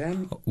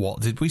again.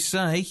 What did we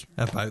say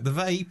about the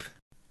vape?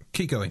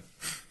 Keep going.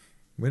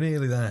 We're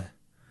nearly there.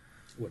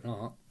 We're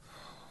not.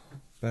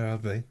 Better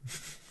I'd be.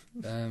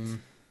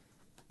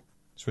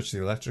 Switch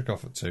the electric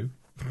off at 2.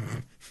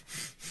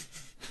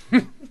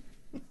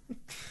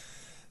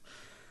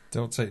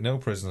 Don't take no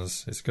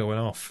prisoners. It's going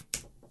off.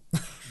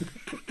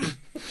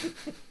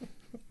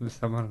 There's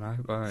someone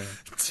out by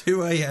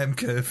 2 a.m.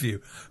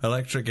 curfew.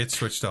 Electric gets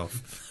switched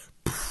off.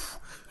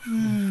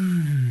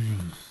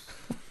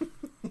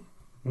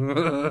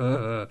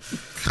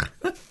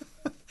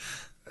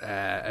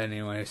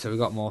 Anyway, so we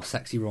got more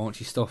sexy,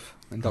 raunchy stuff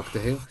in Doctor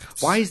Who.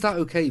 Why is that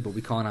okay, but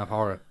we can't have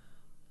horror?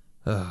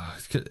 I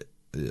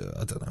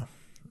don't know.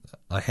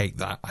 I hate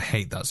that. I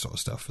hate that sort of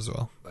stuff as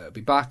well. It'll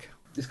be back.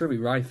 It's going to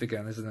be rife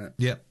again, isn't it?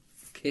 Yep.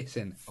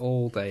 Kissing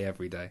all day,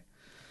 every day.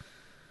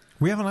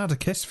 We haven't had a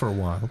kiss for a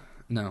while.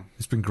 No.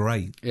 It's been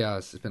great. Yeah,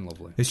 it's been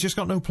lovely. It's just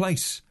got no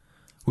place.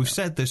 We've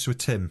said this with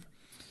Tim.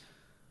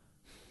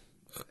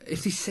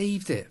 If they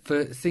saved it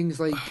for things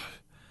like...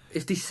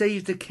 if they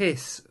saved the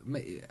kiss...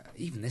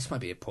 Even this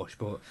might be a push,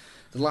 but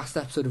the last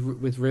episode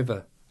with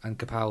River and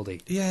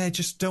Capaldi... Yeah,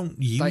 just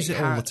don't use it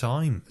all the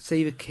time.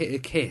 Save a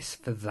kiss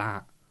for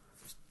that.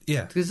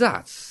 Yeah. Because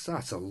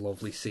that's a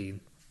lovely scene.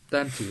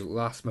 Them two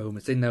last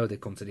moments, they know they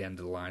come to the end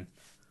of the line.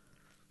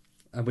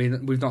 And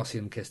we've not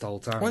seen them kiss the whole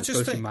time. Well, it's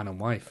supposed to be man and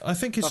wife. I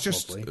think it's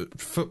That's just, lovely.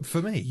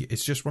 for me,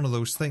 it's just one of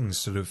those things,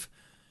 sort of,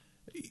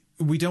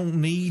 we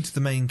don't need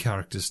the main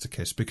characters to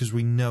kiss because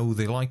we know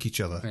they like each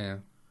other. Yeah.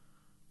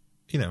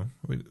 You know,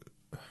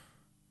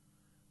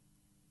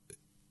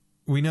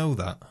 we know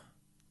that.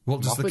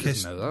 What does Moffat the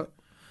kiss... doesn't know that.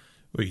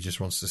 Well, he just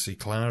wants to see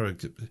Clara.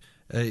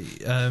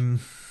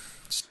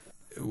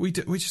 We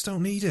just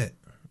don't need it.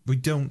 We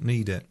don't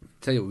need it.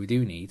 Tell you what we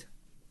do need.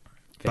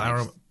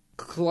 Barrow...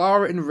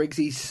 Clara and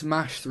Rigsy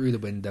smash through the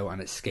window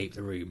and escape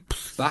the room.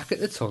 Back at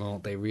the tunnel,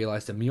 they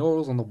realise the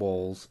murals on the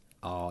walls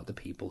are the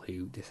people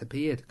who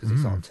disappeared because they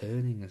start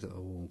turning. As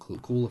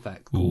cool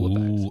effect.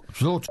 Cool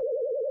effect.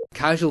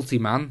 Casualty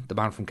Man, the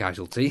man from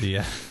Casualty,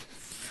 Yeah.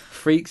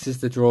 freaks as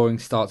the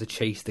drawings start to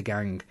chase the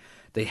gang.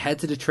 They head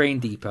to the train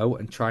depot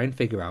and try and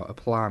figure out a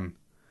plan.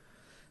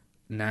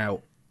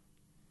 Now,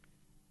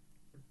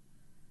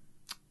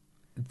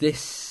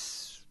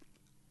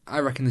 I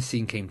reckon the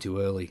scene came too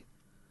early.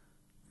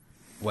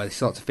 Where they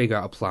start to figure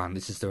out a plan.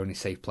 This is their only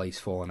safe place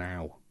for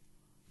now.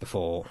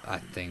 Before, I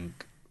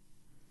think,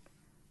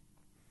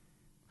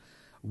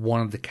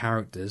 one of the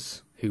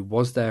characters who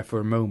was there for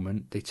a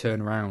moment, they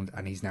turn around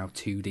and he's now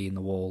 2D in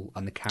the wall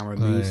and the camera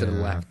moves to the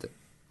left.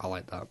 I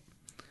like that.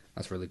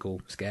 That's really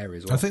cool. Scary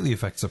as well. I think the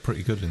effects are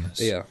pretty good in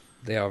this. Yeah,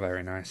 they are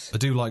very nice. I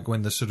do like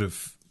when the sort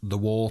of the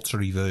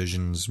watery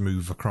versions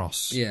move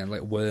across. Yeah,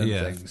 like worm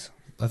things.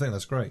 I think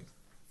that's great.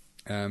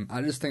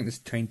 I just think this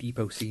train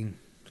depot scene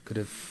could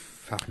have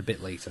happened a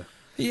bit later.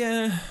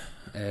 Yeah.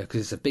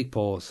 Because it's a big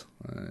pause.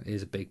 It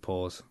is a big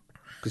pause.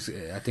 Because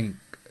I think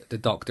the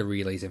Doctor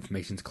relays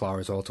information to Clara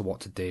as well to what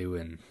to do,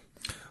 and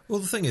well,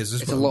 the thing is,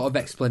 it's a lot of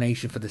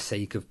explanation for the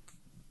sake of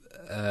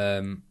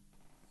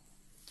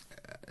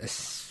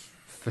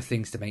for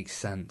things to make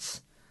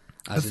sense.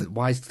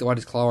 Why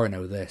does Clara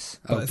know this?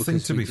 But I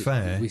think, to be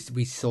fair,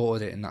 we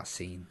sorted it in that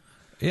scene.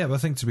 Yeah, but I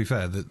think to be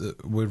fair,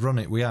 that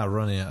we are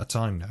running out of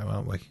time now,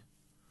 aren't we?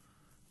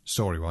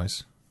 Story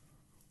wise.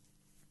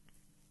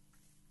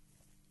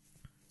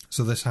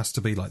 So this has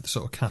to be like the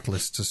sort of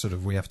catalyst to sort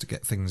of, we have to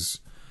get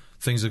things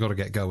have got to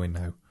get going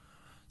now.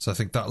 So I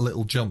think that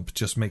little jump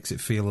just makes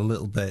it feel a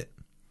little bit,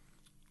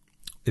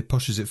 it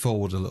pushes it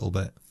forward a little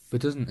bit. But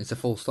it doesn't, it's a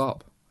full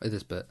stop at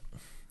this bit.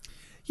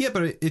 Yeah,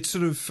 but it's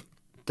sort of...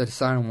 They're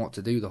deciding what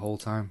to do the whole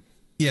time.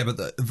 Yeah, but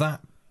that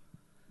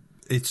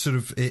it sort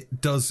of, it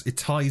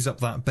ties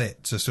up that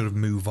bit to sort of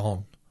move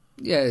on.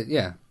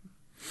 Yeah.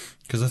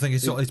 Because I think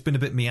it's been a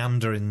bit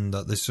meandering,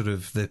 that there's sort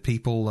of the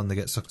people and they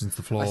get sucked into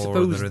the floor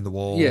and they're in the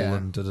wall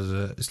and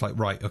da-da-da. It's like,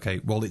 right, okay,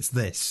 well, it's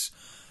this.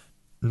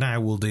 Now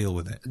we'll deal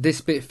with it.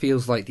 This bit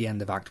feels like the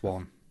end of Act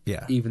 1.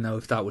 Yeah. Even though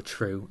if that were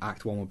true,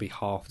 Act 1 would be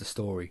half the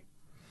story.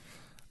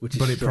 Which is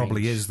but strange. It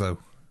probably is, though.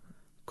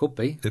 Could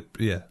be.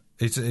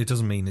 It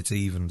doesn't mean it's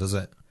even, does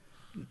it?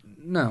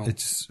 No.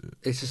 It's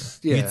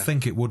just, yeah. You'd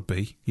think it would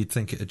be. You'd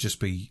think it'd just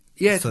be...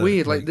 Yeah, it's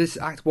weird. Like, this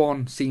Act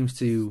 1 seems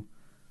to...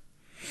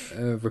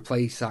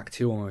 replace Act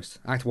 2 almost.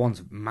 Act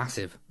 1's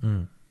massive,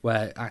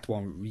 where Act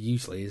 1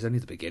 usually is only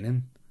the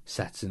beginning,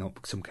 setting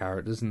up some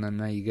characters, and then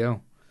there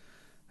you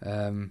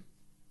go.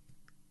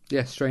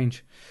 Yeah,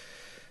 strange.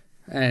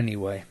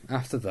 Anyway,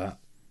 after that,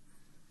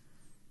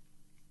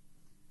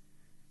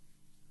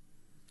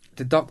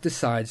 the Doc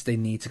decides they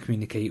need to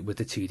communicate with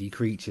the 2D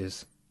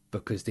creatures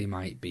because they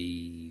might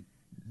be...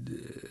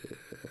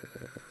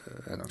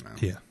 I don't know.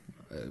 Yeah.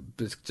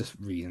 But it's just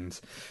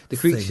reasons. The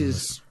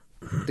creatures...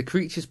 The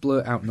creatures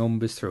blurt out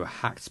numbers through a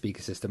hacked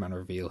speaker system and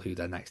reveal who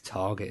their next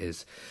target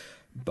is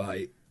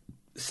by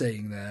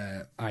saying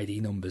their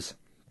ID numbers.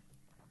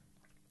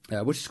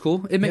 Which is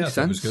cool. It makes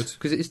sense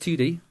because it is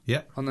 2D.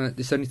 Yeah.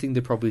 It's the only thing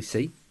they probably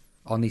see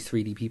on these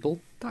 3D people.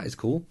 That is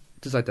cool.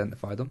 It does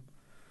identify them.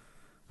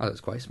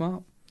 That's quite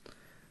smart.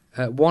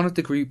 One of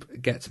the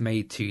group gets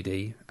made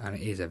 2D, and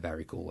it is a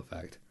very cool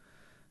effect.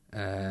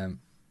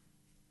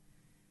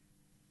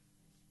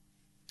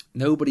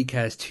 Nobody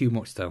cares too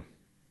much, though.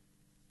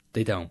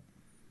 They don't.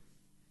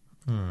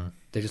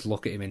 They just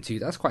look at him in 2D.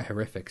 That's quite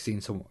horrific,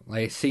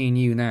 seeing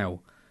you now.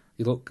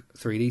 You look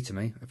 3D to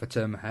me. If I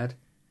turn my head,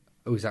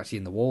 oh, he's actually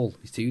in the wall.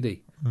 He's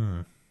 2D.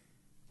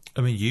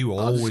 I mean, you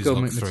always look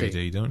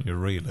 3D, don't you,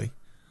 really?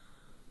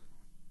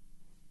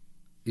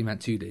 You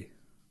meant 2D?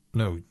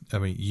 No, I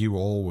mean, you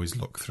always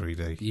look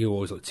 3D. You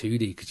always look 2D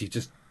because you're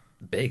just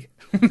big.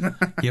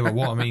 Yeah, but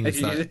what I mean is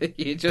that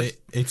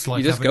it's like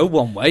you just go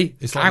one way.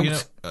 It's like, you know,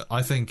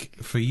 I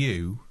think for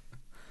you,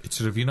 it's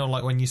sort of, you know,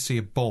 like when you see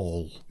a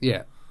ball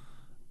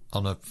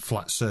on a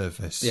flat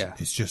surface,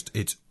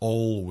 it's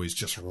always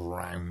just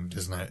round,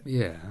 isn't it?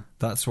 Yeah.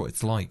 That's what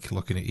it's like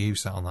looking at you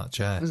sat on that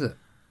chair. Is it?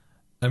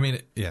 I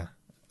mean, yeah.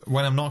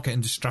 When I'm not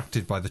getting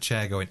distracted by the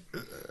chair going...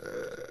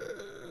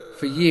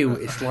 For you,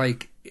 it's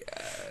like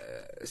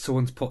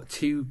someone's put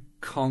two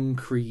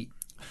concrete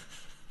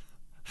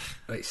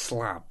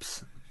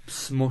slabs,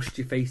 smushed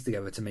your face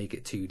together to make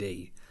it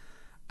 2D,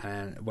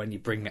 and when you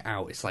bring it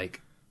out, it's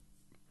like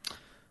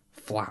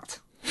flat.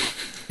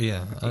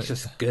 Yeah. It's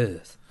just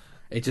girth.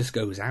 It just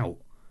goes out.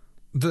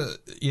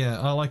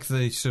 I like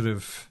the sort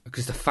of...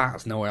 Because the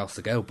fat's nowhere else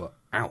to go but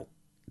out.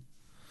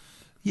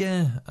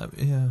 Yeah, I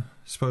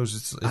suppose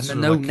it's and the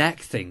no neck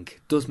thing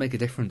does make a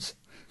difference.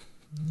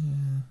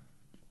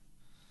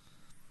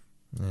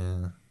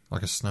 Yeah,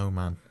 like a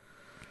snowman.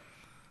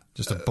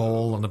 Just a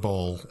ball and a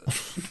ball.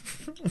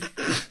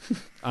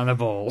 And a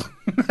ball.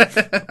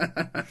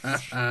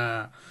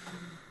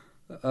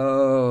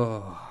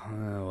 Oh,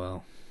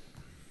 well.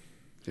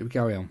 Should we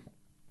carry on?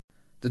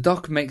 The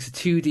Doc makes a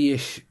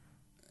 2D-ish...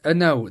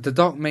 the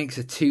Doc makes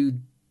a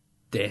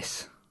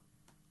 2-dis.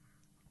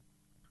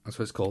 That's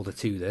what it's called, a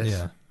 2-dis.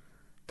 Yeah.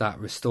 That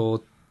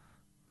restores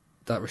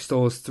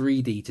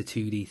 3D to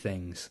 2D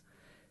things.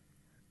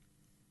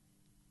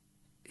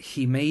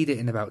 He made it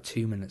in about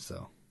 2 minutes,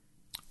 though.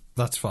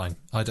 That's fine.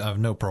 I have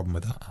no problem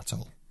with that at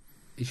all.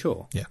 You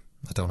sure? Yeah,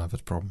 I don't have a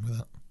problem with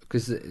that.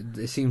 Because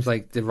it seems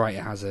like the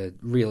writer has a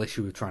real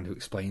issue with trying to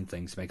explain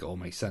things to make it all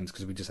make sense,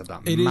 because we just had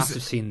that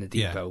massive scene in the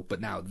depot,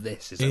 but now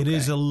this is okay. It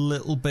is a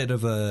little bit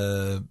of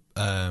a...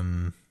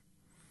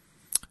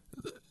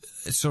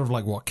 it's sort of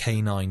like what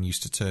K9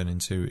 used to turn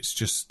into. It's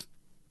just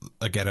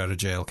a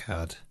get-out-of-jail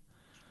card.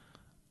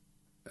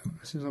 It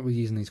seems like we're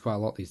using these quite a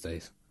lot these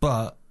days.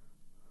 But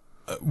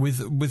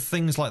with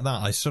things like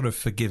that, I sort of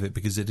forgive it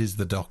because it is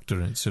the Doctor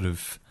and it's sort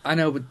of... I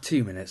know, but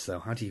 2 minutes, though.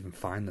 How do you even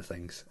find the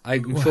things?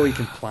 I'm sure you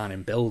can plan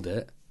and build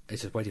it.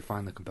 It's just where do you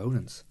find the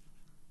components?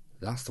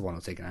 That's the one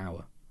that'll take an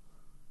hour.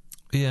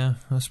 Yeah,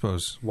 I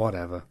suppose.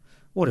 Whatever.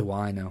 What do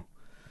I know?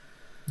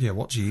 Yeah,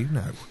 what do you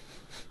know?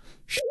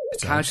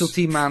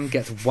 Casualty Man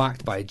gets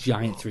whacked by a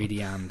giant 3D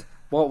hand.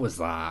 What was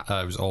that?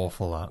 It was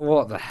awful, that.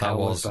 What the hell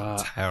was that?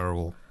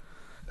 Terrible.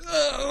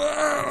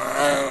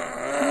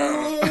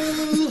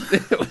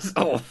 It was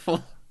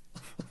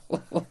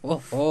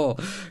awful.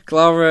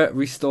 Clara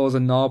restores a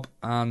knob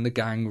and the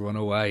gang run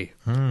away.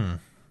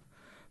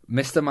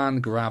 Mr.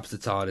 Man grabs the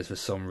TARDIS for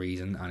some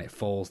reason and it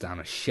falls down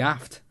a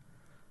shaft.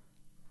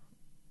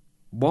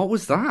 What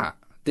was that?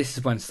 This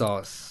is when it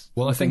starts...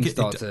 Well, I think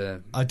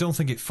I don't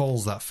think it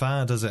falls that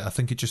far, does it? I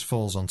think it just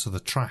falls onto the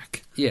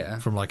track. Yeah.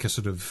 From like a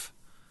sort of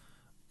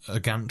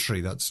a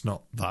gantry that's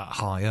not that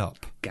high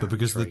up. But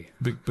because the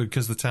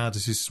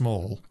TARDIS is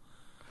small,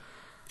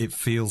 it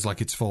feels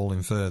like it's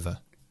falling further.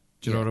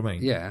 Do you know what I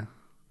mean? Yeah.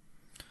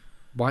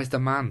 Why is the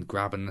man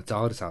grabbing the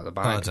TARDIS out of the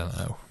bag? I don't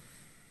know.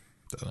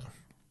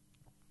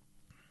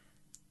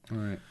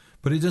 Right.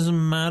 But it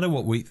doesn't matter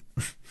what we...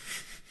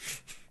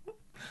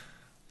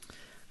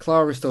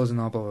 Clara restores a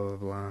knob, blah, blah, blah,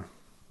 blah.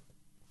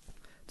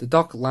 The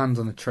Doc lands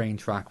on the train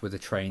track with the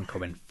train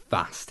coming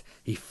fast.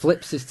 He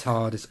flips his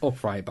TARDIS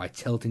upright by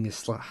tilting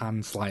his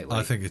hand slightly.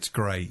 I think it's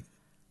great.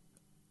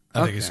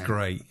 I think it's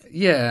great.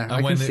 Yeah,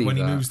 and when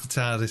he moves the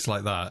TARDIS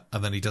like that,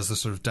 and then he does the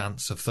sort of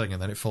dance of thing,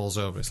 and then it falls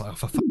over, it's like, oh,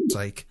 for fuck's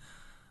sake.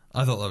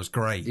 I thought that was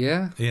great.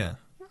 Yeah? Yeah.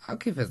 I'll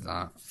give it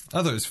that.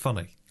 I thought it was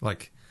funny.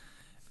 Like,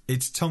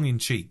 it's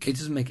tongue-in-cheek. It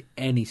doesn't make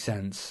any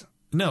sense.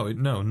 No,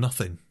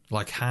 nothing.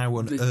 Like, how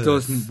on earth... It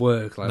doesn't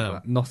work like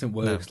that. Nothing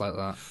works like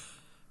that.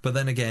 But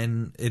then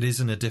again, it is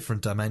in a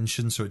different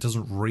dimension, so it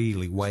doesn't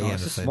really weigh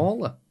anything. It's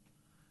smaller.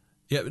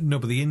 Yeah, no,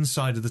 but the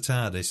inside of the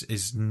TARDIS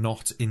is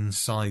not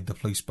inside the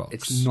police box.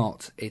 It's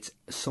not. It's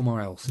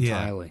somewhere else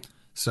entirely.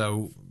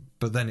 So,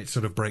 but then it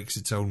sort of breaks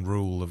its own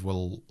rule of,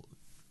 well...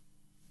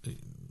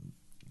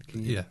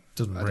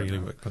 doesn't really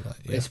work like that.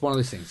 Yeah. It's one of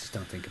those things, just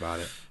don't think about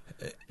it.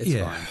 It's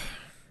fine.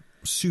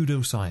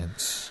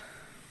 Pseudoscience.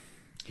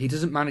 He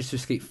doesn't manage to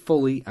escape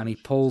fully, and he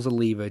pulls a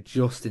lever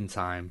just in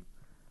time.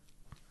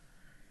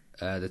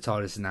 The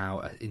TARDIS is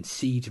now in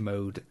siege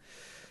mode,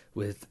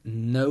 with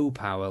no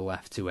power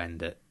left to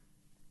end it.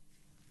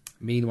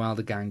 Meanwhile,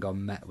 the gang are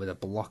met with a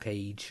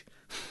blockage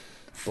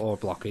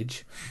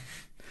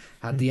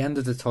at the end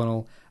of the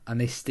tunnel, and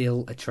they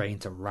steal a train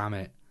to ram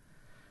it.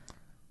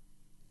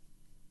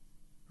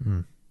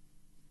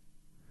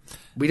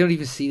 We don't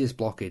even see this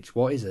blockage.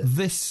 What is it?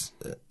 This,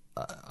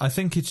 I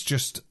think it's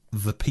just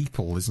the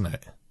people, isn't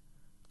it?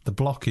 The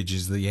blockage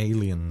is the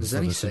aliens.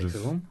 There's only 6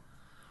 of them.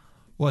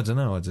 Well, I don't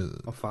know.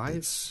 Or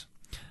 5?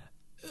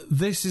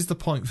 This is the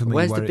point for me.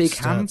 Where's where the big it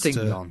hand starts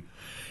thing to, gone?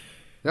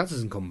 That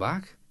doesn't come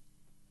back.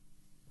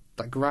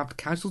 That grabbed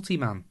Casualty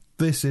Man.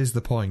 This is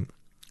the point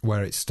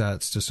where it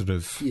starts to sort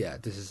of... Yeah,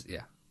 this is...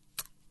 Yeah.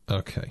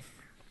 Okay.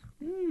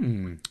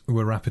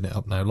 We're wrapping it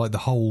up now. Like, the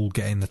whole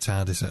getting the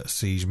TARDIS at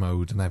siege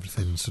mode and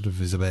everything sort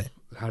of is a bit...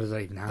 How does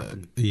that even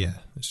happen? Yeah,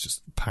 it's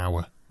just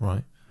power,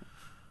 right?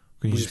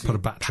 Can you just put a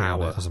battery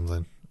on it or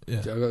something? Yeah.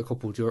 I've got a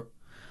couple...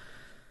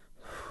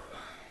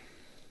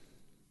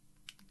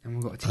 And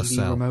we've got a TV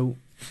cell. remote.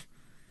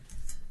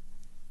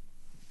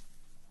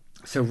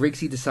 So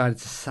Rigsy decided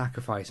to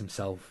sacrifice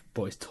himself,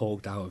 but is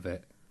talked out of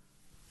it.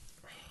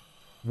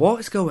 What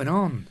is going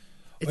on?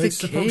 It's a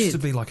supposed kid. to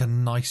be like a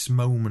nice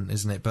moment,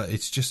 isn't it? But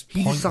it's just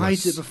He pointless.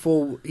 decides it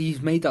before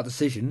he's made that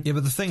decision. Yeah,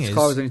 but the thing is...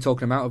 Scar's only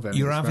talking him out of it.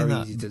 You're It's having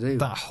very easy to do.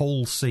 that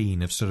whole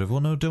scene of sort of,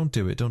 well, no, don't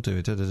do it, da, da,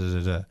 da, da,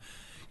 da.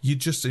 You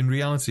just, in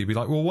reality, be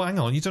like, well, hang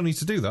on, you don't need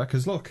to do that,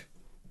 because look,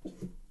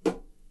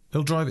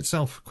 it'll drive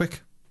itself,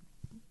 quick.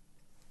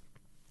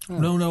 Oh.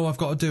 No, I've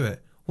got to do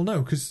it. Well,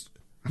 no, because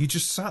you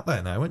just sat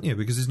there now, haven't you?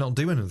 Because it's not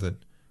doing anything.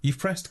 You've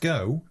pressed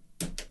go.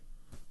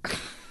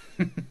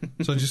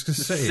 So I'm just going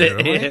to sit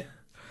here,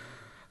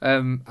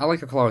 am I? I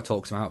like how Clara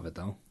talks him out of it,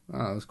 though. Oh,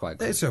 that was quite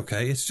good. It's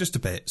okay, it's just a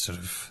bit sort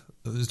of...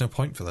 There's no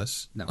point for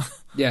this. No.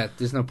 Yeah,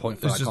 there's no point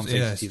for It's that just,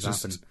 conversation yeah, it's to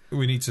just, happen.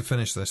 we need to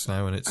finish this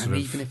now, and it's And sort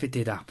of... even if it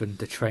did happen,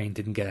 the train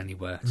didn't get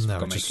anywhere. So No,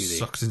 we've it got to just make 2D.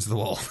 sucks into the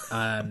wall.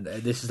 And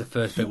this is the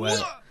first bit where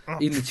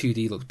even the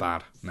 2D looks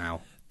bad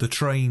now. The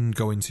train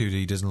going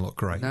 2D doesn't look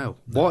great. No.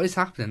 What is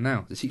happening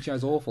now? The CGI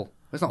is awful.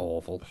 It's not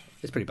awful.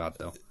 It's pretty bad,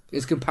 though.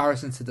 It's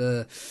comparison to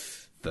the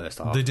first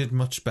half. They did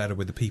much better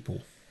with the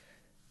people.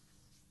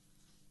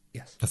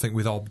 Yes. I think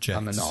with And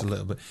objects the knob. a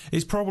little bit.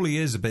 It probably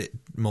is a bit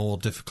more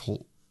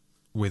difficult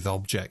with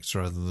objects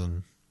rather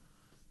than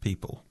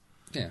people.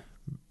 Yeah.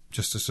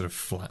 Just to sort of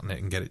flatten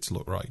it and get it to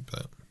look right,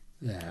 but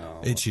Yeah.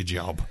 it's your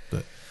job.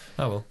 But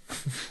oh well.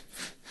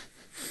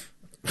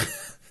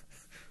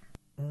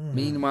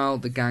 Meanwhile,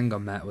 the gang are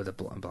met with a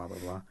blah, blah, blah,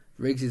 blah.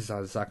 Riggsy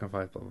decides to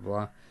sacrifice, blah, blah,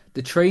 blah.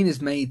 The train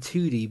is made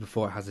 2D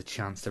before it has a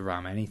chance to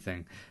ram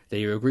anything.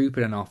 They regroup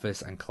in an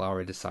office, and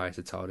Clara decides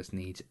the TARDIS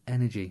needs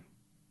energy.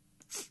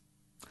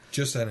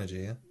 Just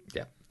energy, yeah?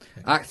 Yeah.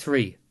 Act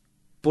 3.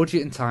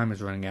 Budget and time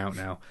is running out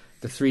now.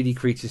 The 3D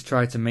creatures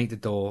try to make the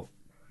door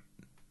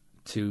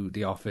to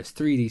the office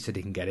 3D so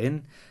they can get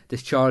in.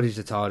 This charges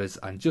the TARDIS,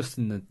 and just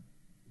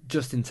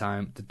in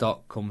time, the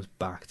Doc comes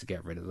back to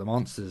get rid of the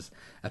monsters.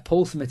 A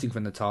pulse emitting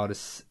from the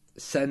TARDIS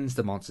sends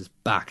the monsters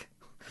back.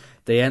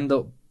 They end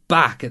up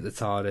back at the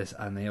TARDIS,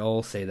 and they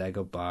all say their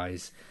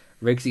goodbyes.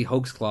 Rigsy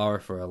hugs Clara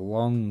for a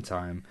long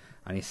time,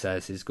 and he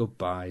says his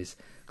goodbyes.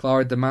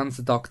 Clara demands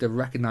the Doctor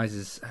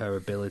recognises her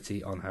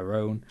ability on her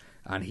own,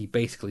 and he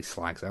basically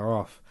slags her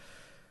off.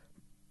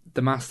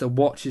 The Master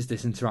watches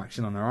this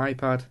interaction on her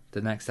iPad.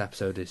 The next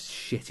episode is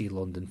shitty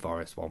London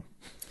Forest one.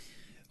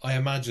 I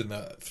imagine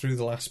that through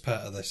the last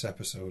part of this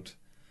episode,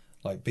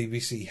 like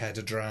BBC head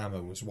of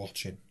drama was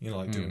watching,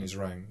 doing his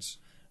rounds,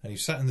 and he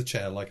sat in the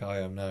chair like I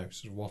am now,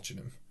 sort of watching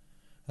him.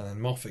 And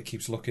then Moffat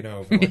keeps looking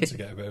over to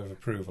get a bit of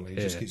approval. He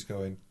just keeps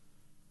going,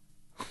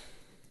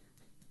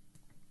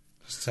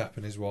 just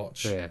tapping his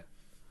watch. Yeah.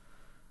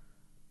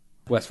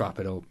 Let's wrap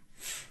it up.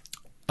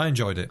 I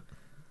enjoyed it.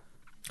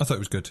 I thought it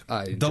was good.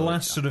 The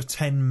last sort of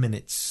 10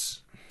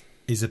 minutes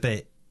is a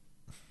bit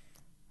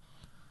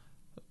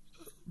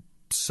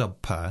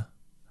subpar.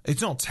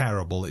 It's not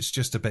terrible, it's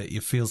just a bit,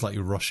 it feels like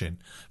you're rushing.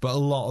 But a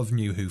lot of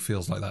New Who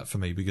feels like that for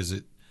me, because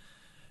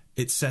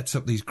it sets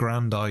up these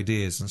grand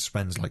ideas and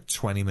spends like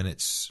 20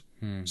 minutes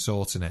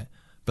sorting it.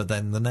 But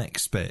then the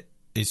next bit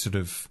is sort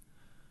of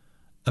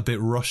a bit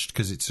rushed,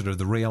 because it's sort of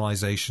the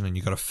realisation and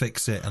you've got to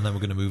fix it, and then we're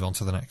going to move on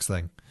to the next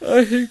thing.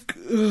 I think...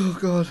 Oh,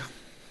 God.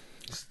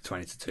 It's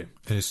 20-2.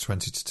 It is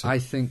 20-2. I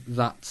think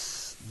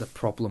that's the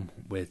problem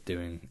with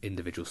doing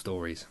individual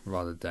stories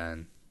rather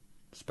than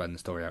spreading the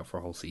story out for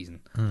a whole season,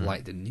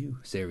 like the new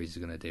series is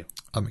going to do.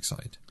 I'm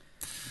excited.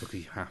 Because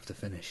you have to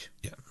finish.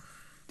 Yeah.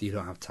 You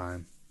don't have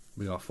time.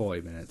 We got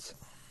 40 minutes.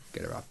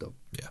 Get it wrapped up.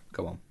 Yeah.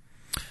 Go on.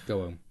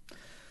 Go home.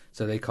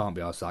 So they can't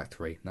be asked Act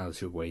 3. Now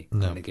should we? No.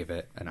 I'm going to give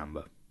it an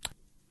amber.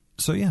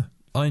 So yeah,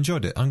 I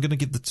enjoyed it. I'm going to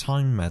give the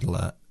Time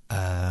Meddler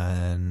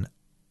an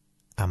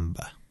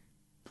amber.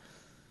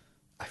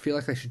 I feel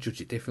like I should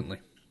judge it differently.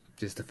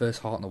 Just the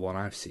first Hartnell one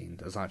I've seen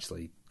that's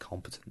actually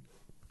competent.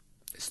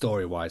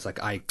 Story-wise,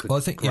 like I could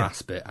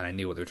grasp it and I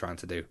knew what they were trying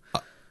to do.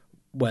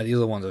 Where the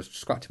other ones, I was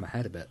scratching my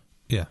head a bit.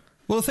 Yeah.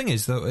 Well, the thing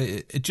is, though,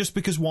 just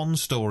because one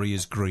story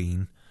is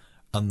green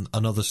and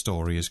another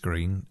story is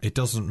green, it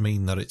doesn't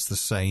mean that it's the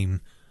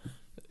same.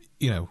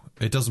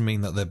 It doesn't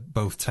mean that they're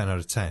both 10 out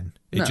of 10.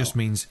 It just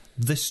means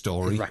this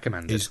story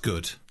is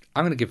good.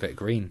 I'm going to give it a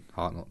green,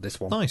 Hartnell, this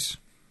one. Nice.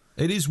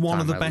 It is one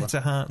Time of the Meddler.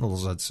 better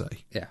Hartnells, I'd say.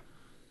 Yeah.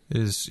 It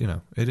is,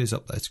 it is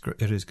up there.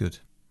 It is good.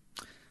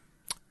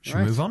 Should we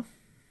Right. move on?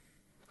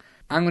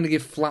 I'm going to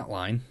give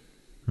Flatline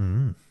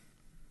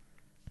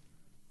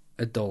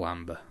a dull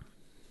amber.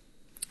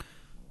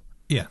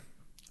 Yeah.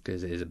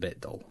 Because it is a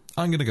bit dull.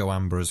 I'm going to go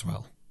amber as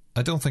well.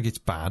 I don't think it's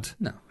bad.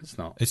 No, it's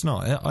not. It's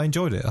not. I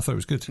enjoyed it. I thought it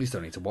was good. We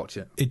still need to watch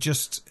it. It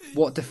just...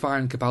 What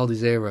defined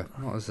Capaldi's era?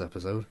 Not this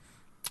episode.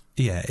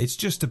 Yeah, it's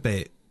just a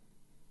bit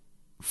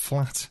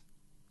flat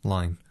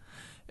line.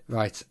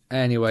 Right.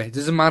 Anyway, it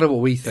doesn't matter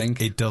what we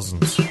think. It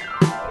doesn't. Send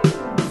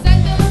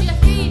us your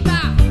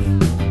feedback.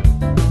 Send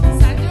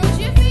us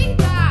your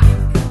feedback.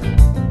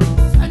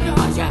 Send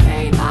us your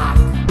feedback.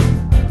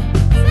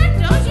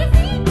 Send us your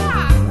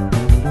feedback.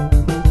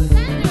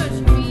 Send us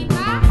your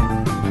feedback.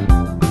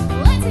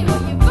 Let's hear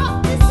what you've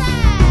got to say.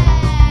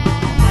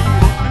 Send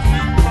us your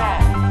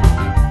feedback.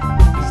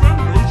 Send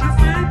us your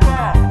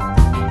feedback.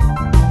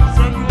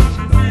 Send us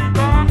your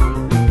feedback.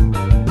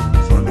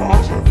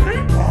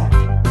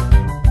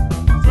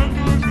 Send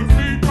us your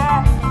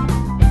feedback.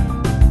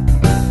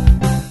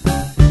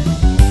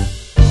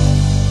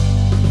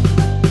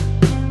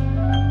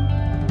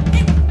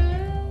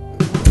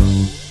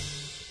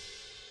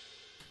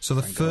 So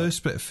the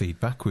first bit of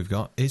feedback we've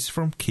got is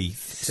from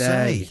Keith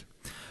Say.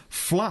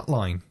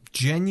 Flatline.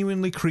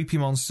 Genuinely creepy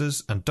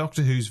monsters and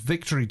Doctor Who's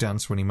victory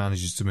dance when he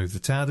manages to move the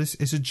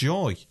TARDIS is a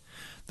joy.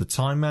 The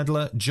Time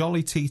Meddler,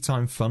 jolly tea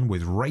time fun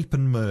with rape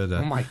and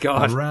murder. Oh my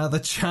God. A rather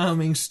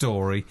charming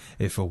story,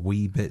 if a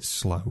wee bit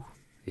slow.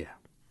 Yeah.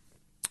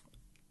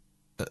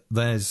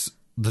 There's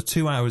the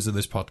 2 hours of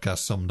this podcast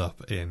summed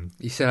up in...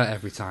 You say that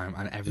every time,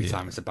 and every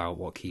time it's about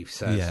what Keith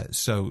says. Yeah,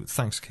 so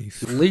thanks,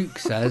 Keith. Luke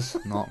says,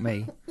 not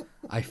me.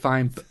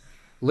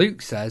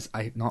 Luke says,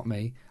 not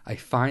me. I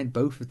find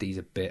both of these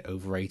a bit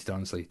overrated,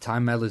 honestly.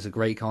 Time Meddler is a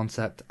great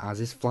concept, as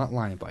is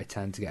Flatline, but I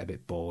tend to get a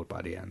bit bored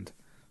by the end.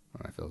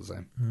 I feel the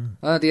same.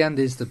 The end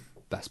is the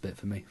best bit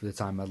for me, for the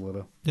Time Meddler,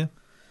 though. Yeah,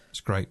 it's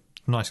great.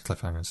 Nice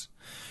cliffhangers.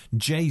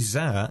 Jay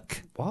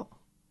Zark. What?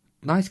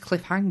 Nice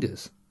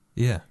cliffhangers?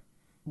 Yeah.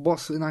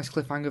 What's a nice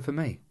cliffhanger for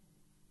me?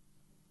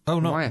 Oh,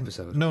 not my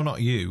episode. No,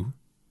 not you.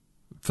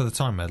 For the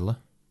Time Meddler.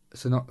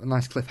 So not a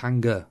nice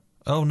cliffhanger.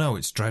 Oh no,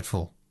 it's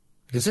dreadful.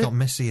 Is It's it? got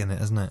Missy in it,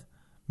 hasn't it?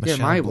 Michelle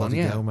yeah, my Bloody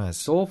one, yeah. Gomez.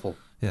 It's awful.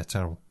 Yeah,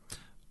 terrible.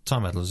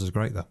 Time Meddlers is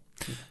great, though.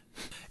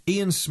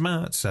 Ian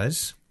Smart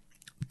says,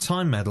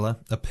 Time Meddler,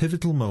 a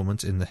pivotal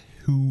moment in the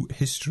Who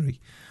history.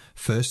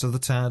 First of the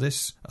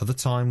TARDIS, of the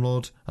Time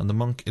Lord, and the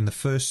monk in the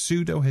first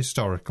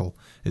pseudo-historical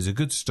is a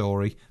good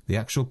story. The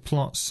actual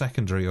plot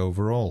secondary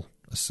overall.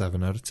 A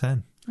 7 out of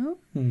 10. Oh.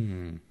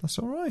 That's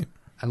all right.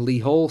 And Lee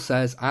Hall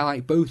says, I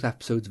like both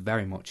episodes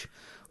very much.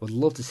 Would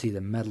love to see the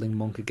meddling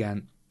monk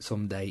again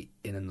someday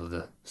in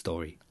another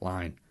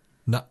storyline.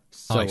 No,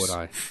 So nice. would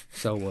I.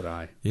 So would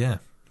I. Yeah,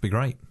 be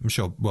great. I'm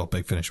sure, well,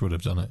 Big Finish would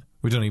have done it.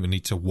 We don't even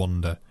need to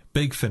wonder.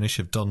 Big Finish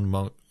have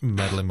done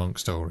meddling monk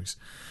stories.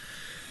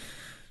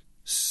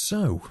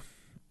 So,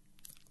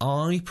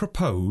 I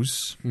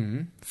propose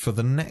for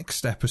the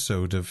next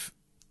episode of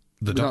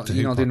the Doctor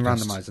Who You're not doing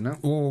podcast- randomizer, no?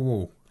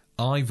 Whoa.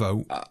 I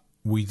vote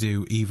we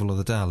do Evil of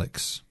the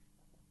Daleks.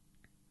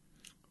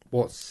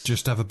 What's...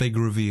 Just have a big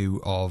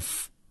review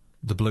of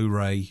the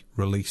Blu-ray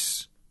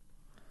release.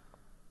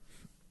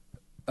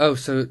 Oh,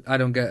 so I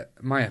don't get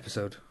my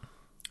episode?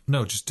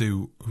 No, just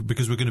do...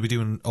 Because we're going to be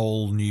doing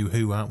all New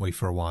Who, aren't we,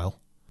 for a while?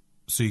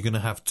 So you're going to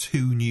have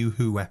 2 New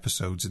Who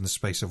episodes in the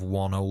space of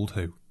 1 Old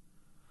Who.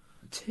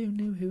 2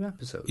 New Who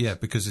episodes? Yeah,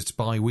 because it's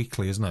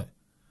bi-weekly, isn't it?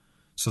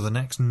 So the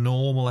next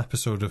normal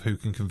episode of Who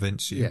Can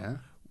Convince You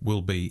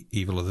will be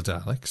Evil of the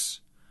Daleks.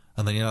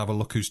 And then you'll have a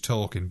Look Who's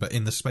Talking. But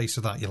in the space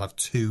of that, you'll have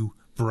 2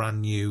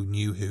 brand new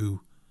New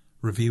Who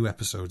review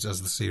episodes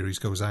as the series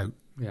goes out.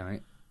 Yeah,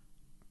 right.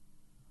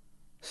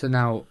 So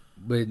now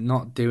we're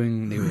not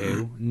doing New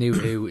Who. New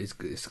Who is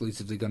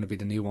exclusively going to be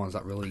the new ones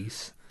that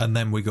release. And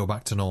then we go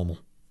back to normal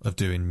of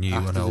doing new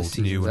After and the old,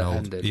 seasons new and that old.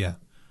 ended. Yeah.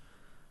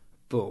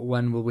 But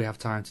when will we have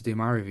time to do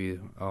my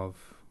review of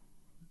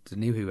the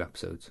New Who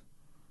episodes?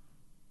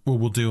 Well,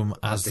 we'll do them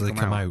as they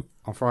come out.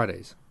 On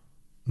Fridays?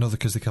 No,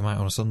 because they come out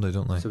on a Sunday,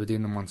 don't they? So we're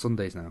doing them on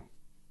Sundays now?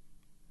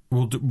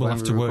 We'll when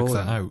have to we're work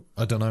that recording. out.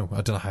 I don't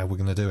know how we're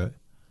going to do it.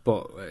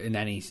 But in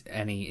any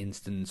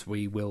instance,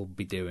 we will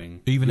be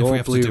doing Even if your we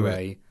have to do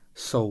Blu-ray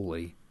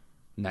solely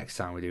next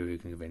time we do Who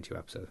Can Convince You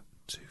episode.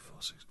 2,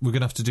 4, 6. We're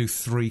going to have to do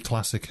 3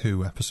 classic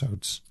Who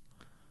episodes.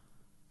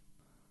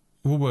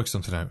 We'll work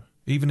something out.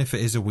 Even if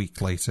it is a week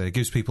later, it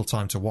gives people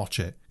time to watch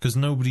it. Because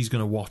nobody's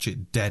going to watch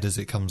it dead as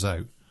it comes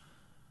out.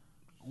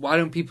 Why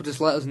don't people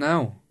just let us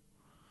know?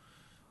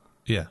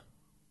 Yeah.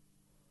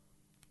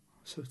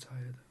 So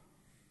tired.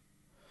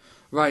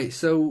 Right,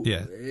 so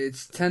Yeah.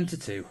 it's 10 to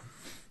 2.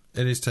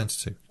 It is 10 to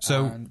 2.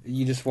 So And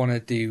you just want to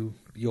do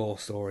your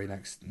story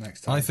next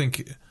time. I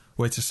think...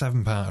 Well, it's a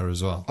 7-parter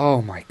as well.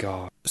 Oh my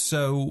god.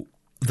 So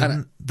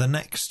the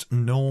next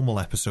normal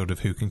episode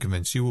of Who Can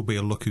Convince You will be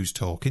a Look Who's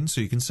Talking,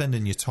 so you can send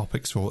in your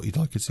topics for what you'd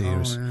like to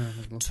hear us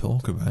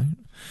talk about.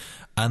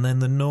 And then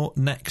the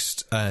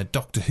next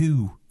Doctor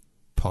Who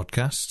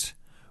podcast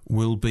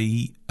will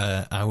be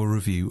our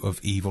review of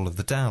Evil of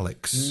the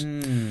Daleks.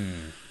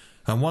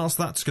 And whilst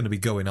that's going to be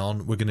going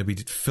on, we're going to be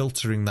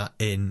filtering that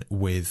in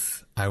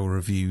with our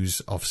reviews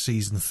of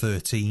Season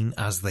 13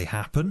 as they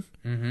happen.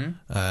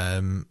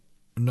 Mm-hmm.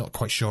 Not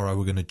quite sure how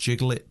we're going to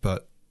jiggle it,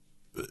 but...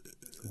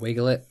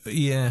 Wiggle it.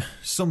 Yeah,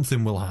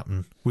 something will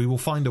happen. We will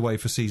find a way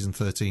for Season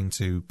 13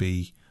 to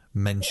be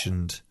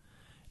mentioned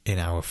in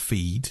our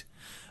feed.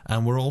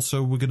 And we're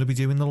going to be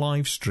doing the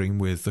live stream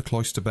with the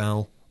Cloister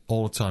Bell,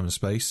 All of Time and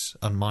Space,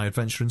 and My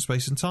Adventure in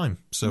Space and Time.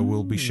 So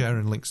we'll be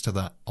sharing links to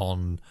that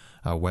on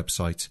our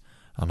website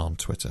and on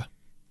Twitter,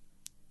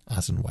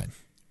 as and when.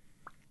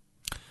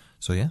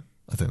 So yeah,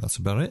 I think that's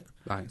about it.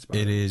 Thanks,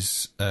 it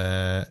is...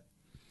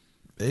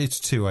 it's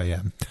 2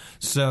 a.m.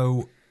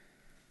 So,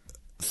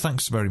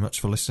 thanks very much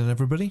for listening,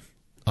 everybody.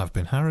 I've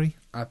been Harry.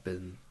 I've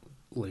been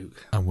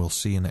Luke. And we'll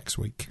see you next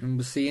week. And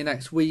we'll see you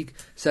next week.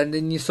 Send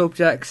in your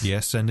subjects.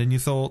 Yes, send in your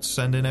thoughts,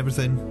 send in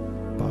everything.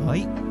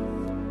 Bye.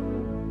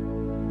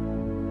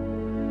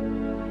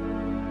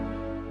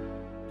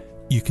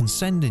 You can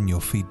send in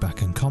your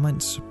feedback and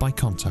comments by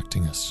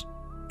contacting us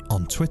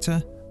on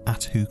Twitter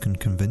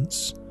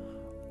 @WhoCanConvince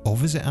or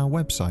visit our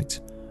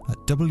website at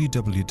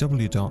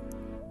www.wccy.co.uk.